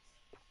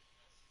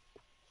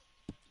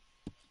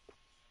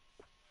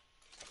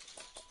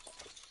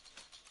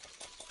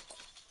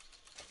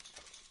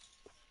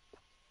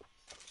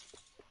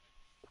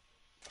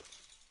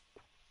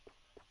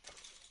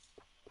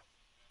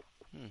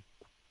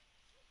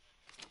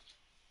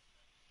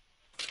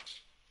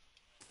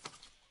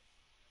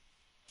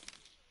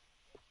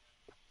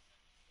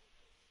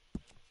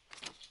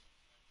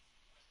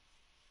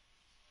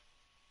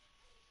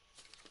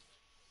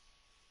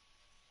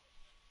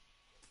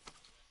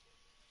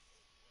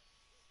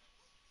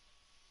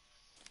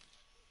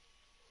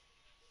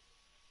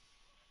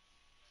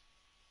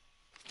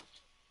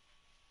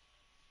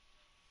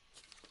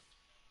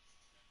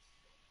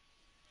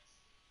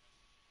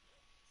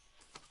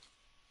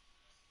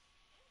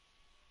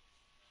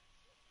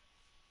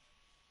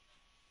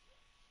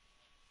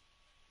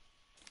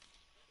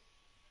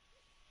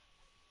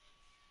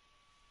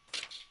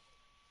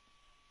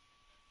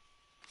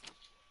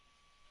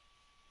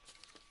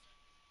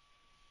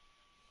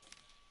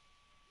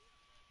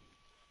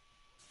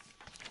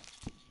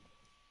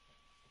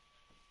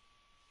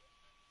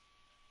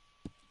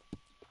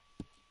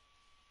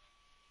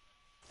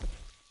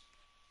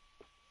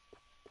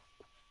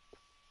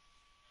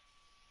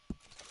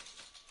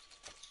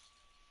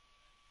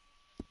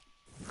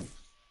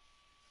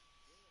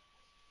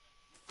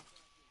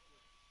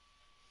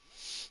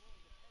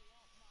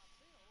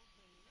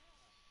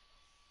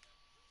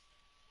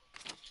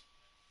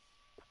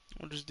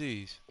 What is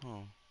these?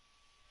 Oh.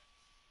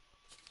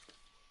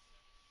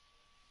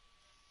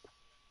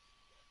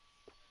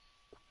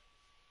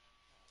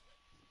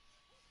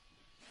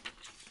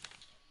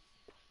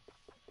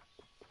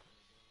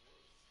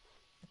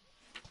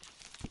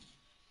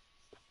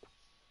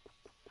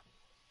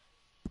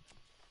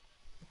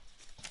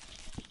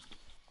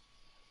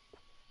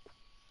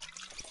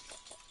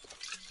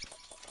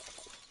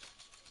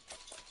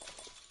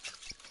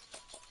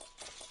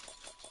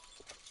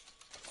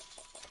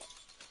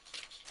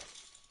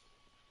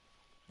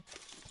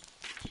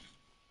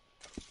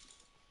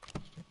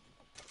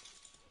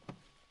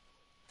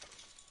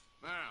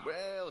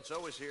 it's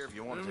always here if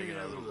you want to take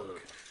another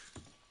look.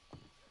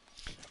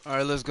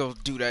 Alright, let's go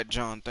do that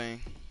John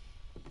thing.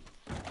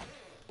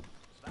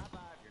 Stop by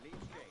if your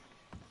needs change.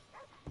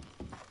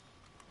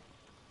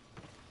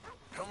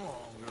 Come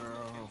on,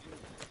 girl.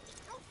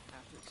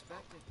 Have to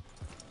expect it.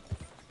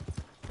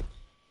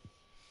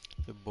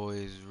 The boy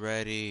is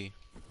ready.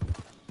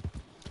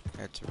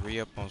 Had to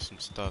re-up on some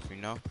stuff, you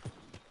know?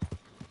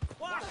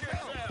 Watch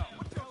yourself!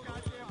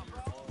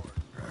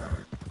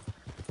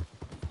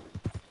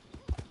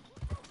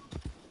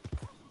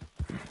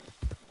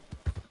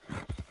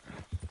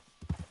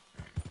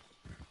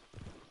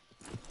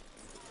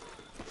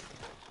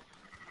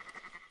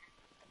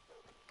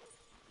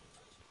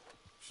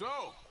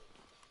 So,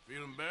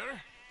 feeling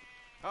better?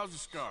 How's the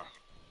scar?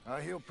 I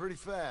heal pretty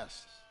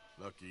fast.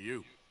 Lucky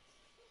you.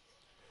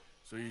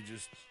 So you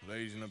just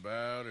lazing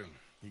about and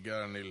you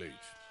got any leads?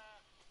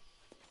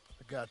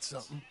 I got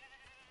something.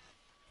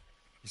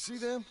 You see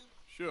them?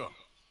 Sure.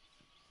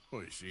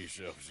 Well, you see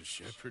yourself as a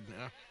shepherd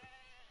now?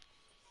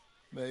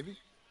 Maybe.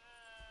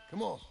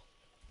 Come on.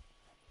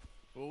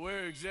 Well,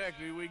 where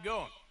exactly are we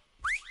going?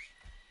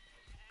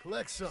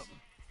 Collect something.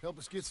 Help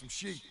us get some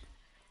sheep.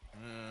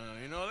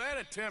 You know, that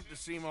attempt to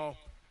seem all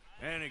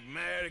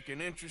enigmatic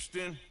and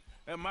interesting,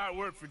 that might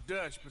work for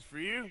Dutch, but for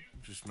you,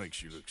 it just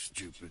makes you look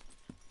stupid.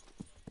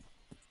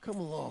 Come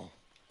along.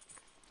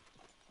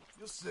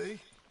 You'll see.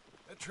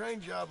 That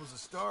train job was a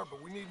start,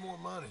 but we need more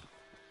money.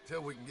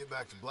 Till we can get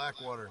back to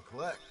Blackwater and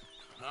collect.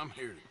 I'm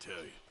here to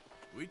tell you.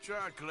 We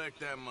try to collect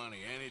that money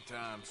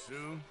anytime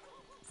soon,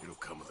 it'll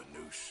come with a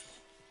noose.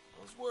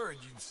 I was worried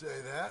you'd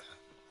say that.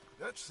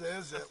 Dutch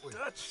says that we...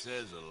 Dutch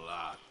says a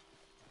lot.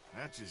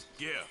 That's his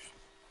gift.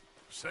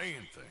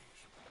 Saying things.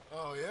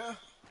 Oh, yeah?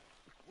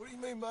 What do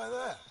you mean by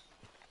that?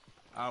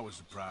 I was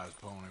a prize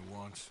pony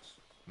once.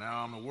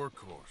 Now I'm a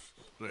workhorse.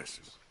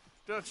 Listen,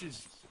 Dutch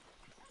is...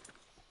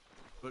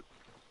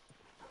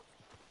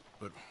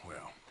 But,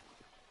 well,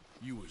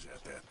 you was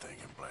at that thing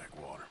in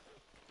Blackwater.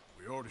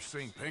 We already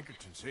seen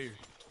Pinkertons here.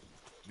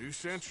 New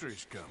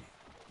century's coming.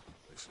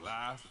 This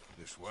life,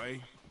 this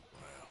way,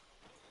 well,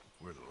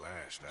 we're the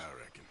last, I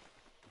reckon.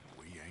 And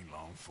we ain't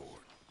long for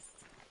it.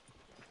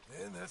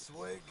 Then that's the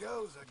way it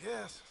goes, I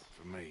guess.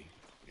 For me,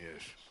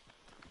 yes.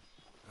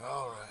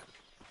 All right.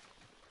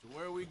 So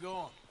where are we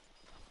going?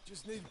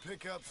 Just need to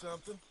pick up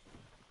something.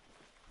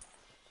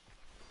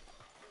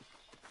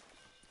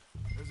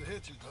 There's a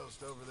hitching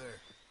post over there.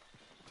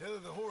 Tether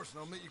the horse and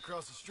I'll meet you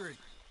across the street.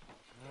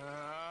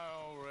 I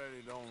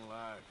already don't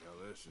like how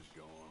this is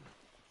going.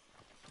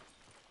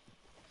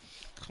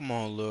 Come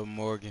on, little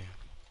Morgan.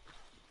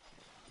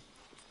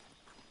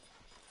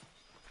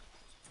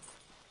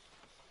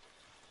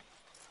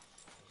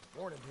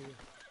 Morning, Peter.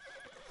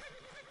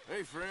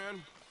 Hey,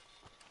 friend.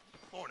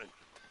 Morning.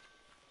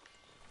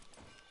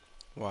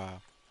 Wow.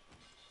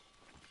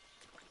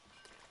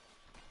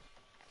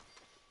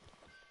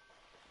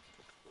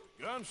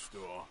 Gun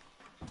store?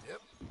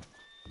 Yep.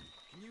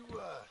 Can you,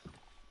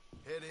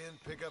 head in,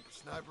 pick up a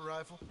sniper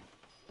rifle?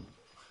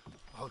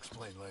 I'll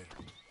explain later.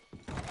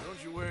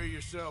 Don't you wear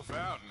yourself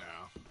out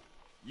now.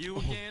 You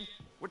again?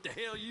 What the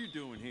hell you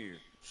doing here?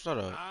 Shut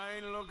up. I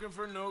ain't looking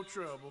for no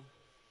trouble.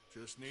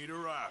 Just need a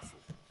rifle.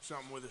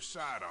 Something with a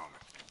sight on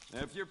it.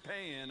 Now, if you're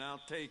paying,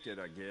 I'll take it,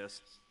 I guess.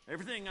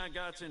 Everything I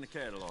got's in the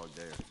catalog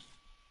there.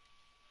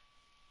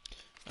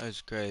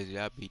 That's crazy.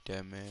 I beat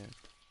that man.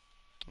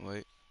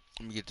 Wait,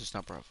 let me get the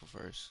sniper rifle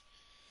first.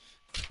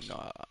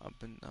 No, I've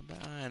been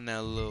eyeing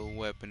that little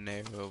weapon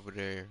there over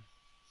there.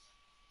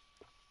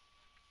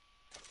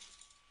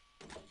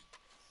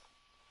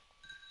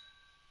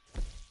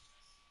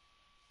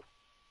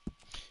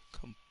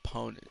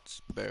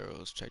 Components,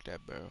 barrels. Check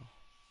that barrel.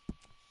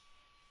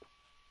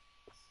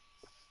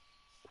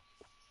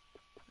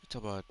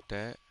 Talk about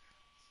that.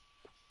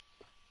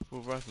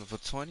 Full rifle for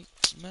 20.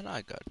 Man,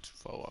 I got you.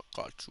 Fo.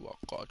 I got you.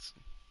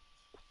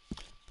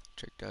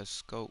 Check that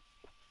scope.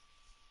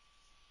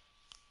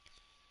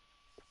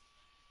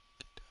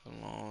 Get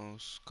that long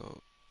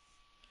scope.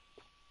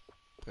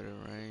 Better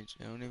range.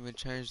 It don't even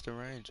change the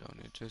range on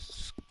it.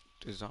 Just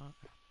design.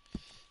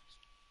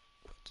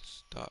 About the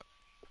stock.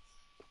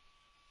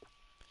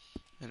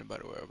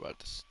 Anybody worry about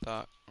the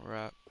stock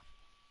wrap?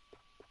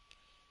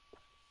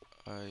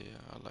 Oh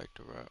yeah, I like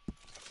the wrap.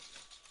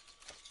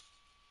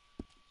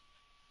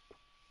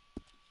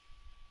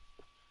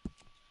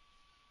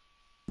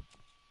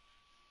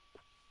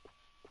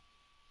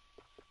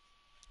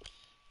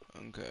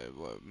 Okay,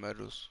 what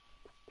metals?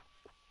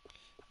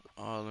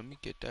 Oh, let me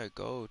get that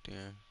gold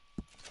then.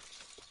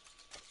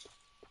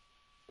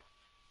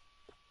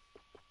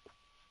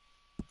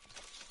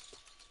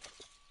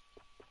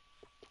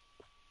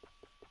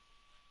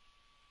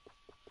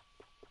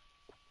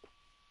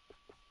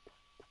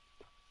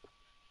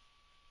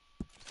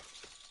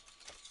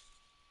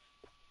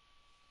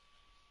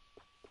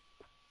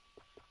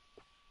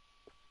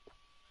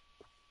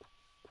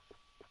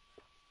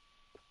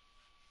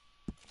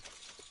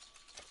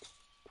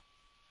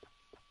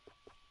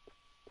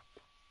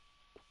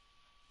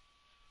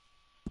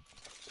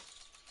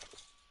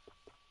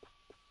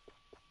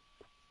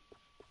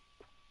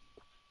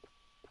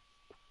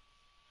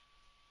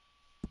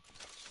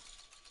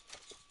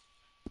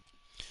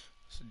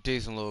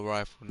 Decent little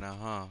rifle now,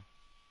 huh?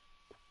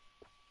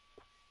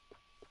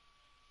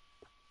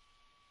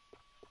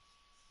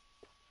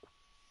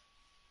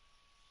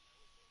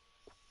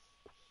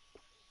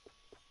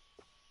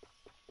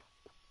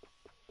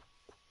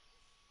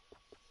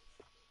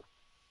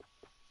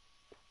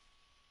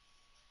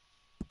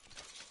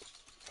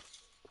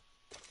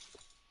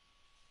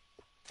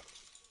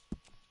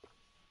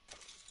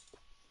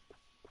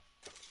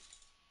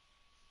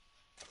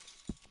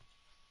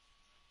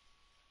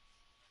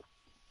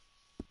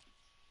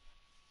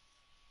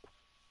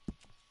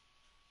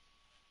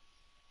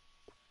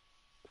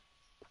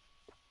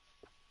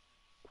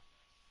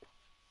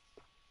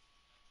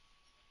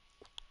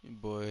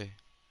 Boy,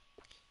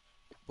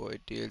 boy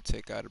did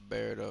take out a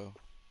bear though.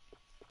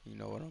 You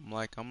know what I'm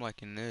like? I'm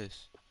liking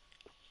this.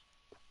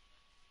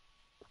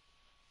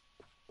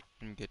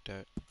 Let me get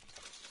that.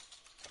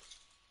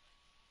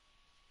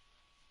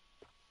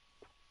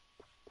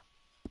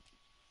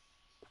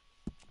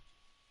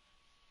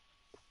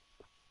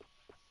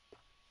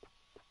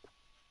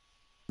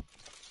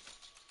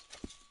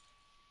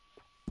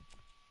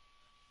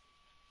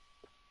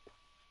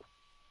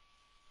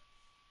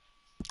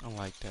 I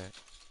like that.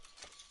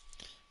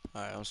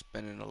 Alright, I'm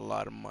spending a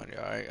lot of money.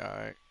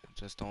 Alright.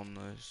 Just on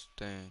this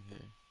thing here.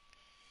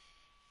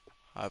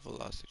 High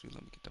velocity.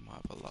 Let me get them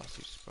high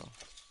velocities, bro.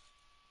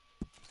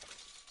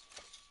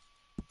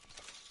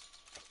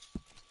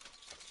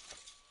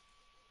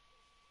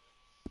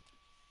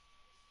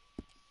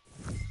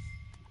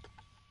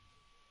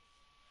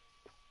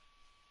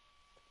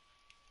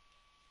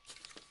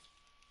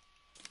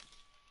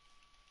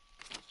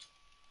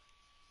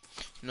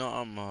 No,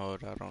 I'm gonna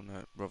hold out on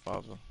that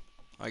revolver.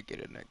 I get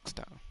it next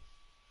time.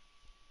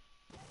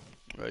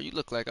 Bro, you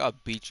look like I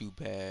beat you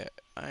bad.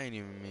 I ain't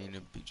even mean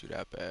to beat you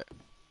that bad.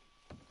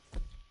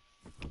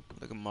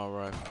 Look at my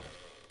rifle.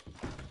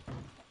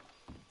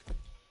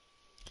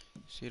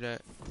 See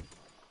that?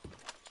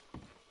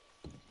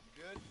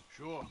 Good?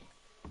 Sure.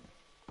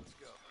 Let's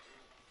go.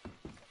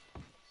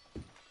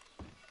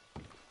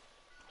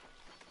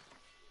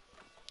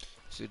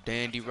 It's a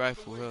dandy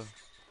rifle here.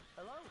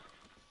 Hello.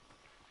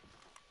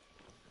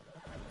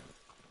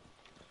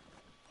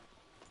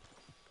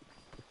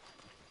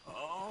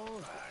 All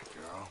right,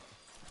 girl.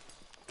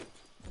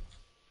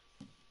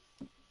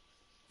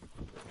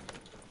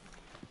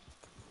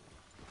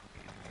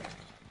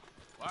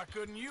 Why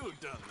couldn't you have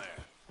done that?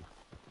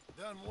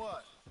 Done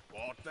what?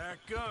 Bought that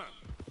gun.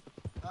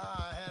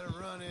 I had a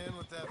run-in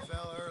with that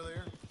fella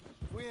earlier.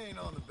 We ain't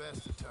on the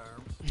best of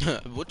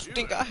terms. What you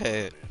think I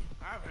had?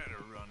 I've had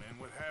a run-in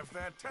with half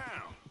that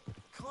town.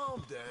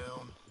 Calm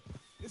down.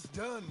 It's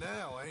done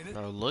now, ain't it?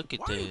 Bro, look at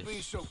Why you this.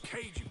 being so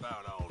cagey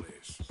about all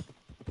this?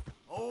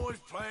 Always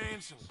playing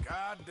some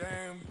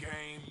goddamn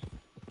game.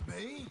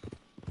 Me?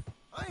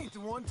 I ain't the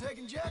one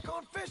taking Jack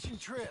on fishing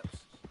trips.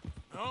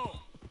 No,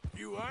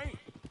 you ain't.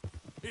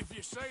 If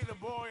you say the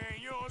boy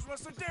ain't yours,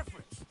 what's the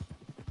difference?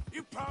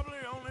 You probably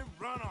only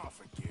run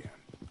off again.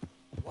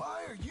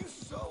 Why are you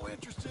so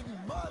interested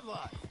in my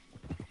life?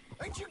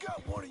 Ain't you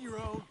got one of your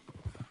own?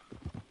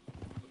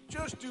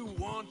 Just do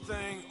one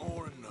thing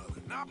or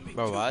another. Not be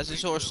Bro, too why is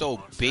this big horse at so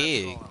once,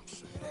 big? that's all I'm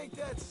saying. It ain't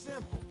that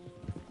simple.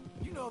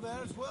 You know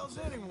that as well as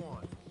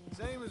anyone.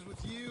 Same as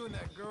with you and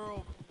that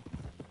girl.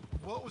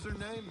 What was her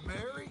name?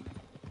 Mary?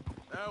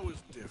 That was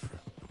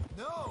different.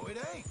 No, it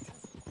ain't.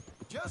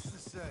 Just the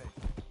same.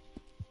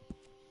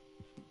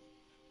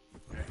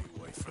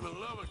 Anyway, for the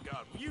love of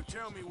God, will you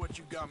tell me what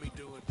you got me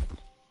doing?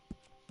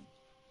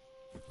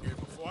 Here,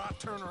 before I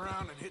turn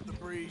around and hit the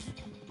breeze.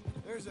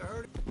 There's a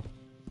herd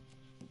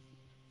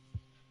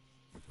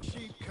of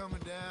sheep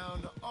coming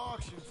down to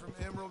auction from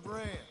Emerald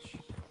Ranch.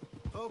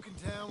 Folk in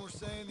town were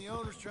saying the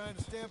owner's trying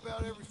to stamp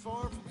out every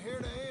farm from here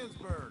to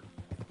Ansburg.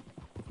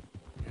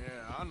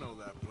 Yeah, I know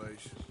that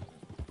place.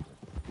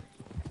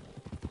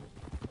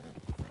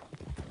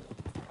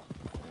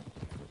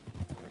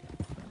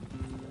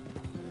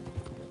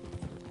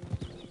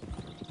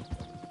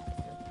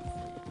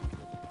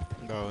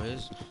 Bro,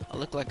 I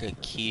look like a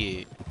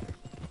kid.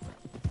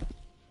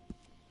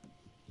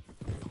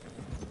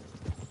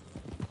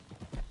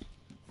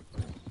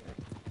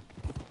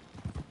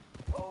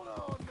 Hold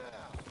on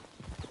now.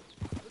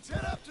 Let's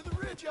head up to the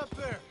ridge up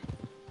there.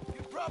 Get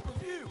a proper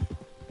view.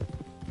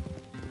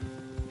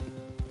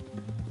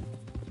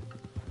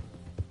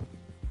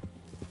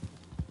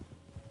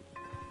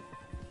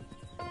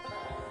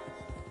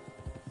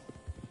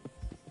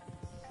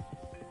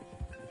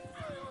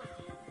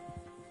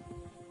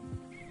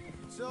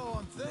 So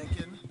I'm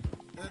thinking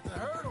that the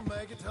herd will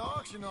make it to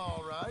auction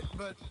all right,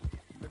 but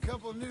a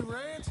couple of new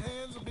ranch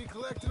hands will be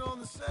collecting on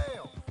the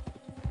sale.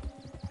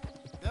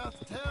 Doubt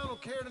the town will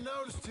care to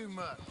notice too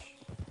much.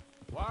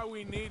 Why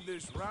we need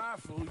this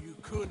rifle you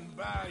couldn't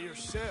buy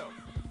yourself?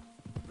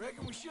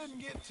 Reckon we shouldn't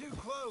get too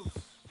close.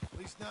 At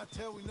least not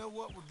till we know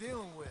what we're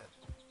dealing with.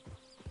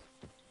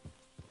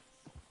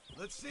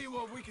 Let's see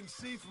what we can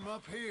see from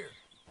up here.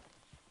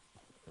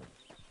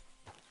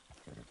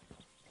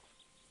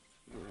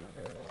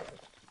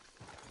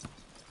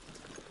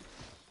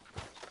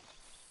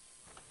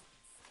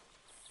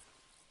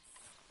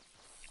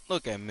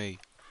 Look at me.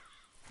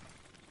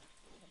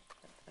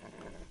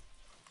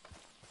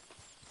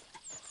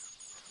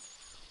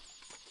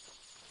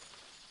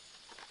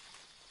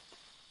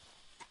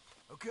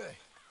 Okay,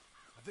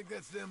 I think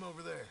that's them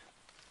over there.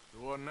 So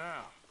what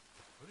now?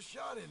 Put a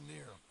shot in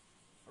near them.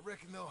 I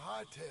reckon they'll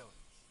hightail it.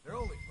 They're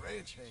only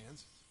ranch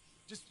hands.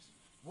 Just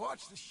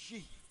watch the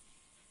sheep.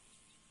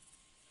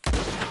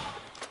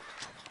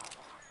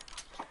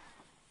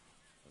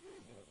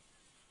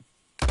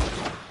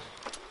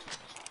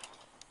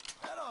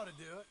 That ought to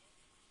do it.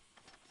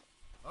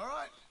 All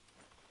right,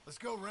 let's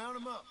go round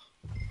them up.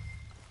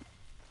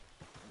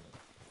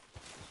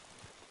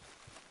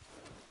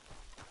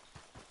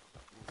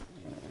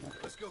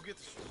 Let's go get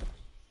the sheep.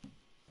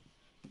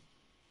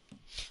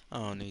 I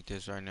don't need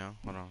this right now.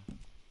 Hold on.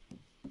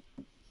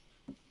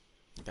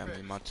 Got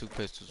me my 2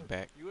 pistols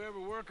back. You ever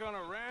work on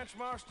a ranch,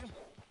 Marston?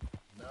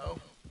 No.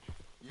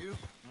 You?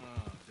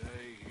 Oh,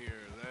 day here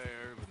or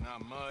there, but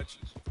not much.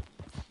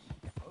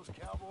 Most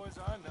cowboys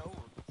I know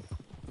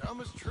are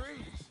dumb as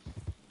trees.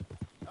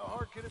 How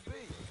hard could it be?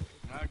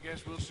 I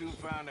guess we'll soon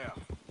find out.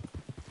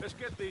 Let's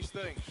get these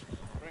things.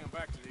 Bring them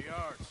back to the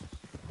yards.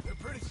 They're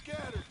pretty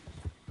scattered.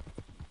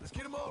 Let's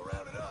get them all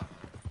rounded up.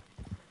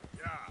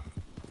 Yeah.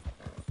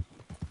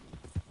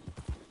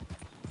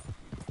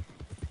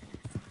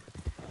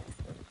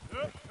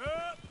 Up,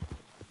 up.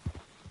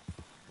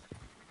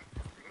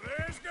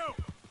 Let's go.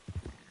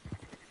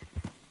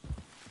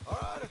 All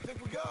right, I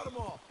think we got them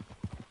all.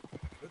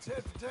 Let's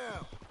head for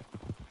town.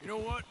 You know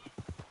what?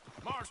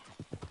 Marston,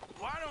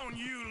 why don't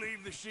you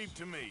leave the sheep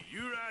to me?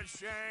 You ride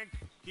Shank,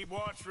 keep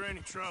watch for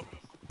any trouble.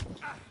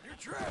 Ah, you're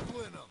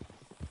trampling them.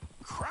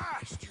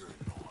 Christ, you're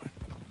annoying.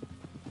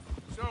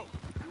 So,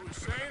 you were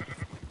saying?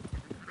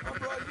 I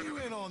brought you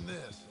in on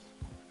this.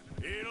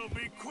 It'll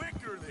be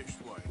quicker this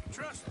way.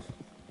 Trust me.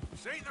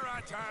 This ain't the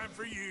right time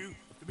for you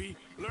to be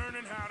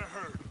learning how to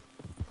herd.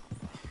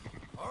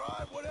 All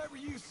right, whatever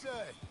you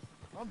say.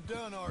 I'm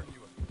done arguing.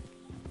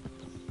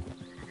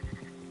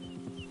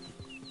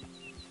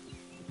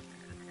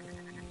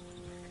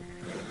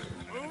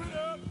 Move it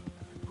up.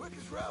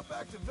 Quickest route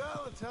back to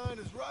Valentine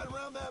is right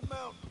around that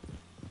mountain.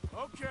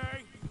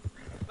 Okay.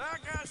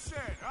 Like I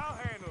said, I'll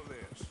handle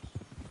this.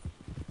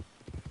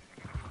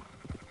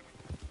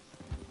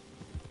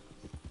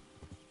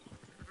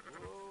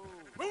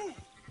 Move!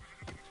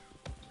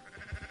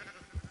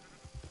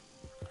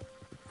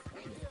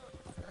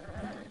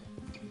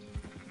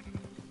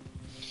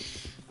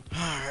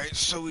 Alright,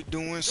 so we're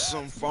doing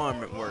some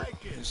farming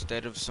work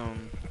instead of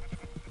some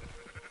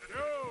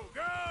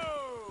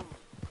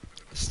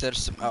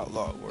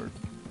outlaw work.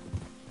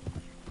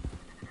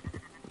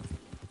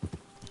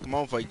 Come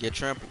on before you get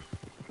trampled.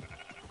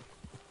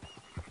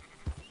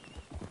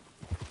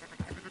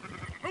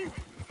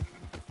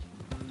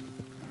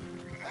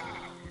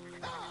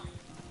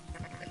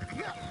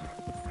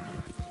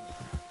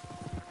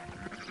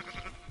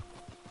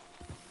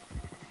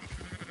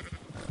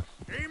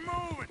 Keep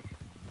moving.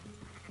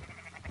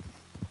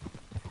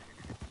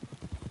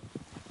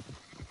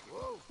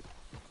 Whoa.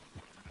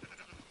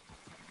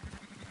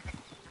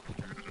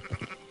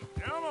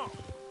 Come on.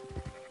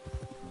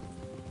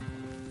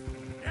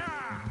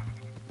 Yeah.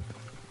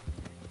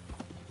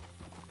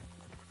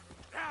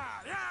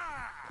 Yeah, yeah.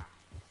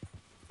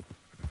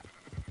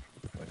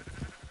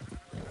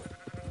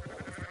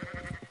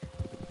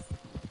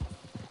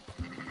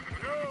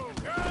 Go,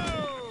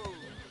 go.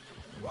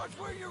 Watch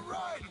where you're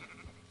riding.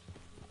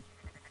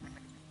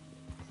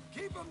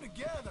 Keep them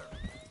together.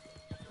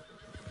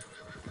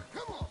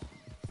 Come on.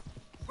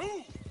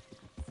 Move.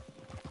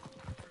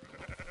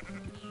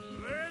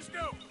 Let's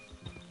go.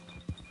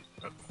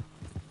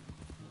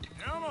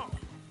 Come on.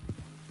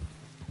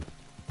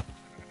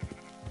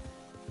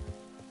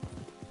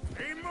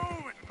 Keep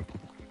moving.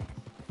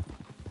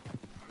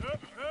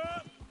 Up,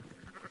 up.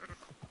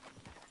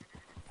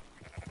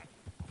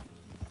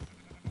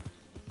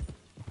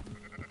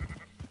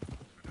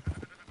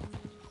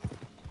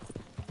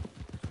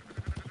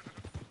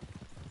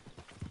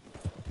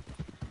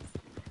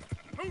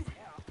 Move.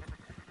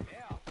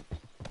 Yeah.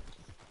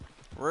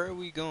 Where are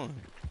we going?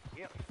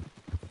 Yep.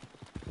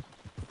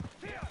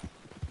 Yeah.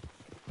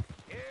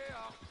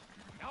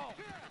 No.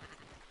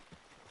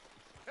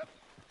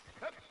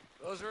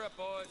 Those are up,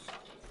 boys.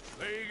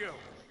 There you go.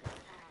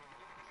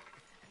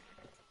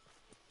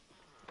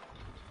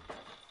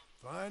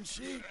 Fine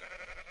sheep.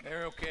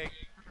 They're okay.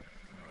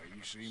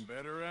 You seem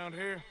better around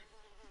here?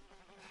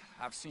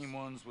 I've seen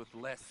ones with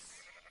less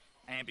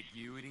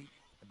ambiguity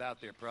about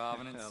their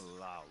provenance. A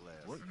lot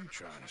less. What are you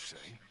trying to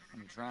say?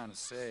 I'm trying to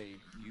say,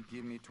 you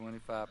give me 25%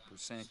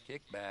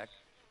 kickback,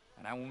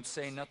 and I won't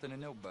say nothing to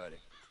nobody.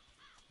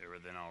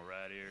 Everything all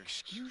right here?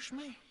 Excuse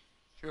me?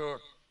 Sure,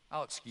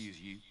 I'll excuse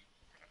you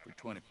for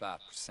 25%.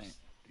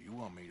 Do you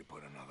want me to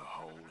put another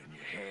hole in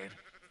your head?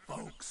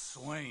 Folks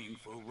swing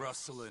for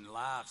rustling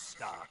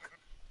livestock.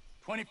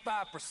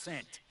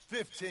 25%.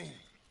 15.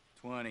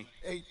 20.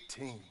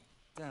 18.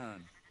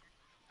 Done.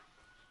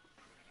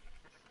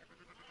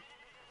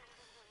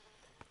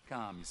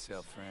 Calm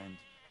yourself, friend.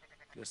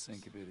 Just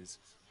think of it as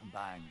I'm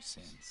buying your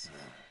sins.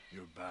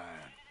 You're buying.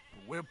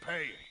 But we're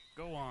paying.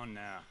 Go on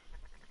now.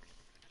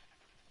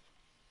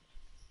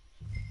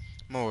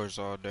 Mower's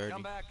all dirty.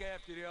 Come back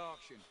after the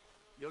auction.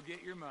 You'll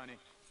get your money.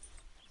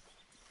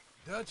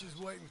 Dutch is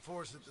waiting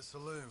for us at the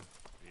saloon.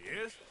 He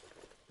is?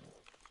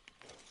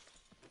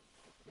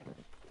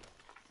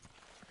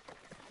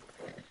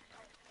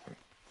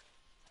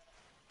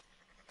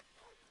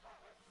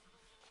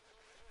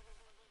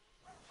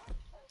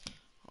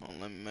 Oh,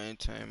 let me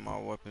maintain my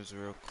weapons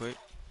real quick.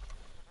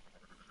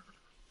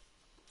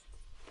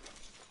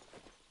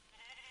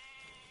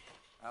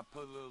 I'd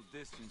put a little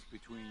distance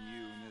between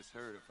you and this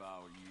herd if I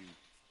were you.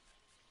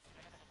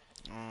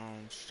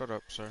 Shut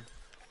up, sir.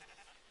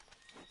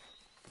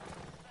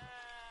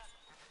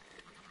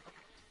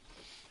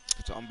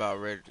 So I'm about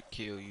ready to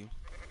kill you.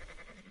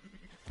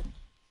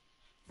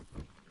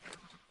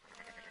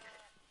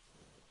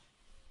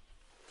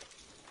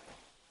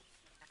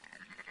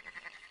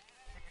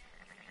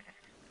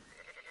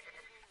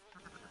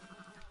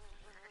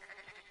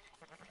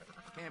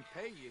 Can't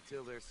pay you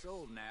till they're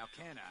sold now,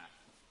 can I?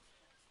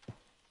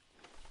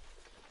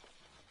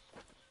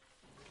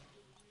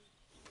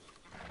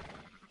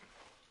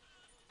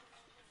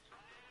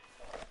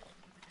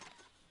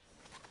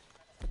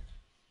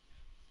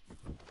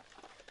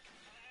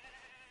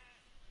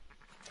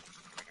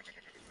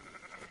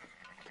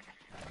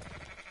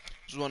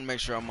 Just want to make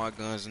sure all my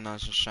guns are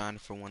nice and shiny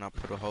for when I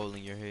put a hole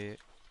in your head.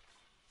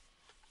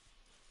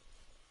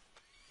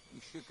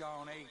 You shook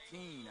on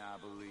 18, I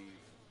believe.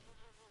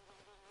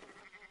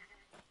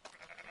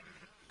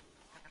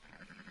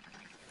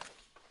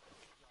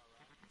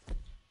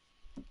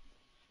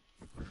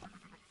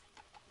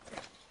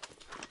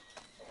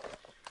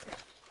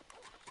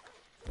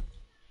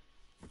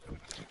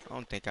 I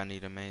don't think I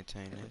need to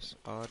maintain this.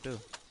 Oh, I do.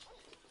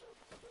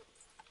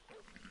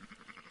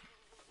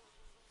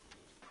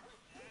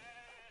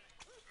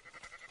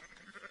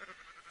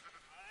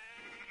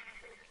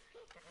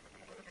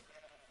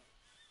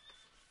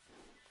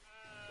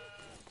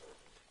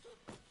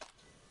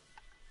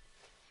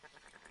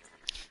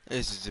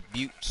 This is a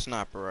Butte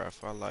sniper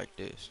rifle. I like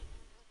this.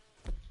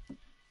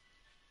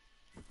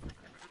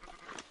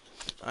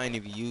 I ain't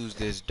even used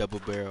this double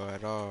barrel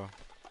at all.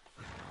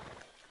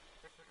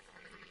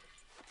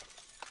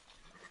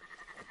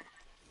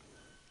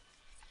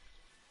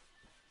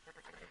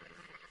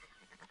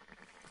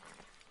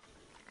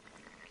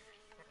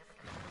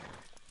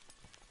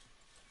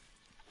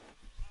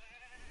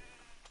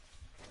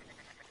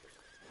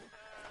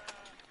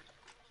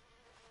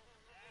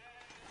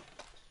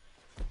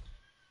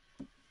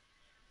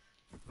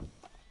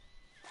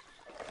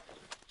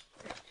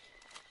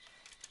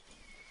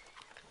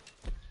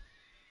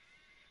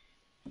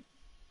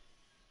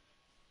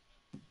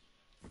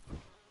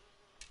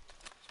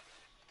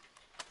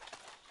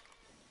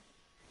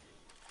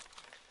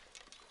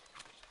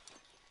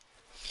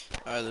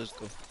 Alright, let's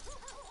go.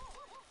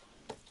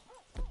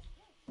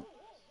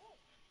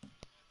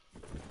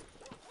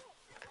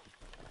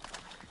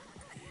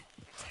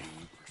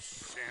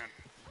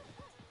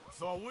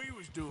 Thought we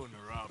was doing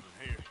the robbing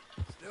here.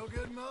 Still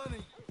good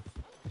money.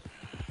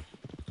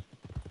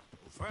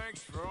 Well,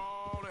 thanks for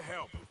all the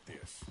help with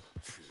this.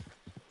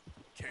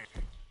 Can't.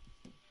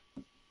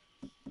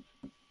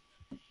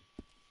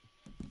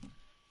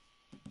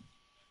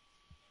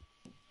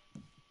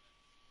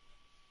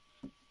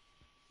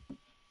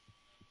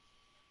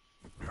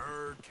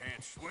 Herd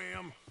can't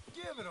swim.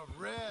 Give it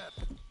a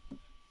rest.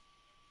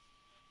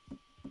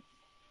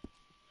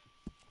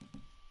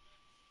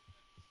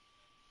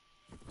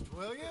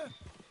 Will ya?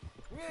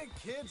 We ain't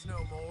kids no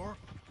more.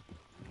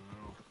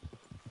 No,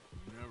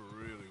 never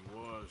really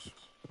was.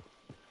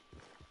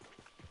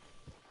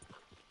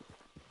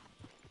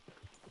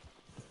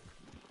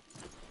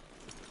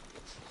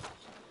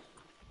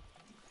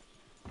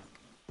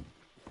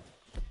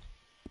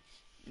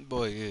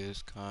 Boy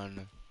is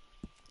kinda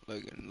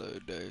like in the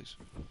days.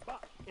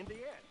 But in the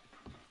end,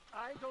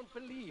 I don't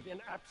believe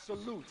in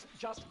absolutes,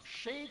 just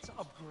shades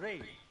of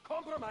gray.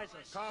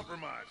 Compromises.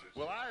 Compromises.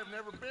 Well, I have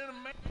never been a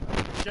man.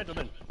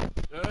 Gentlemen.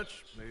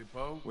 Dutch, me,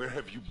 Poe. Where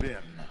have you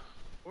been?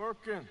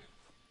 Working.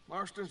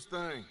 Marston's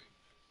thing.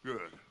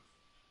 Good.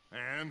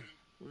 And?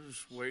 We're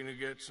just waiting to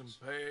get some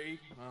pay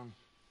on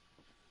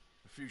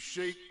a few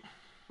sheep.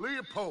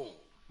 Leopold,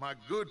 my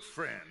good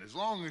friend, as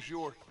long as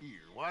you're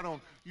here, why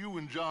don't you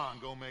and John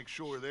go make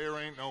sure there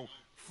ain't no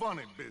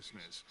funny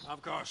business?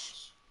 Of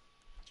course.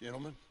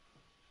 Gentlemen,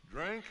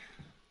 drink?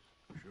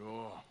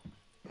 Sure.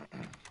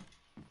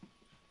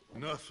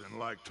 Nothing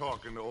like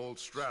talking to old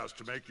Strauss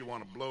to make you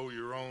want to blow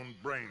your own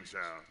brains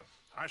out.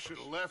 I should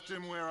have left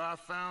him where I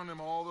found him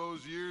all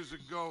those years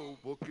ago.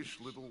 Bookish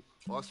little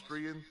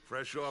Austrian,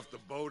 fresh off the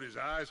boat, his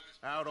eyes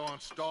out on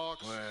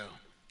stalks. Well,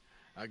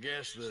 I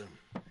guess the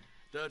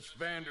Dutch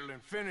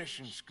Vanderlyn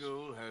Finishing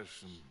School has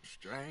some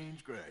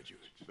strange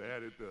graduates.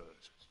 That it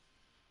does.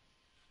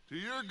 To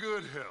your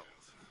good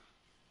health.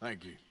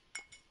 Thank you.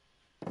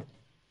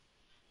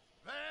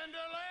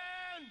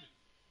 Vanderlyn!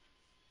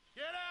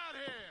 Get out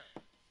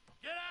here!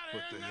 Get out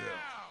What here the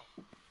now!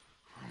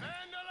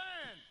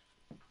 Vanderlyn!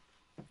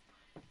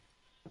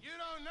 You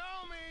don't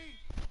know me,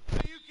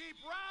 but you keep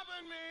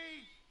robbing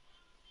me.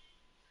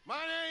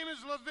 My name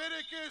is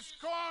Leviticus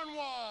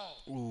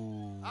Cornwall.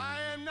 Ooh. I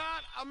am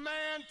not a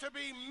man to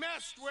be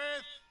messed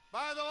with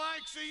by the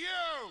likes of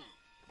you.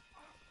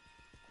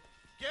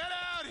 Get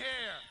out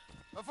here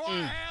before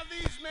I have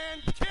these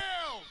men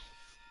killed.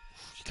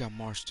 You got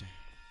Marston.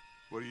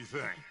 What do you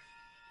think?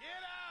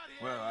 Get out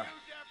here, Well,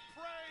 you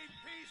depraved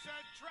piece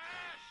of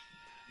trash.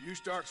 You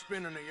start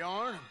spinning a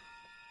yarn.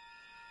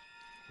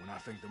 When I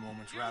think the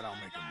moment's right, I'll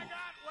make a move.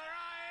 Got where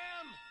I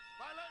am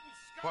by letting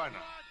scum Partner.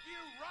 like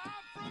you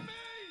rob from me.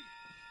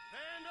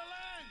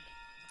 Vandalin,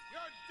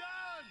 you're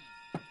done.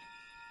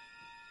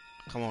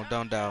 Come on,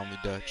 don't die on me,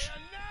 Dutch.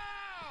 And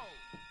now,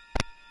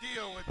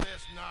 deal with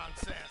this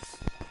nonsense.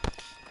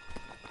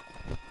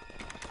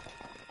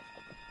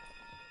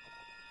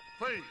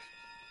 Please,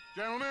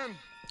 gentlemen.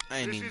 I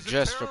ain't this even is a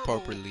dressed terrible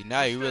appropriately.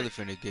 Now you really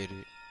mistake. finna get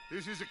it.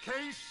 This is a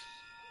case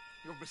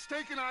of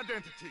mistaken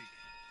identity.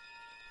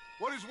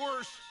 What is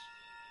worse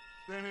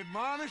than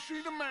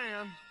admonishing a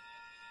man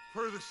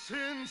for the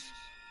sins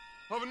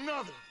of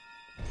another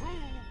who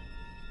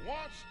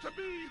wants to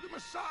be the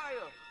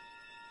Messiah?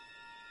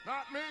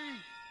 Not me,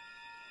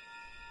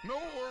 nor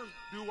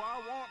do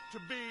I want to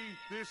be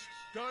this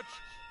Dutch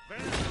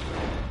vandal,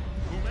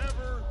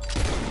 whomever.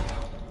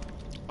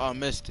 Oh, I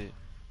missed it.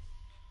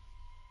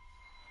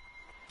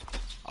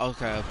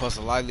 Okay, I bust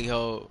a lightly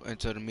hold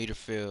into the meter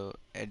field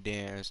and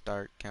then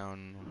start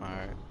counting.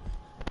 Alright.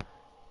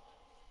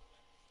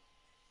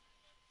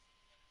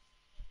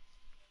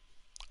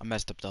 I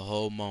messed up the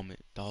whole moment,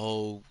 the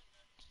whole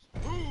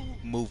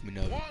movement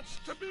of it. Wants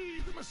to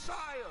be the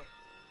Messiah.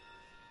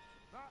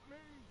 Not me,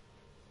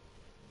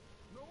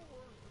 nor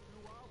do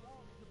I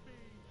want to be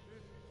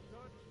this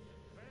Dutch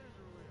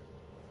Vanderlyn,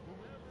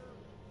 whomever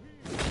he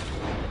is.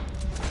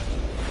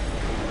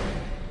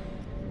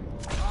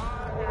 I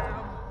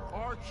am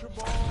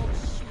Archibald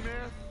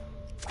Smith,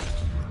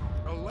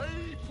 a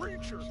lay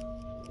preacher.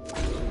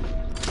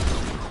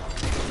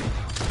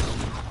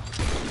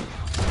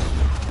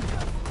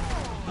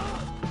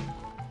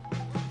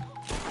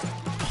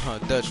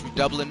 Dutch, we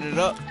doubling it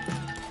up.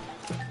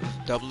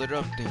 Double it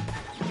up then.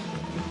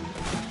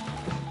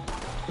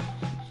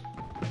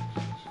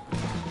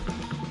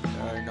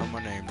 You already know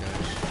my name, Dutch.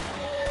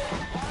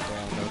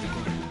 Download it.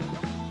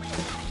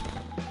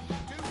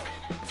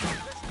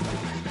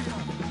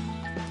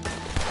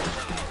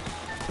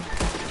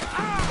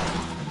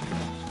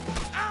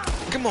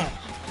 Come on.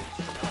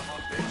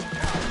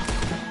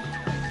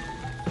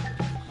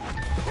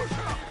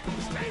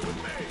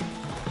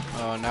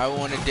 Oh, now we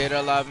want to Dead or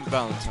Alive and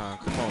Valentine.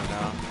 Come on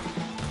now.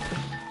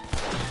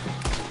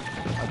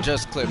 I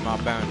just clipped my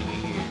bounty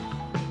here.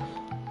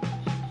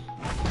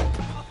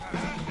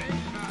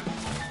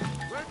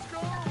 Let's go!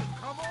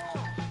 Come on!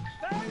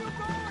 Where are you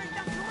going?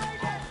 That's the way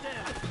down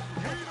there.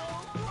 We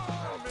don't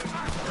run,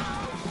 Mr.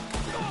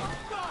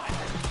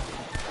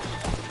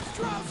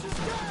 Strauss is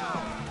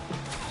down.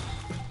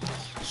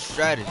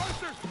 Strategy.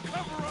 Arthur,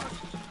 cover us!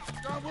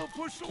 God will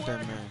push the That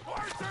wagon! man.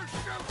 Arthur,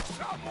 shoot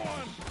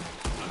someone!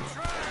 I'm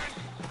trying!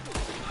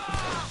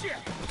 Shit!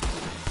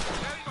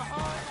 Get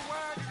behind the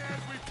wagon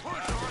as we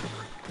push,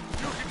 Arthur!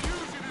 You can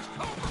use it as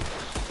cover!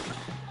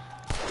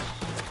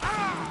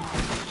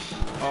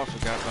 Oh, I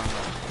forgot about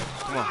that.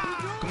 Come on.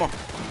 Come on.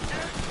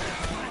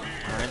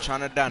 I ain't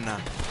trying to die now.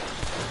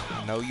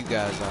 I know you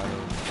guys are.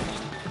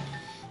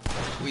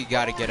 We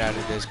gotta get out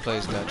of this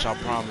place, Dutch. I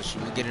promise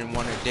you. We're getting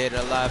one of Dead or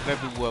Alive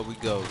everywhere we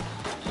go.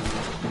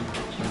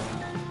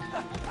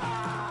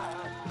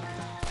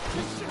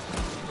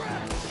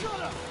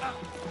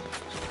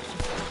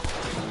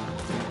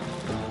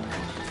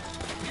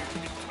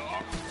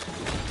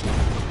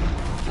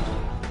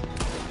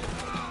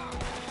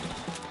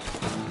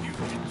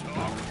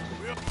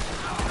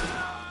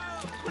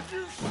 Would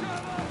you shut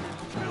up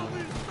and kill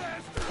these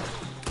bastards?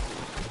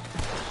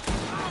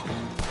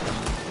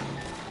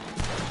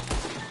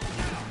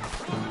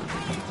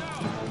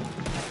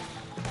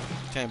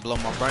 Can't blow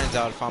my brains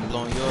out if I'm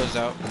blowing yours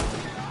out.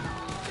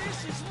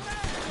 This is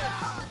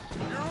madness.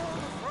 You're on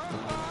the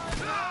front line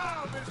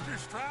now, Mr.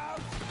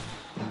 Strauss!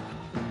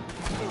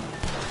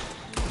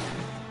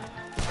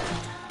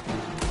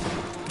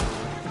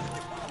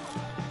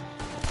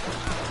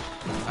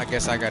 I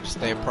guess I gotta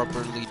stay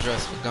appropriately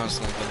dressed for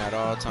gunslinging at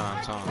all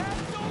times, huh?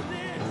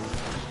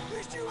 At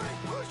least you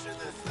ain't pushing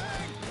this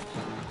thing.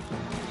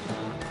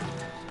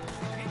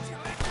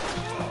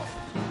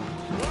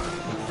 Why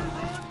don't you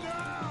run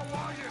now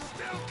while you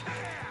still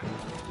can?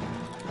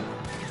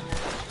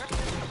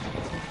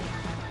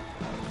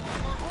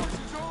 Our horse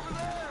is over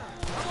there!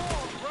 Come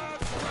on, run,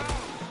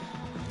 Strauss!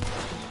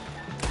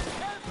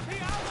 Help me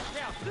out of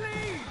here,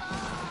 please.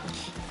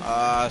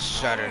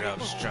 Shut it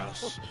up,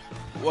 Strauss.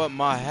 What,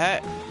 my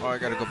hat? Oh, I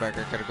gotta go back,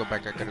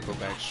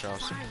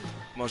 Strauss.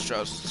 Come on,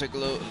 Strauss. Take a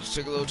little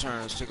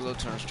turn,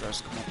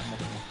 Strauss. Come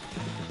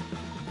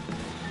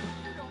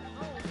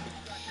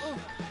on.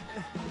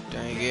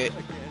 Dang it.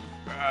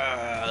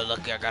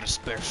 Lucky I got a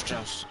spare,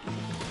 Strauss.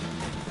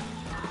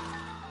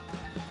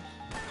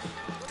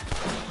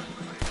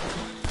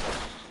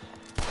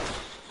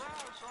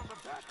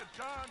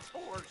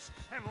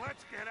 and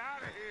let's get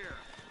out of here.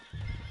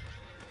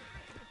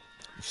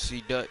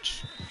 See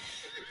Dutch.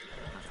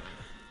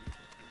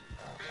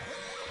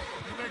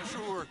 You make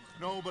sure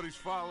nobody's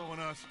following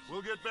us.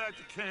 We'll get back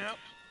to camp.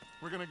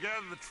 We're gonna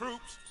gather the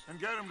troops and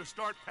get them to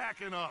start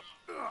packing up.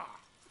 Ugh.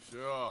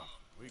 Sure.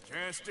 We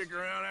can't stick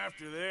around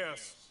after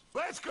this.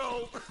 Let's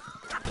go!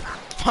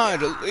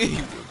 Finally,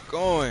 we're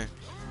going.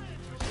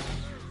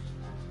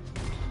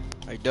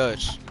 Hey,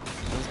 Dutch.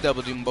 Let's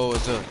double them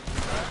boys up.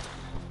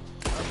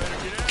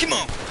 Come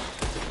on!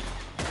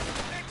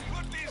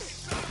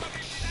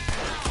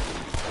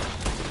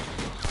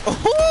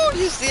 Oh,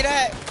 you see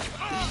that?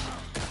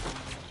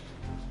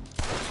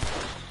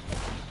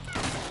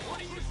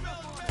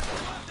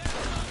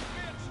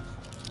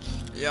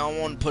 Y'all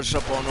don't want to push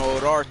up on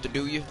old Arthur,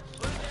 do you?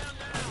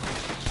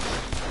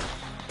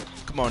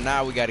 Come on,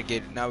 now we gotta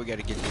get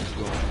this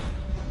going.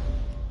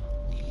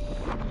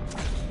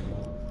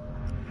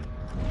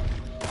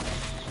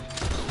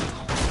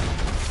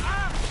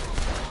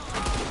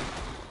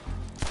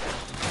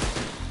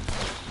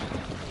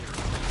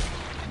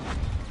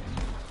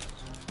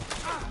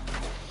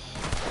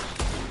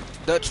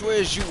 Dutch,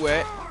 where's you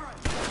at?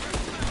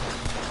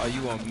 Oh,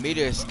 you want me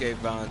to escape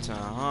Valentine,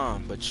 huh?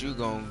 But you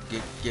gonna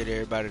get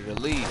everybody to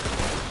leave.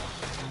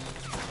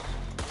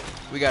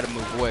 We gotta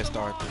move west,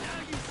 Arthur.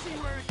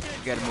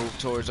 We gotta move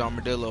towards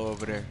Armadillo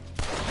over there.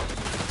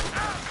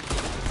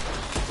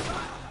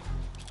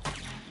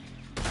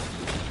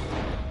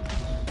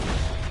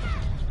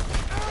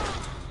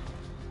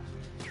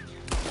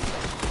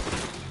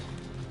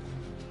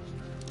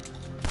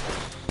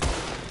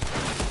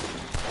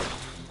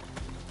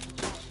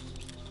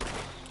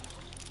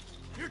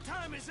 Your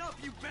time is up,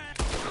 you bat!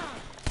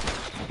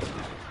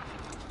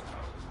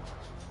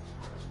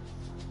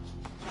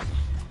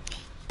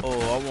 Oh,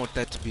 I want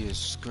that to be a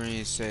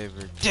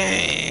screensaver.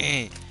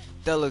 Dang!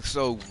 That looks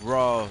so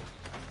raw.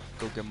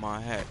 Go get my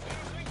hat.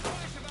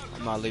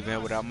 I'm not leaving here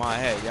without my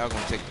hat. Y'all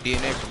gonna take the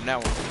DNA from that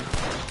one.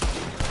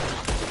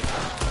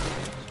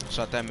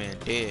 Shot that man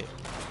dead.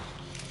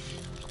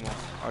 Come on,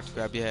 Arthur,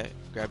 grab your hat.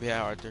 Grab your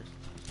hat, Arthur.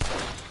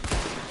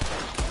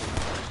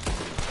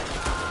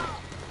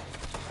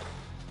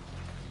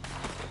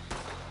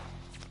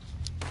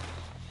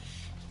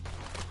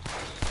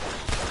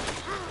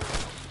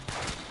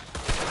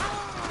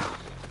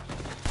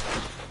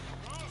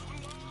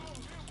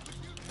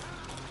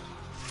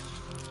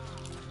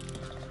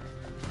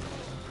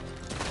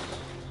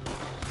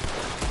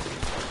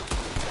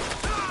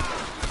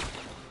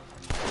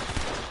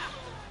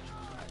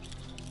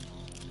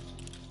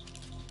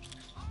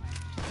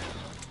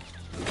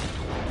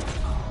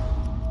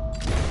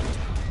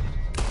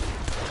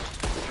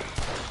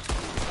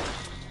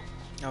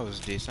 That was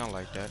decent, I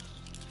like that.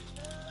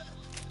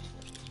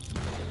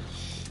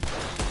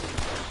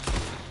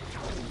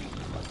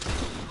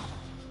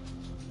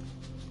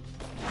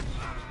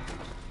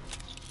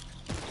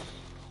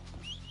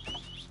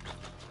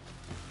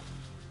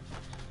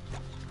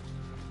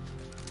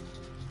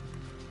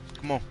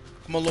 Come on,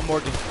 little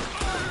Morgan.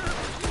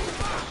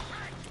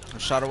 I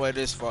shot away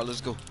this far, let's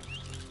go.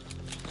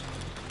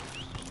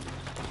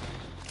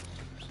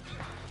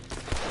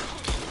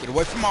 Get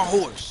away from my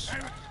horse.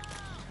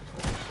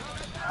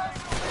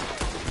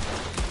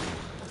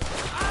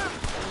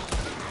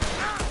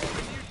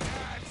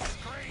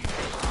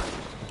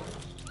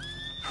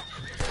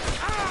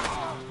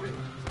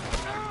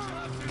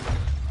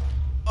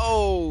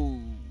 Oh,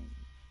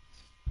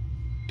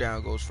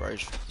 down goes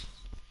Frazier.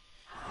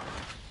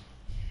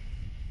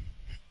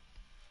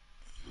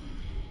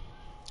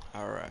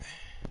 All right.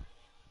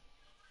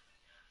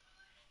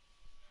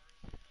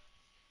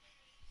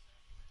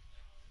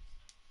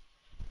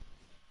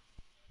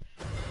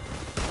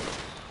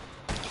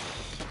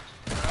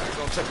 You're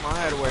gonna take my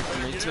hat away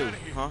from me too,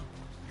 huh?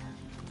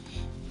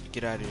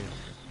 Get out of here.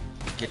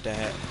 Get that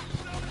hat.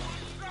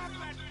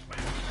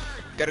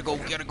 Gotta go,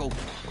 gotta go.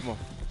 Come on.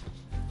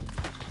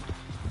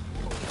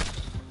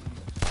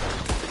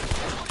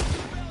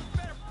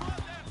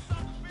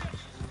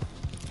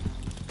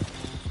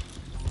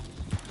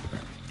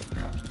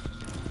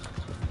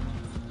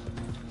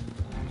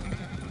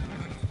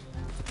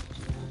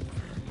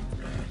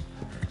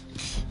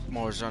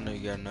 Mars, I know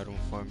you got another one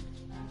for me.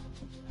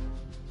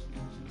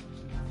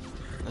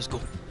 Let's go.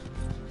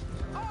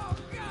 Oh,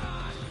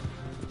 God!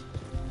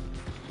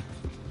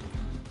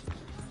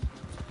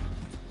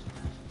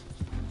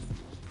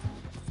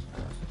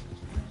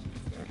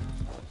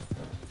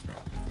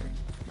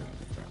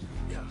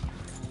 Yeah.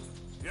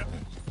 Yep.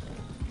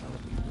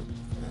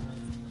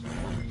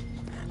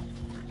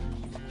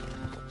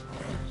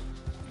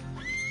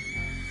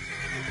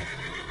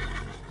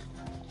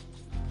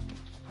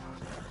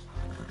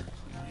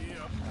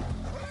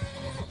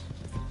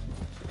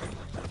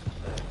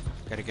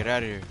 Gotta get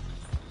out of here.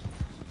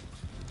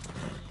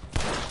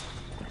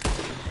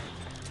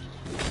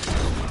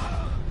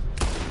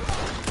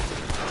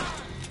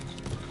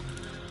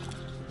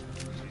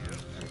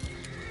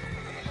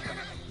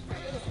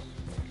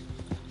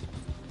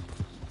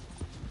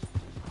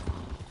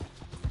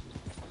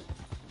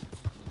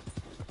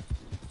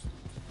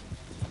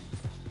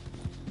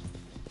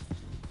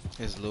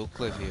 It's a little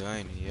cliff here,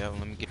 ain't it? Yep,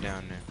 let me get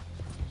down there.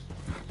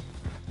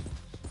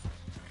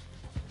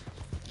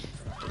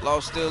 The law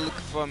still looking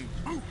for me.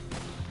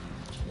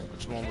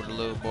 Which one with the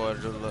little boy?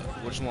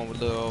 Which one with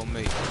little old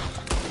me?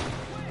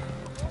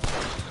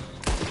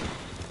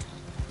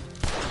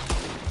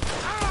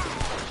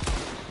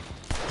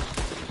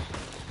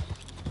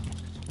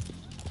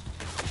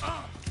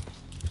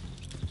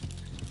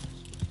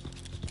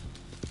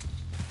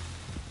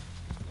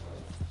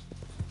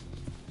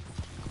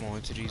 Come on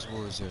into these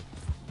woods here.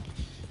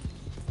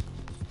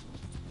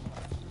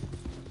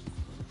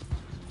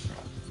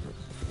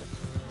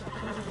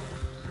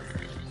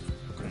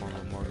 Come on,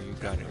 little Morgan, you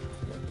got it.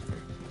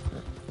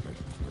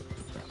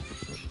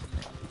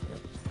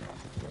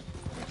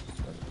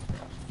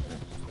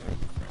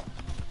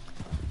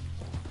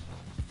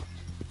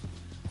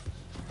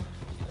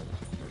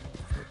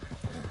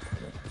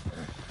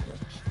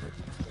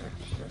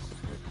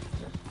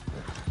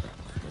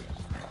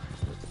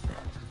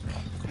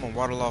 Come on,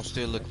 Waterlaw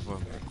still looking for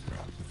me.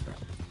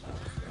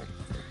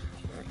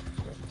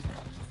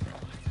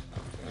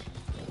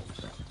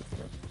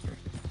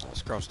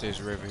 Let's cross this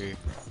river here.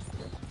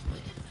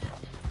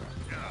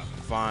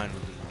 Finally.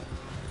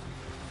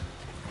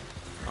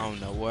 I don't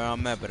know where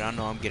I'm at, but I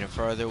know I'm getting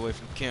further away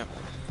from camp.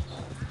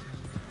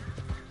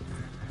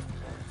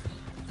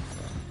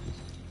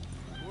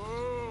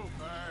 Whoa,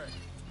 back.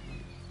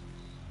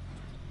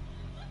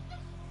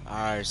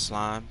 Alright,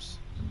 slimes.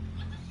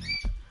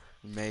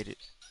 We made it.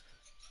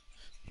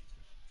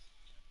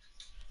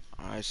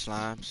 Alright,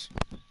 slimes.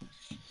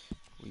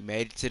 We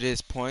made it to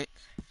this point.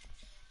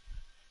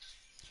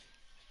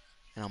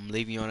 And I'm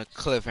leaving you on a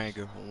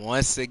cliffhanger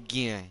once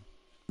again.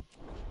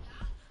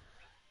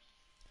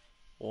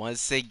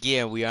 Once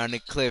again, we are on a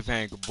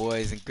cliffhanger,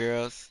 boys and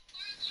girls.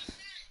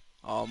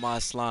 All my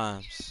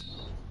slimes.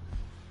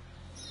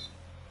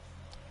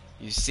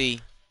 You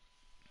see?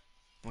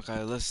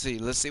 Okay, let's see.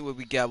 Let's see what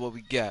we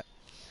got,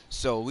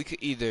 So, we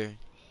could either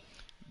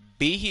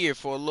be here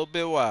for a little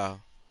bit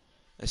while.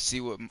 Let's see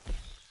what...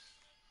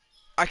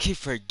 I keep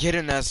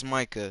forgetting that's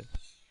Micah.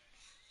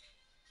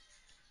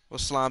 Well,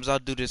 slimes, I'll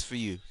do this for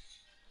you.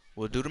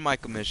 We'll do the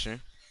Micah mission.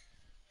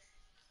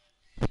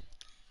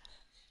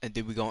 And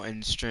then we're going to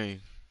end the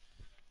stream.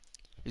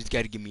 You just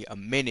got to give me a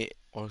minute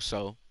or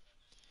so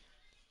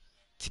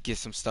to get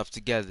some stuff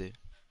together.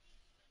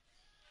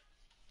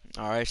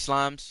 Alright,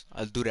 slimes,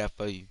 I'll do that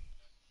for you.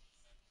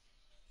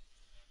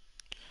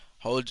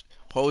 Hold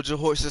your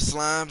horses,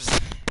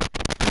 slimes.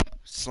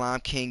 Slime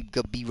King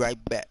gonna be right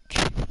back.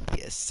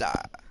 Yes, sir.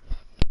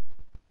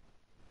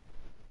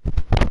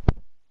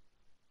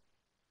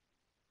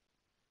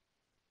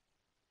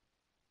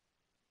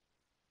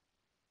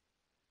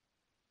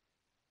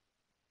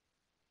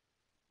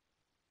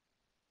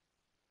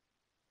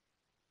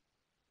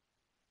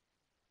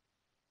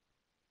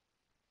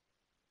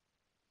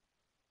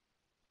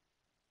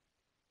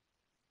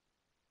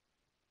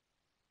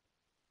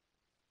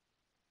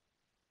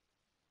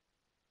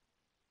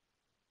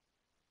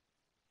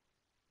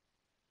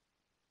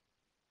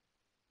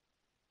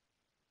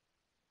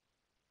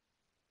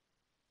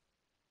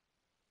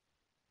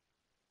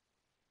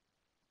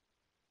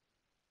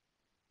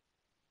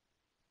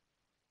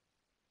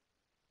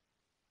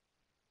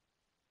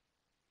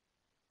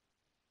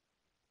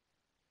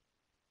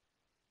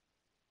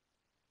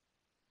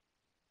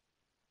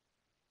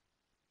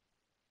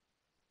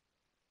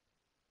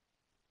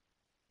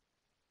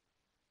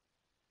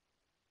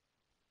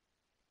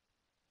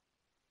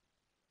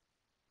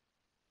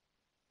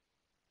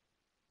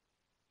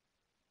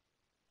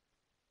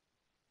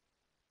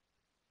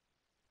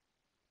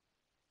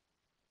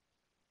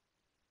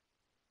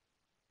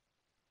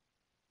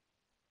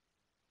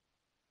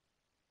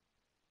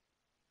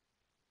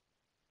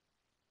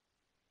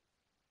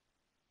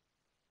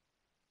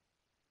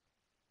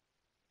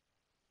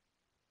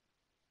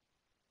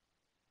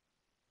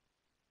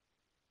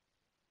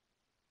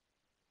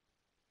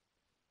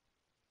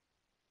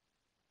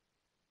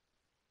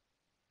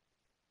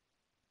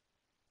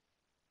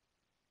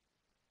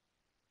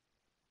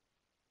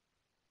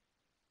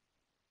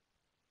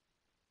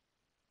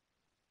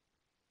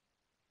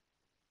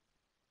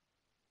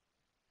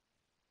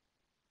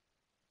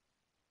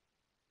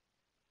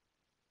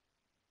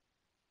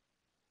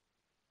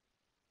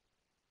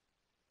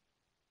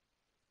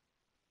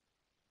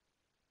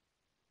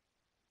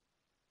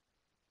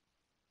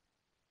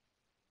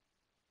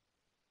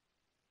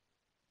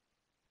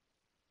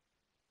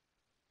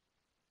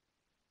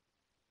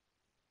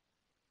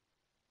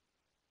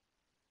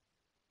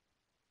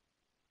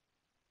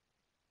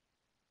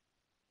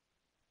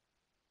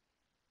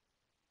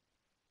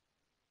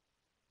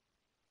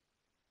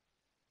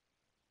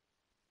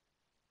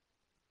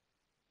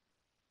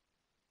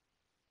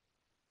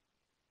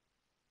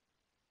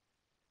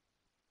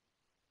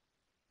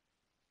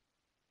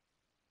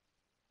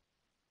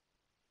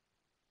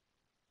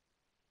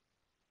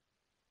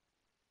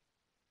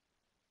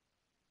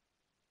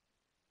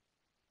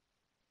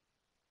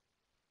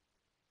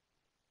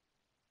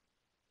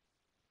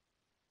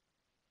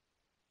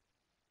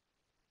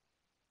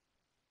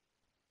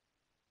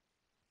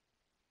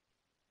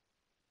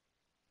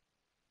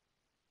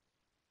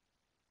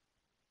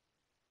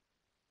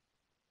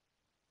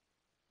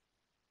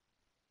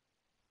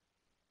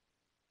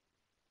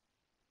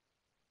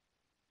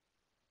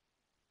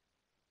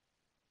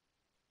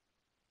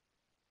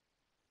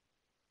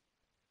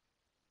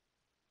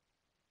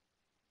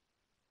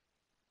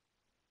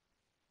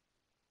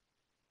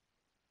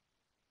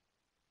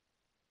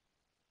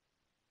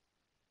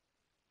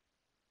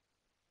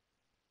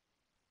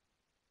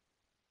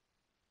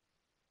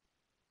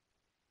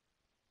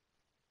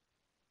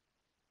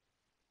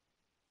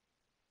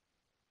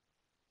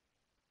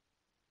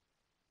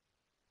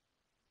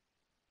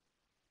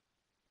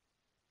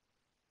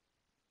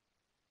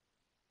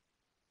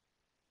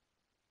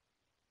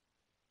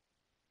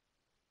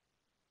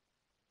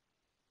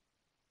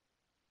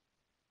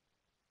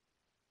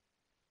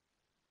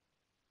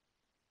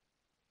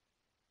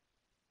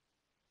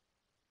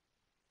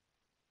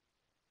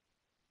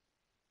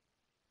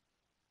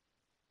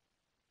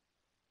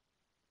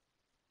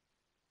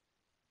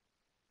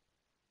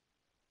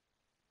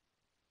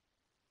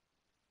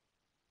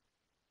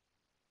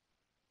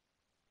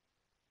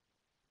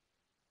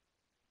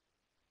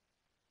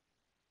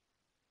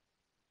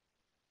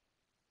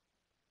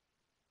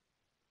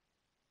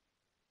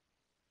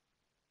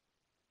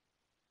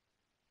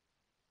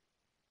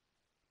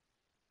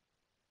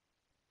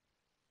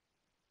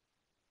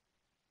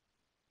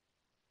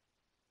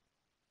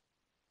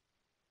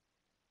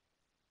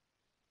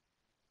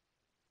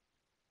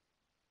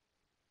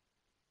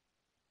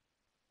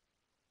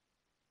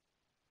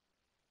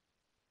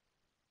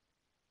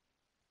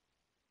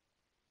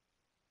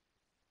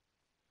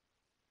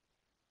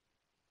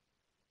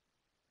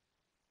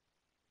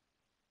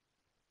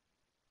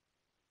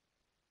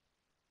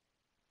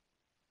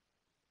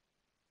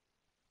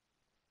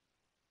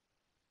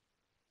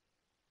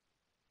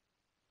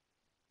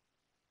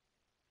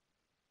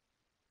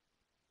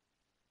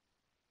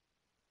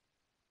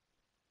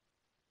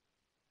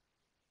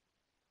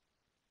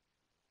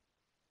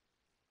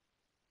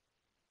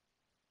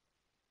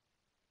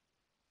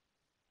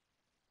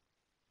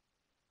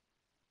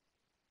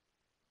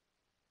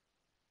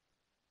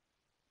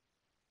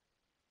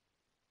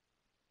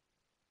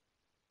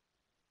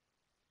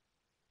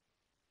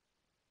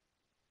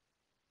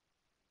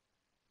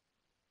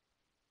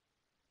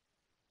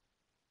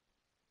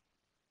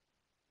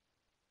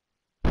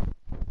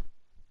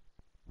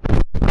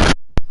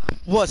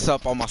 What's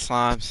up, all my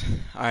slimes?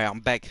 Alright,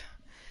 I'm back.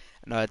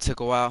 I know it took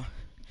a while.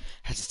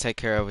 Had to take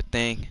care of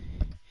everything.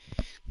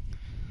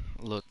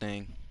 A little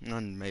thing,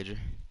 nothing major.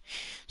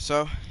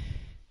 So,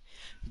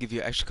 give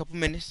you an extra couple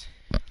minutes.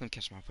 Let me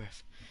catch my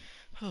breath.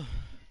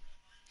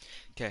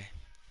 Okay,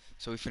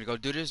 so we finna go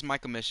do this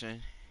Micah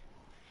mission.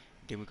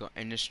 Then we gonna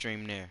end the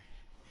stream there.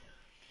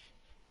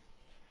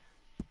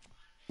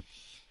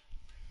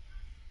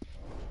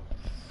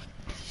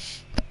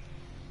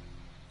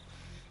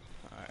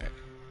 Alright.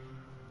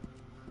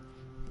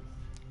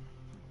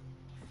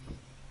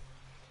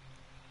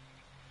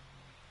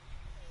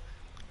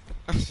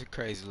 That's a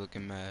crazy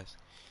looking mask.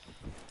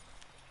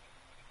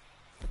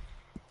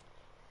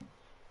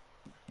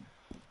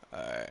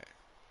 Alright.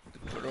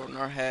 Put on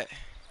our hat.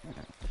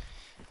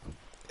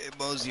 Hey,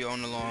 mosey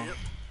on along.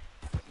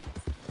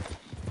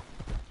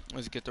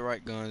 Let's get the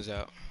right guns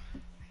out.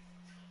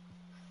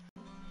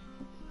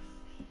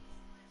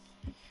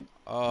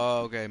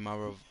 Oh, okay, my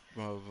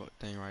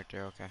thing right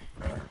there, okay.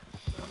 Alright,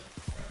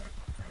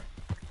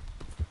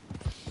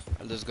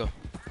 let's go.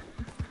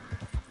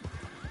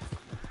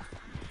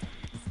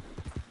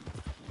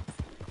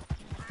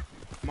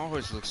 My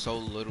horse looks so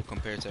little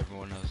compared to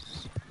everyone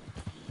else's.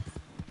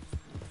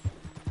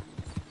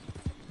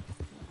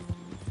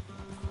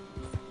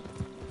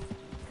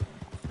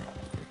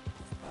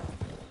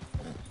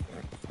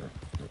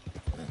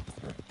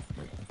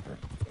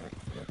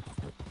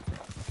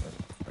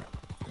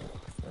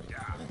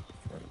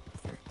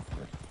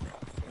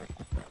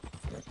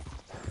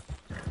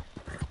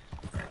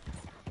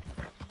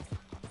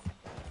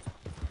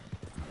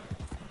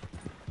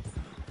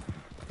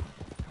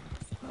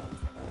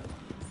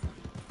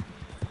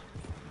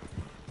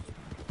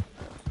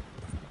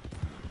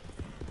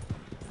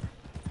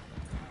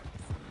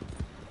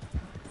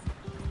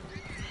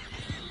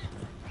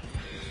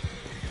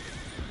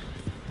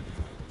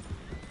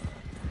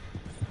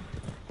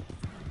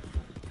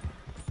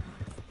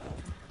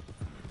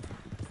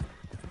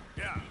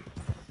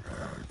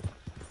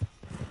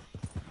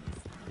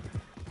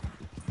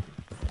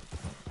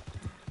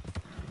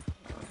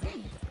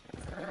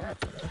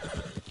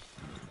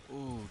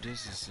 Ooh,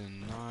 this is a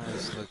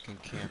nice looking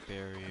camp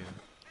area.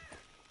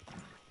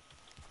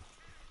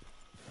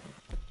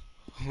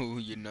 Ooh,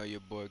 you know your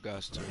boy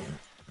got to.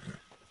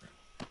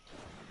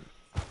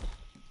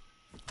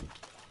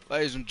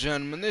 Ladies and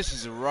gentlemen, this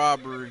is a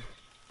robbery.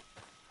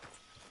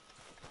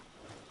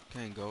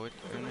 Can't go in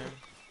there.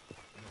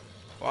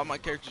 Why my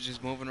character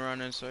just moving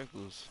around in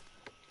circles?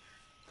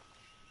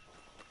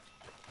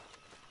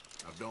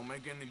 Now don't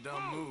make any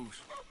dumb moves.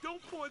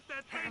 Don't point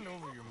that thing. Hand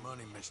over your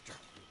money, mister.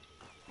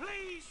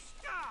 Please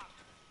stop.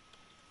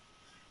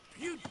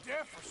 You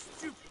deaf or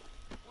stupid?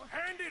 Well,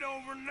 hand it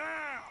over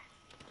now.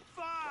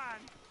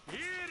 Fine.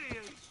 Here it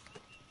is.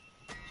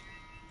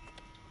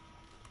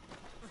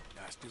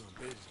 Nice doing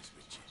business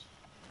with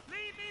you.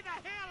 Leave me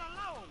the hell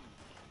alone.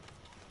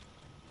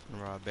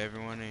 Rob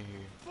everyone in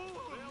here. Fool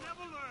will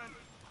never learn.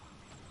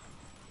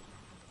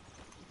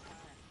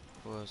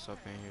 What's up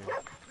in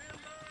here?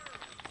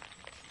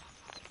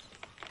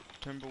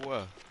 Timber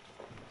what?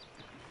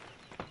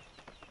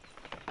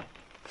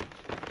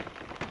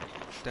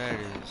 That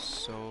is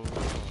so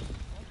raw.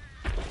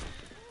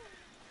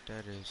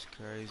 That is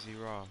crazy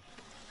raw.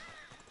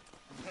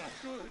 Not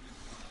good.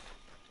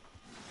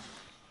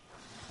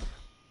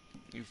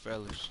 You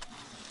fellas.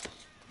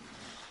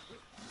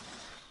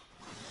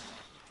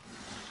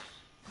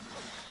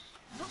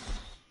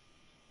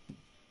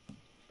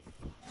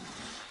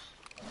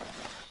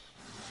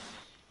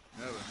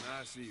 Have a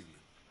nice evening.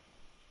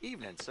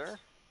 Evening, sir.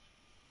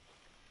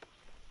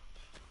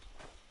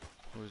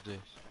 Who's this?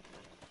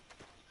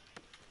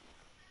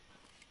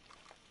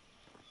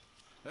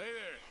 Hey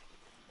there.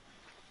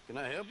 Can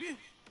I help you?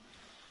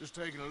 Just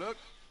taking a look.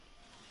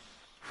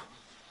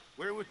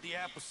 We're with the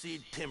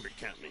Appleseed Timber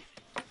Company.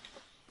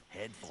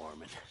 Head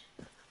foreman.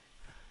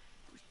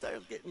 We're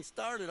still getting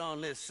started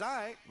on this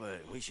site,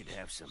 but we should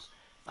have some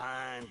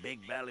fine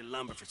Big Valley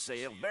lumber for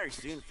sale very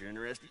soon if you're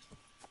interested.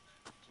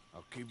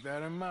 I'll keep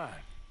that in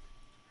mind.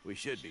 We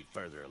should be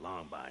further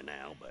along by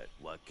now, but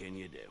what can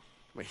you do?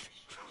 I mean,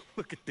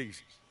 look at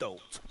these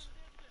dolts.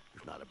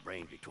 There's not a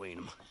brain between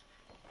them.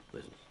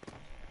 Listen,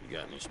 you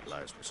got any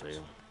supplies for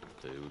sale?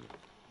 Food,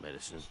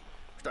 medicine?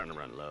 We're starting to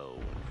run low.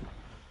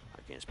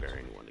 I can't spare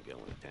anyone to go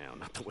into town,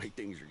 not the way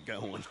things are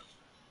going.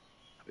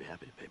 I'd be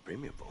happy to pay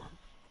premium for them.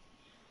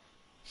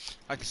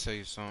 I can sell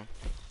you some.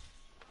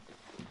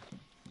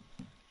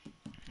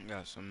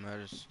 Got some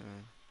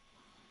medicine.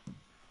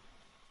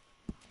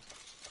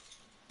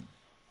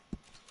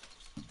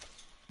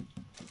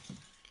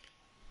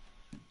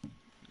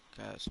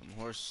 Got some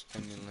horse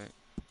stimulant.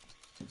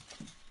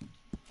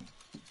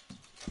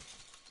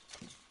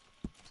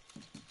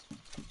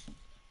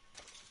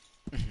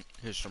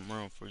 Here's some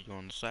room for you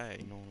on the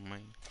side, you know what I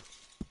mean?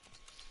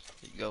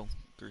 There you go.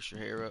 Grease your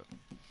hair up.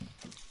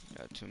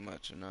 Got too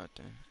much or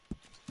nothing.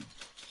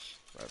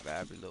 Right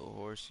back, little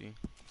horsey.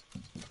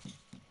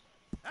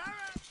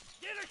 Alright,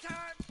 dinner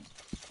time.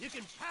 You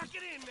can pack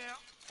it in now.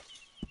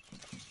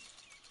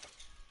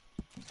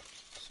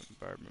 Some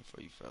bourbon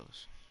for you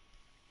fellas.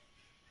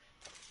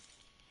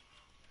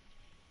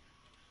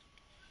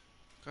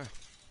 Okay.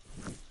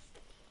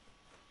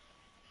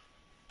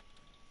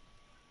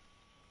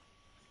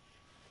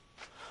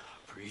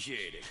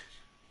 Appreciate it.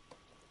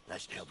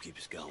 That should help keep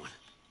us going.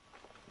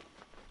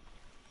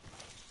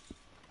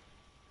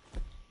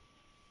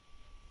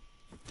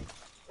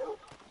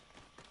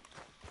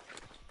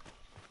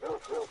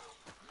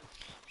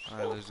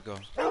 Alright, let's go.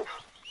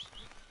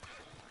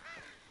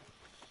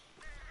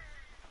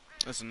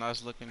 That's a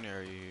nice looking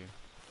area here.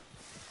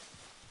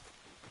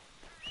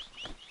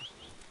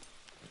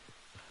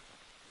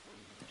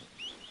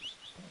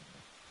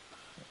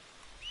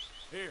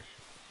 Here,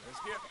 let's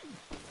get.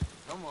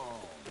 Come on,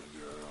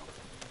 girl.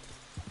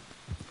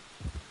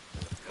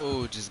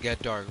 Oh, just got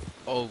dark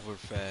over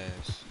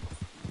fast.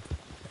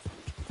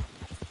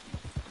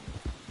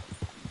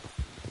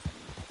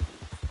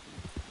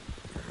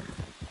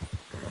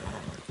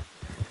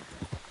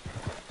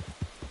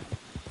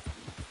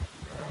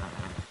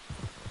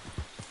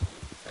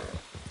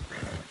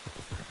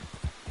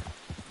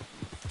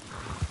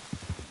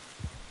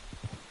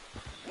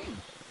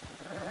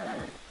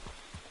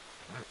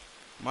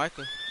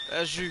 Micah,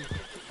 that's you.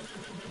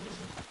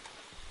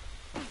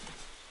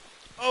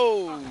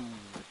 Oh!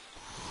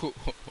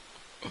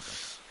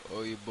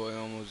 Oh, your boy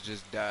almost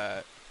just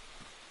died.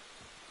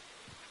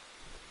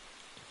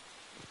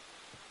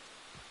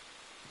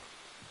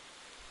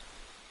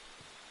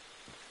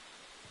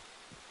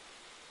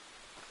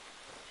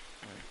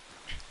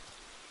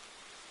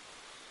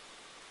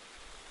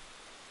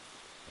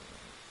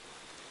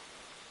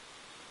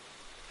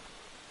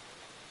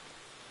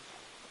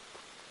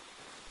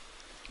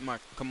 Mike,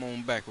 come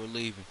on back. We're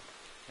leaving.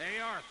 Hey,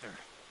 Arthur.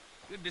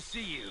 Good to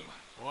see you.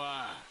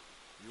 Why?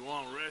 You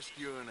want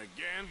rescuing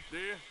again,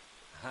 dear?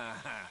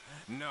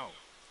 No.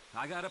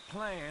 I got a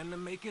plan to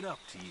make it up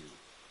to you.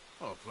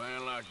 Oh,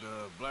 plan like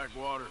the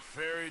Blackwater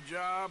ferry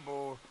job,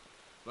 or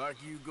like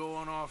you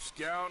going off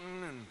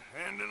scouting and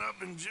ending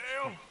up in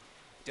jail?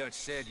 Dutch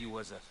said you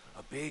was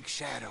a big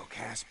shadow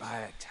cast by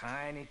a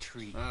tiny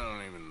tree. I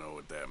don't even know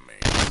what that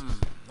means.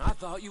 I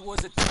thought you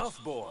was a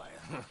tough boy.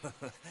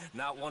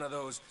 Not one of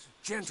those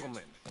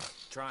gentlemen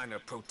trying to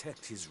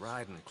protect his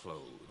riding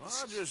clothes.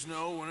 I just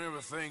know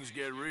whenever things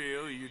get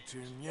real, you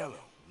turn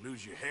yellow,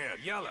 lose your head.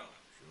 Yellow?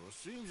 Sure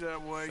seems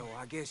that way. So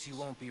I guess you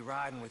won't be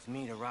riding with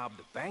me to rob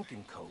the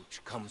banking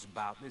coach comes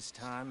about this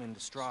time in the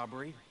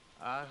Strawberry.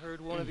 I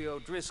heard one of the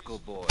O'Driscoll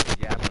boys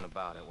yapping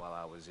about it while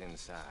I was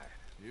inside.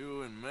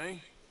 You and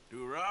me?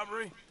 Do a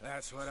robbery?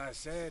 That's what I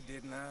said,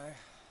 didn't I?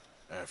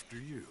 After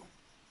you.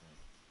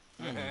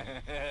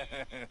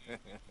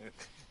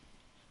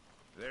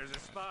 There's a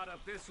spot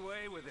up this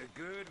way with a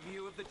good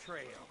view of the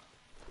trail.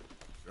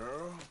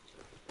 Girl?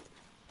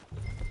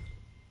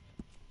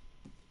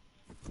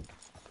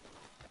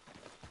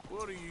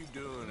 What are you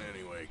doing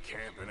anyway,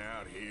 camping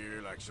out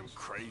here like some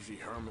crazy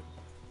hermit?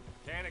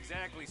 Can't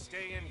exactly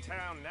stay in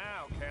town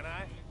now, can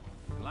I?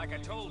 Like I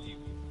told you,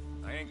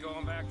 I ain't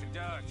going back to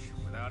Dutch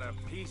without a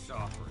peace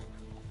offering.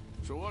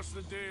 So what's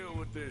the deal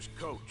with this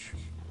coach?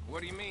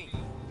 What do you mean?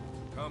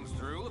 Comes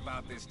through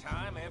about this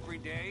time every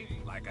day,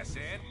 like I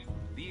said,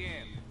 the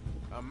end.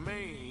 I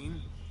mean,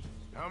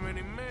 how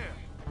many men?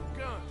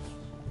 Guns?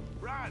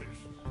 Riders?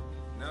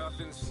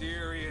 Nothing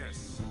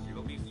serious.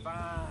 You'll be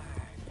fine.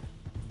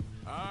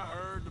 I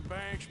heard the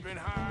bank's been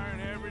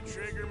hiring every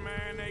trigger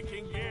man they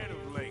can get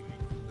of late.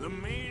 The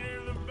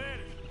meaner, the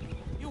better.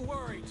 You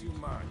worry too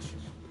much.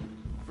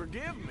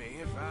 Forgive me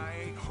if I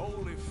ain't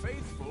wholly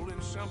faithful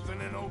in something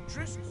an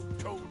O'Driscoll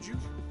told you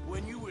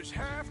when you was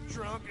half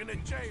drunk in a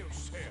jail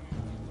cell.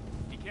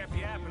 He kept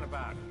yapping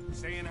about it,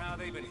 saying how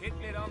they've been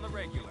hitting it on the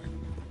regular.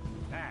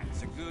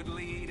 That's a good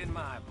lead in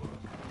my book.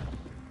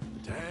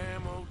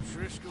 Damn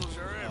O'Driscolls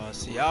are everywhere.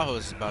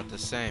 Seattle's about the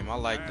same. I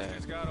like that.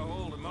 It's got a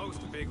hold of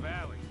most of Big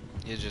Valley.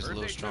 It's just a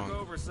little They stronger.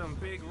 took over some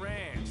big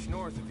ranch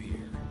north of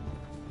here.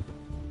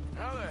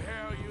 How the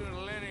hell you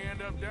and Lenny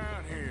end up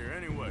down here,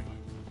 anyway?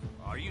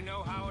 Oh, you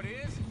know how it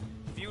is?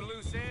 Few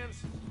loose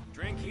ends.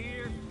 Drink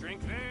here,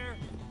 drink there.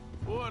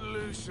 What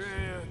loose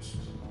ends?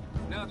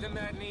 Nothing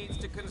that needs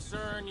to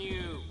concern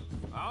you.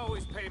 I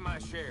always pay my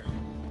share.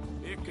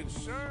 It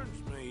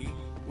concerns me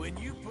when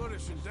you put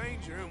us in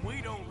danger and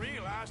we don't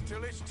realize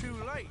till it's too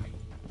late.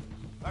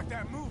 Like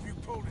that move you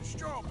pulled in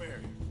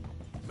Strawberry.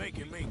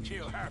 Making me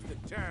kill half the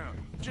town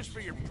just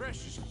for your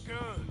precious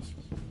guns.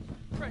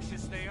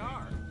 Precious they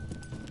are.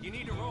 You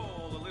need to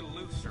roll a little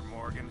looser,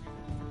 Morgan.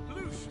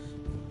 Looser?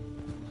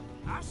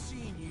 I've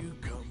seen you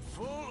come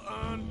full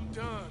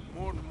undone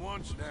more than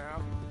once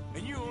now,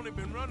 and you only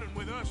been running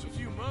with us a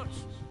few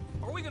months.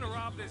 Are we gonna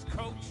rob this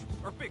coach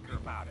or bicker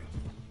about it?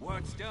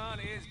 What's done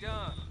is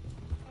done.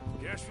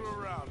 Guess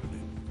we're robbing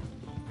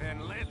it.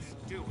 Then let's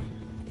do it.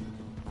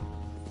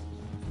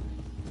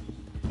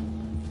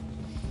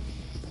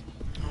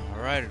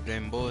 Alright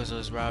then, boys,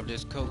 let's rob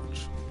this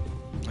coach.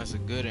 That's a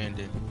good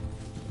ending.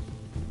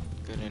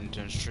 Good ending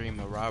to the stream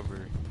of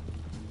robbery.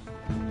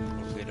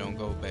 Hopefully it don't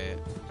go bad.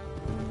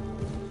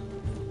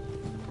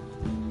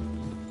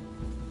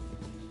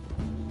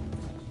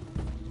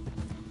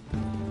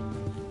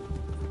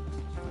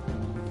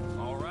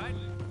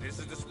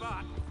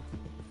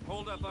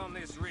 hold up on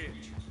this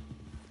ridge.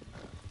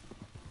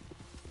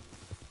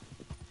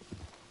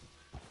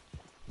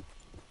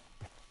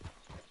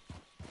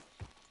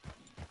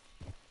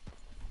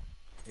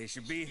 They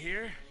should be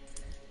here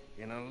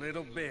in a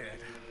little bit.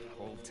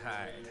 Hold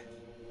tight.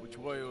 Which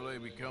way will they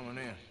be coming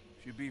in?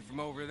 Should be from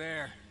over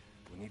there.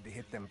 We need to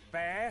hit them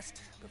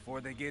fast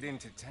before they get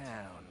into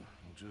town.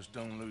 Just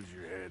don't lose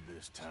your head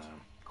this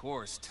time. Of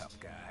course, tough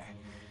guy.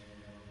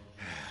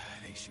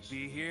 They should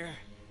be here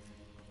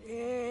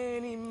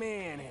any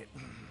minute.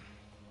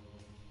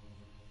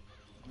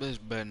 This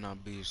better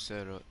not be a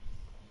setup.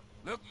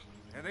 Look,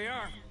 there they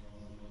are.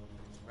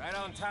 Right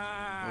on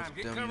time. With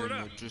Get them covered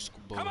little up.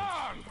 Driscoll Come boys.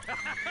 on!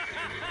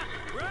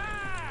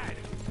 Ride!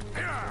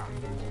 Yeah.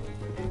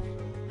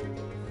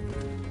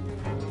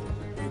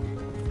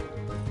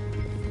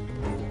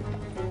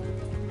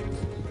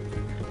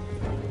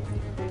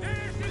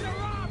 This is a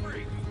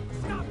robbery!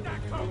 Stop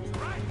that coach,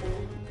 right?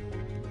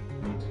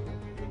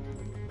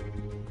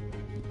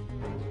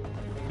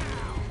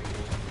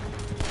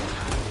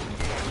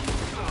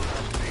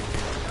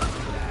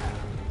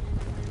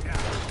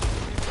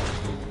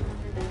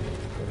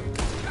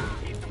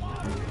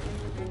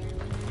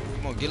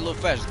 Come on, get a little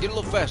faster. Get a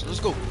little faster. Let's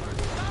go.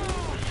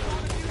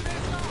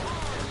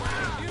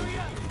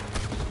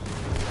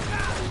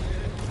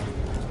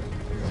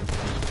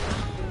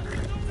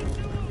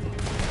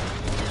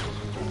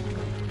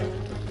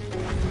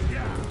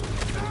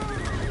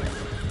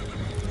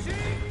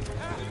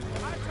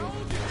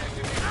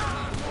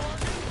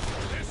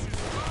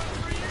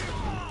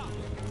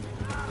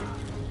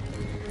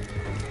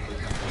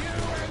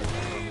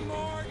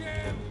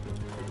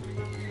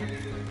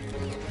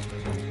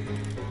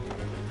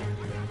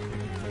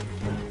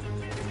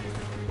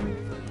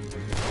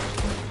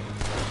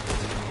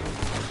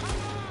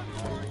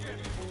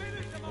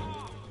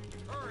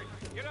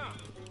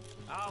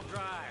 I'll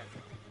drive.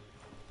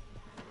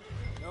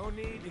 No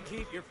need to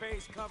keep your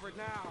face covered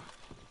now.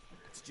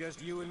 It's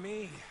just you and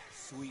me,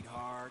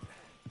 sweetheart.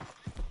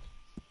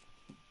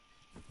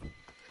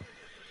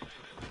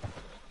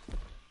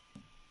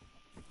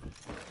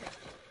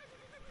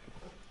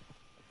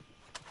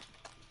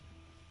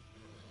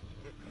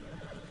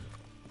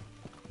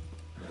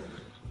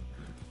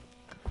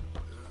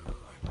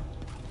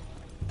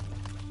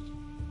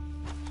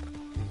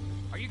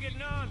 Are you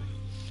getting on?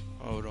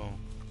 Hold on.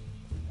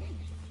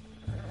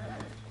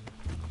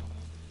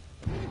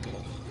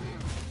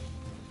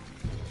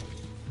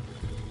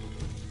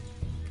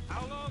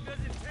 How long does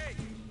it take?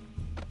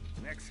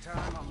 Next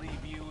time I'll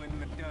leave you in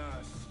the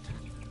dust.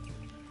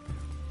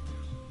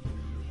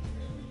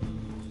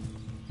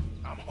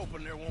 I'm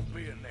hoping there won't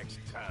be a next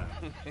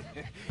time.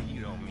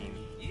 You don't mean...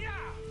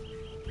 Yeah!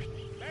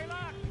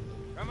 Baylock!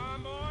 Come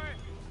on, boy!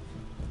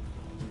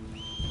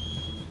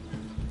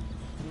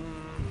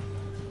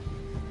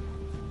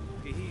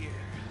 Here.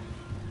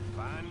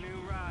 Fine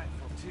new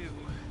rifle, too.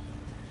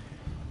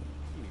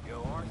 Here you go,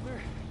 Arthur.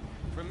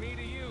 From me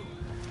to you.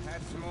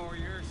 That's more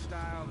your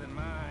style than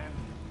mine.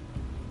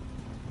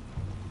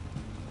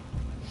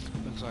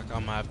 Looks like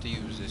I'm gonna have to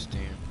use this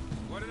thing.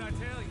 What did I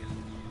tell you?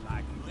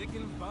 Like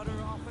licking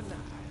butter off a knife.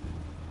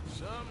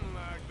 Something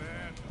like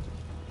that.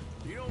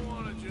 You don't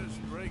want to just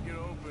break it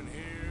open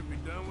here, be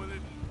done with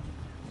it?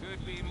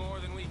 Could be more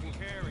than we can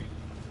carry.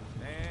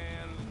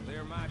 And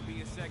there might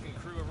be a second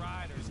crew of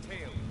riders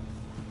tailing.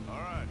 All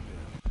right,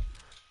 then.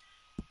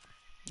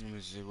 Let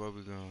me see where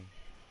we going.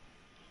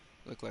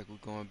 Look like we're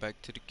going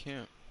back to the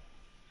camp.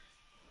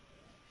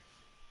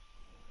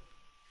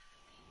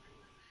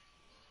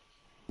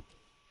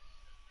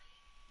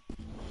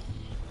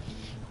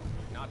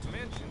 Not to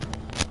mention,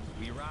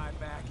 we ride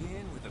back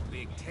in with a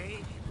big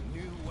take and a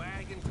new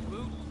wagon to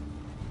boot.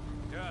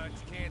 Dutch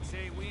can't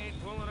say we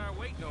ain't pulling our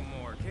weight no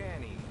more,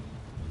 can he?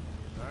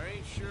 I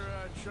ain't sure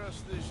I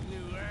trust this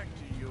new act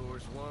of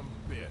yours one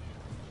bit.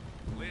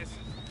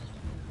 Listen,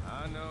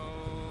 I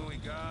know we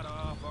got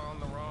off on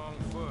the wrong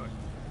foot,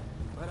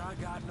 but I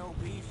got no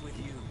beef with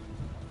you.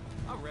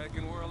 I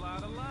reckon we're a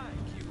lot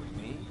alike, you and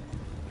me.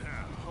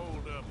 Now,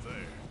 hold up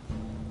there.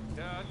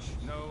 Dutch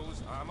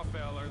knows I'm a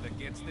feller that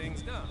gets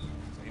things done,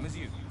 same as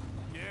you.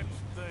 Gets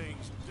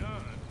things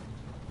done.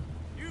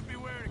 You'd be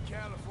wearing a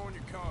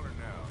California collar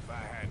now if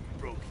I hadn't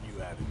broken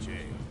you out of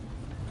jail.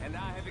 And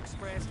I have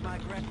expressed my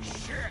gratitude.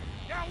 Shit!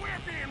 Now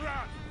we're being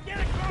robbed! Get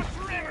across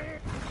the river!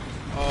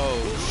 Oh,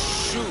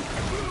 shoot!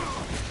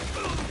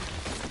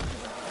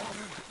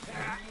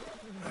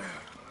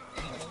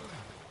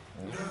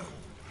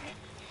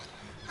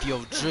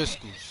 Yo,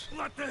 Driscolls.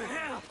 What the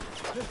hell?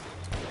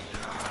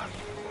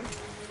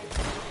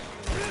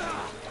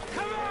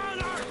 Come on,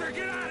 Arthur,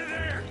 get out of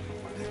there!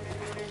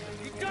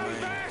 You dumb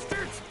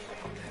bastards!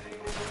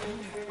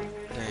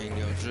 Dang,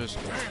 yo,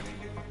 Driscoll.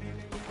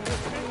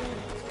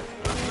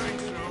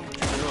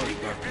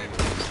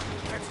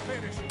 Let's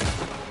finish.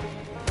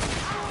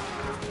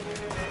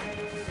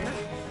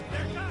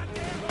 They're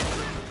goddamn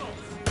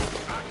Driscolls!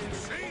 I can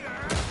see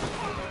that!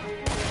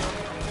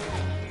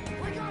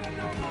 We got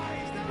no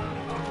bodies!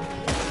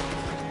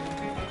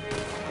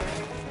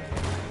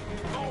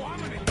 Oh, I'm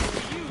gonna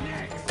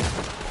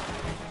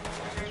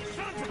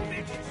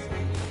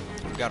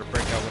gotta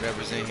break out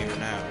whatever's in here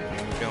now.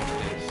 We're done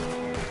with this.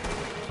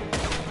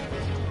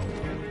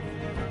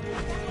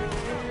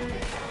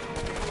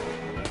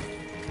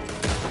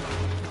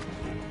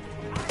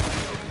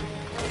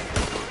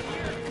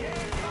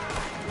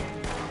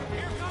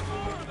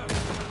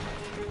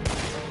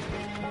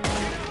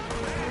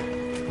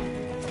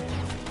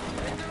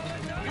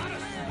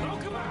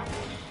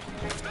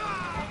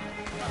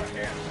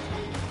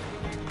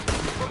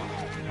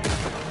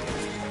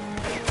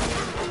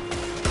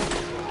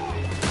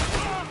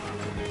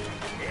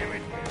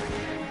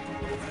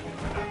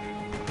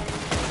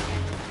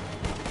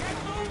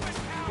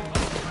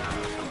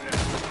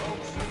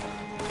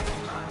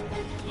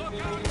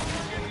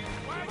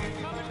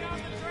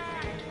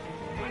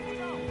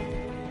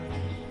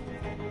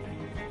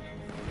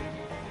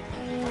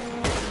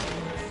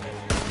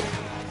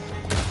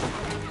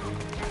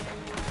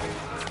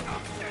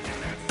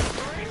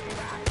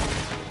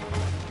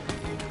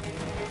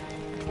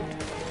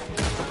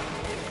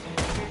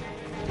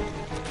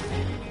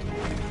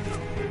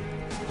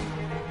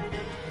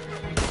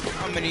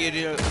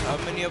 How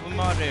many of them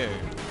are there?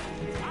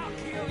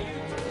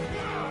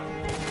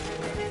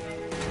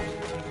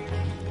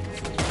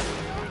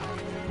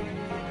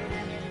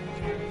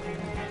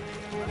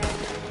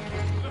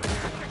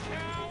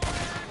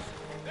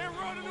 They're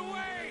running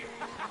away!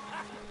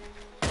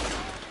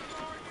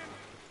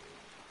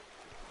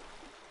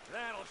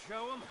 That'll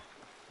show them.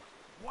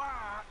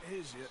 Why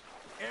is it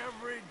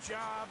every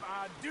job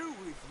I do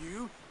with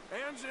you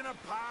ends in a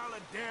pile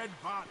of dead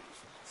bodies?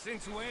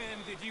 Since when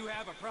did you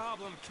have a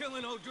problem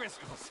killing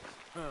O'Driscolls?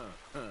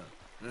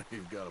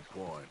 You've got a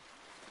point.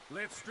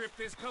 Let's strip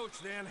this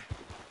coach then.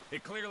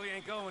 It clearly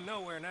ain't going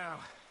nowhere now.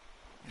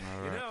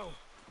 All You right. know,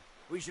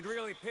 we should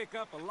really pick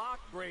up a lock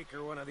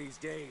breaker one of these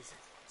days.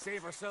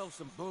 Save ourselves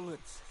some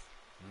bullets.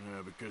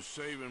 Yeah, because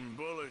saving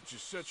bullets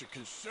is such a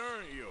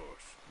concern of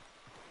yours.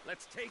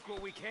 Let's take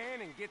what we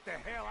can and get the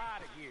hell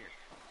out of here.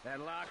 That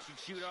lock should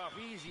shoot off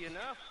easy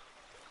enough.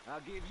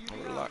 I'll give you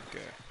Where the the lock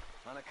honor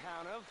at? on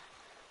account of,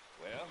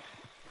 well,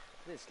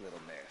 this little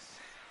mess.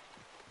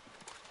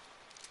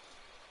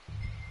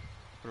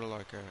 Where the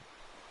lock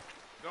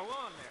at? Go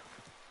on there.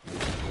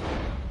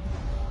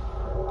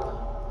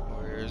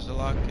 Where's the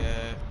lock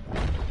at?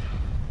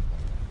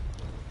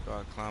 Do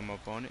I climb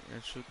up on it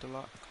and shoot the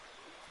lock?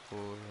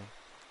 Or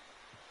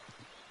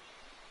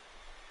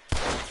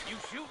You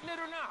shooting it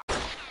or not?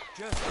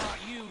 Just thought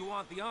you'd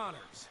want the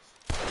honors.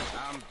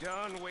 I'm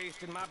done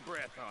wasting my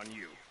breath on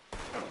you.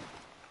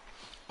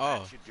 oh,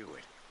 That should do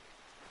it.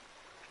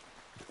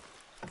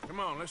 Come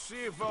on, let's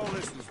see if all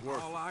this was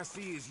worth All I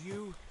see is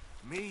you,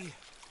 me,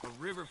 a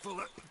river full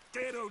of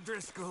dead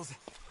O'Driscolls,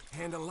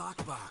 and a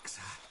lockbox.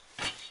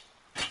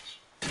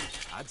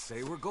 I'd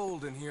say we're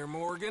golden here,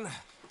 Morgan.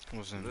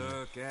 what's in here?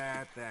 Look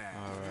at that.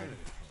 All right.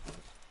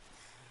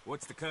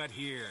 What's the cut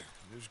here?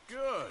 It's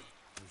good.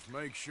 Just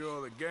make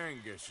sure the gang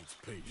gets its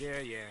piece.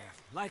 Yeah.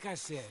 Like I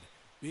said,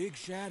 big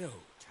shadow,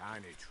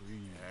 tiny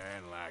tree.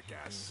 And like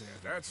I said,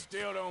 that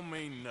still don't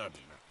mean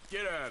nothing.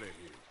 Get out of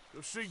here.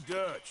 Go see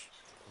Dutch.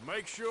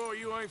 Make sure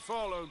you ain't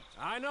followed.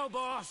 I know,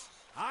 boss.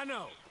 I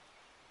know.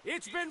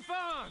 It's been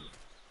fun.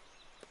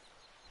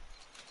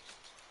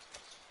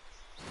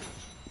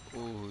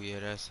 Ooh, yeah,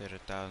 that's at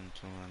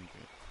 1,200.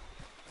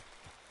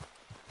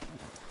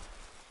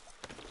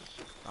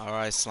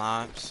 Alright,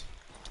 Slimes.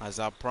 As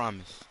I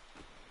promised.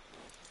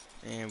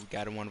 And we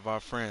got one of our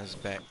friends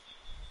back.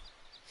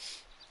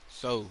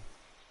 So,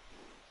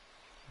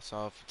 that's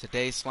all for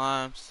today,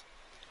 Slimes.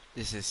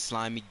 This is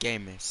Slimy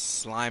Gaming,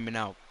 sliming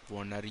out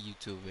for another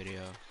YouTube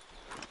video.